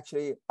they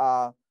actually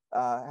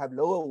have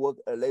lower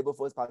labor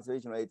force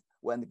participation rate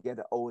when they get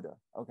older.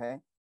 Okay,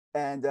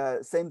 and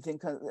same thing.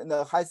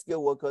 The high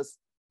skilled workers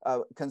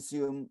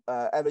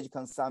average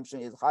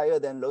consumption is higher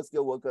than low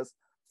skilled workers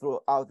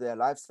throughout their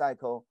life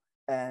cycle,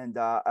 and they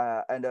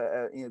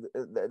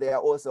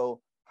are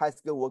also high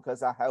skilled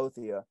workers are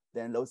healthier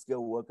than low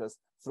skilled workers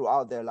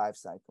throughout their life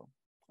cycle.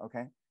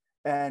 Okay,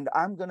 and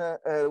I'm gonna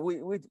we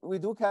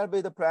do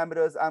calibrate the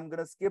parameters. I'm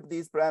gonna skip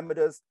these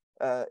parameters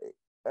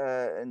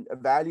and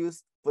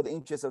values for the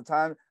interest of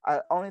time.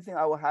 Only thing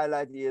I will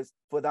highlight is,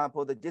 for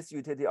example, the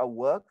disutility of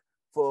work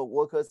for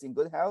workers in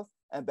good health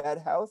and bad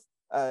health.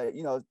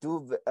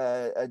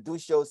 Do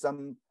show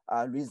some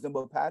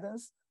reasonable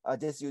patterns.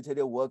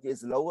 Disutility of work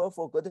is lower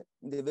for good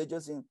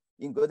individuals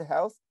in good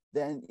health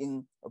than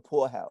in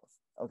poor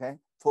health. Okay,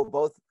 for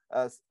both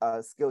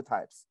skill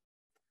types.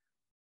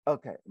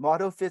 Okay,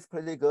 model fits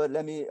pretty good.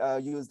 Let me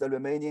use the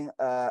remaining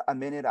a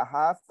minute and a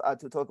half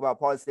to talk about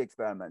policy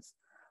experiments.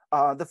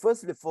 The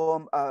first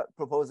reform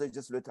proposal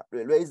just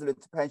raise the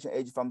pension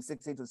age from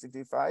 60 to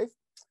 65.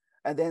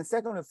 And then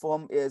second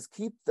reform is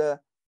keep the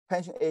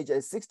pension age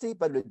at 60,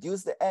 but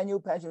reduce the annual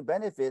pension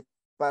benefit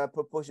by a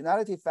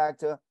proportionality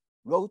factor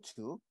rho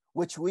 2,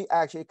 which we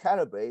actually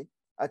calibrate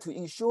to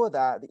ensure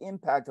that the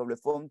impact of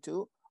reform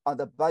 2 on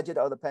the budget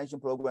of the pension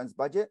program's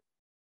budget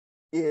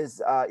is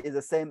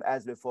the same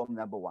as reform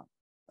number 1,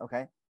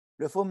 okay?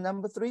 Reform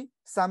number 3,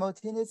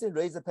 simultaneously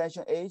raise the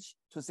pension age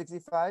to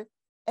 65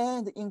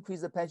 and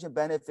increase the pension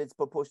benefits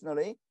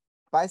proportionally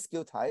by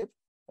skill type,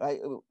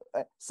 right?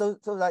 So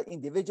that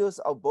individuals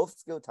of both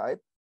skill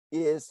type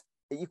is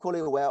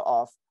equally well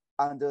off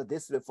under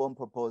this reform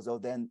proposal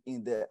than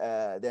in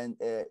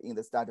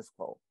the status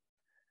quo.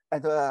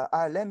 And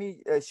let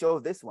me show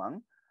this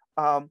one.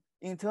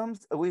 In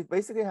terms, we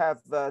basically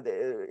have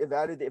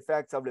evaluate the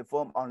effects of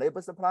reform on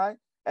labor supply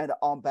and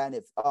on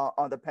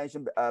the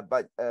pension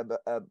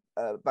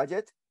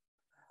budget.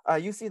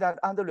 You see that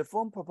under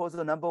reform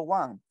proposal number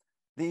 1,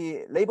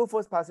 the labor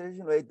force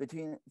participation rate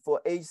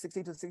for age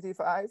 60 to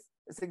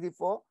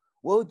 64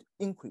 will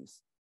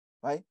increase,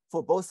 right,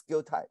 for both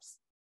skill types.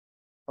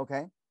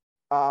 Okay,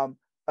 and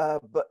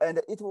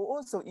it will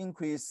also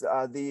increase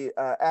the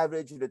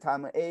average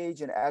retirement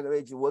age and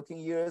average working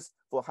years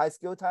for high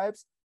skill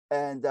types.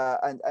 And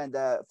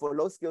for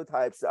low skill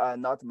types,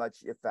 not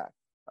much effect,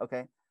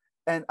 okay?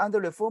 And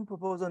under reform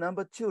proposal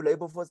number 2,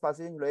 labor force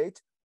participation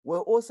rate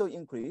will also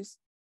increase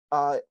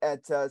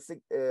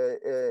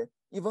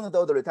even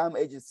though the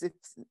retirement age is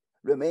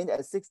remained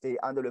at 60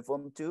 under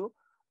reform 2,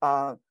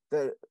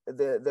 the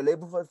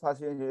labor force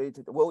participation rate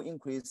will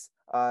increase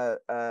for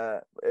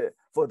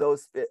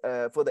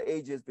the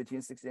ages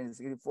between 60 and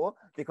 64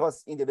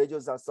 because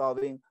individuals are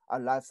solving a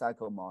life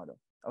cycle model,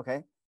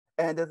 okay?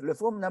 And the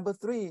reform number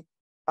 3,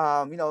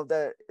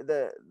 the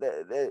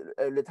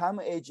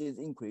retirement age is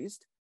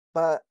increased,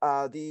 but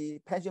the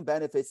pension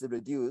benefits is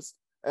reduced.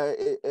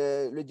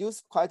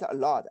 Reduced quite a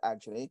lot,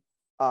 actually.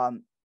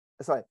 So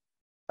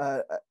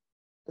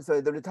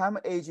the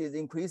retirement age is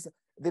increased.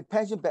 The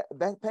pension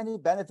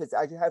benefits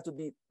actually have to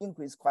be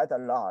increased quite a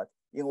lot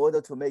in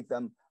order to make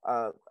them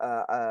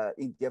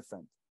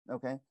indifferent.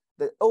 Okay,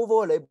 the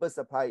overall labor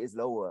supply is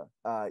lower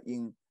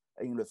in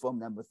reform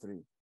number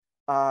 3.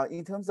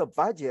 In terms of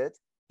budget,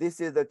 this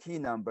is the key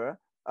number.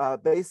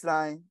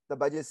 Baseline, the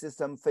budget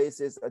system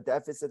faces a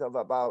deficit of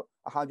about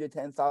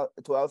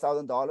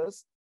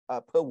 $112,000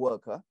 per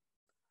worker.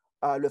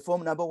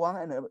 Reform number 1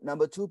 and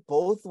number 2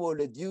 both will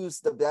reduce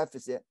the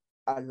deficit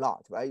a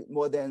lot, right?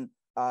 More than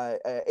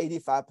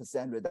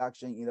 85%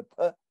 reduction in the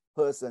per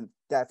person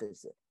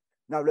deficit.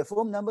 Now,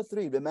 reform number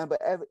 3, remember,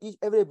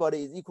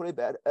 everybody is equally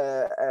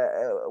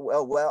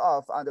well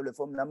off under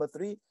reform number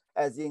 3,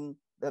 as in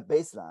the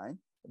baseline,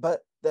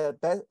 but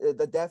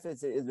the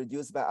deficit is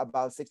reduced by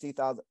about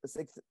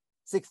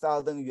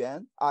 6,000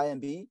 yuan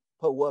RMB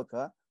per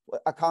worker,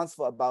 accounts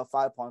for about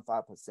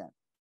 5.5%.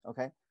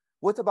 Okay,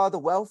 what about the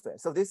welfare?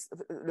 So this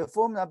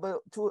reform number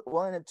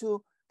 1 and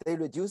 2, they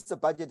reduce the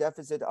budget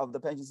deficit of the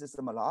pension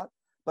system a lot,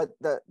 but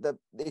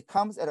it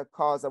comes at a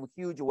cost of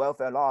huge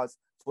welfare loss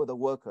for the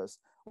workers.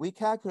 We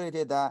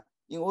calculated that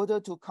in order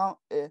to count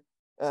the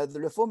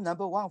reform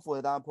number 1, for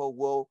example,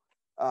 will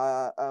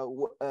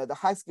the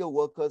high skilled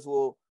workers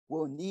will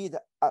need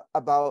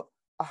about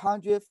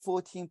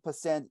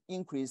 114%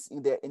 increase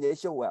in their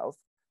initial wealth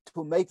to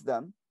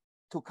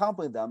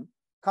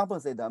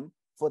compensate them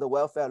for the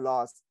welfare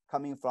loss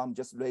coming from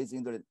just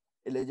raising the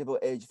eligible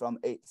age from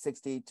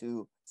 60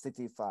 to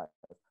 65.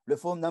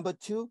 Reform number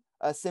 2,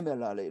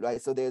 similarly,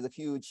 right? So there's a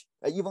huge,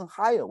 even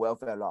higher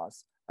welfare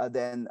loss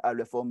than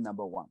reform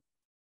number 1.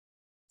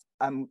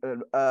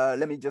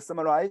 Let me just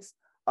summarize.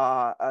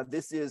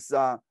 This is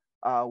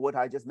what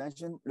I just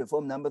mentioned.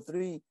 Reform number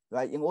 3,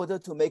 right? In order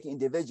to make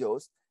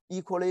individuals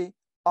equally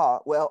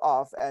well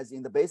off as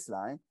in the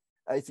baseline,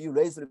 if you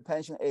raise the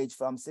pension age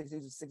from 60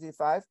 to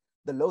 65,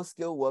 the low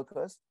skilled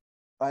workers,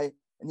 right,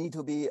 need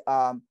to be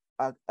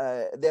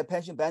their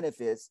pension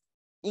benefits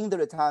in the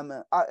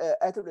retirement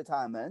at the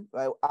retirement,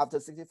 right, after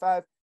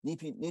 65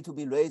 need to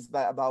be raised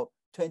by about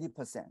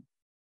 20%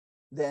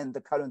 than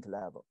the current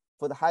level.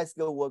 For the high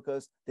skilled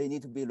workers, they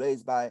need to be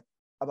raised by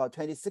about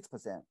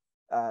 26%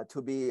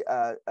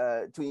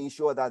 to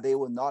ensure that they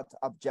will not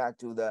object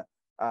to the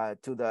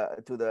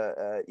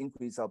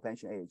increase of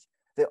pension age.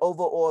 The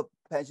overall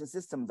pension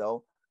system,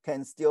 though,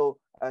 can still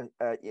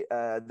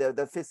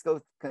the fiscal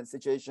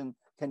situation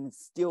can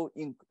still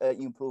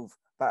improve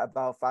by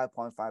about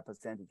 5.5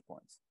 percentage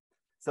points.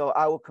 So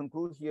I will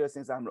conclude here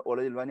since I'm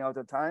already running out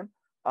of time.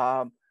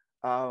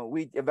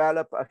 We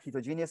developed a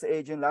heterogeneous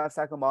aging life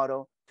cycle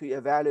model to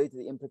evaluate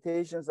the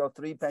implications of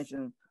 3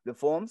 pension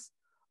reforms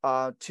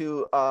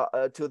to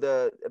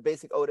the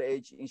basic old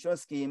age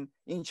insurance scheme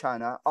in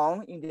China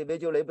on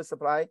individual labor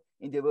supply,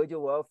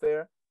 individual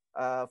welfare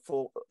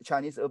for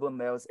Chinese urban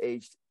males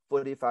aged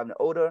 45 and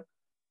older.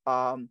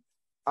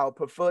 Our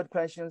preferred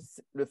pensions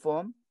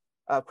reform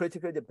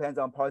critically depends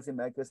on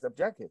policymakers'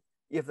 objective.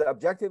 If the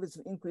objective is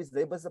to increase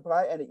labor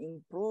supply and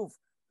improve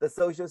the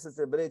social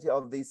sustainability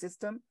of the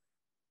system,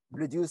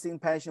 reducing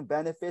pension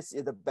benefits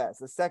is the best.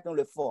 The second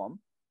reform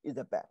is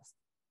the best,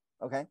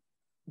 okay?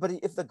 But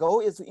if the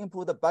goal is to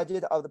improve the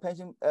budget of the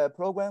pension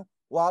program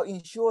while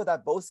ensure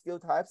that both skill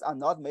types are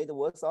not made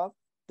worse off,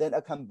 then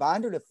a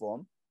combined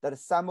reform that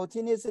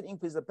simultaneously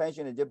increase the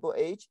pension eligible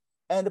age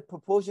and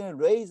proportionally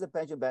raise the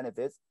pension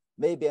benefits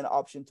may be an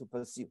option to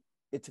pursue.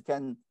 It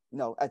can,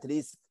 at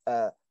least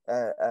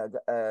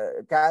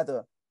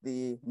gather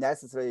the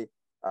necessary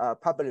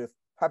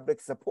public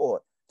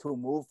support to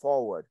move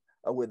forward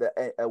with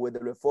the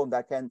reform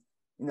that can,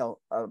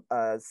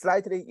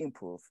 slightly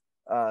improve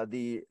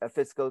the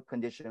fiscal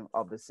condition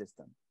of the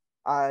system.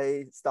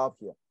 I stop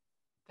here.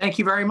 Thank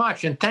you very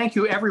much. And thank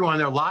you, everyone.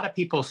 There are a lot of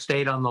people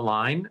stayed on the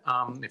line.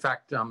 In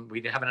fact,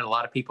 we haven't had a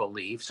lot of people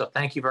leave. So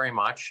thank you very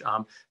much.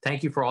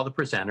 Thank you for all the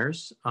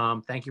presenters.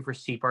 Thank you for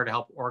CEPAR to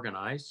help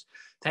organize.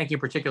 Thank you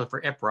in particular for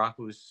IPRA,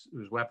 whose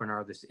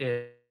webinar this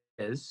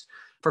is.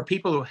 For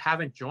people who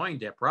haven't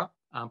joined IPRA,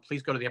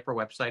 please go to the IPRA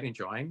website and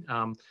join.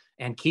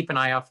 And keep an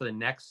eye out for the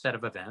next set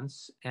of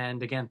events.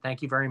 And again,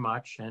 thank you very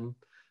much. And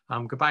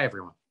goodbye,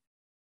 everyone.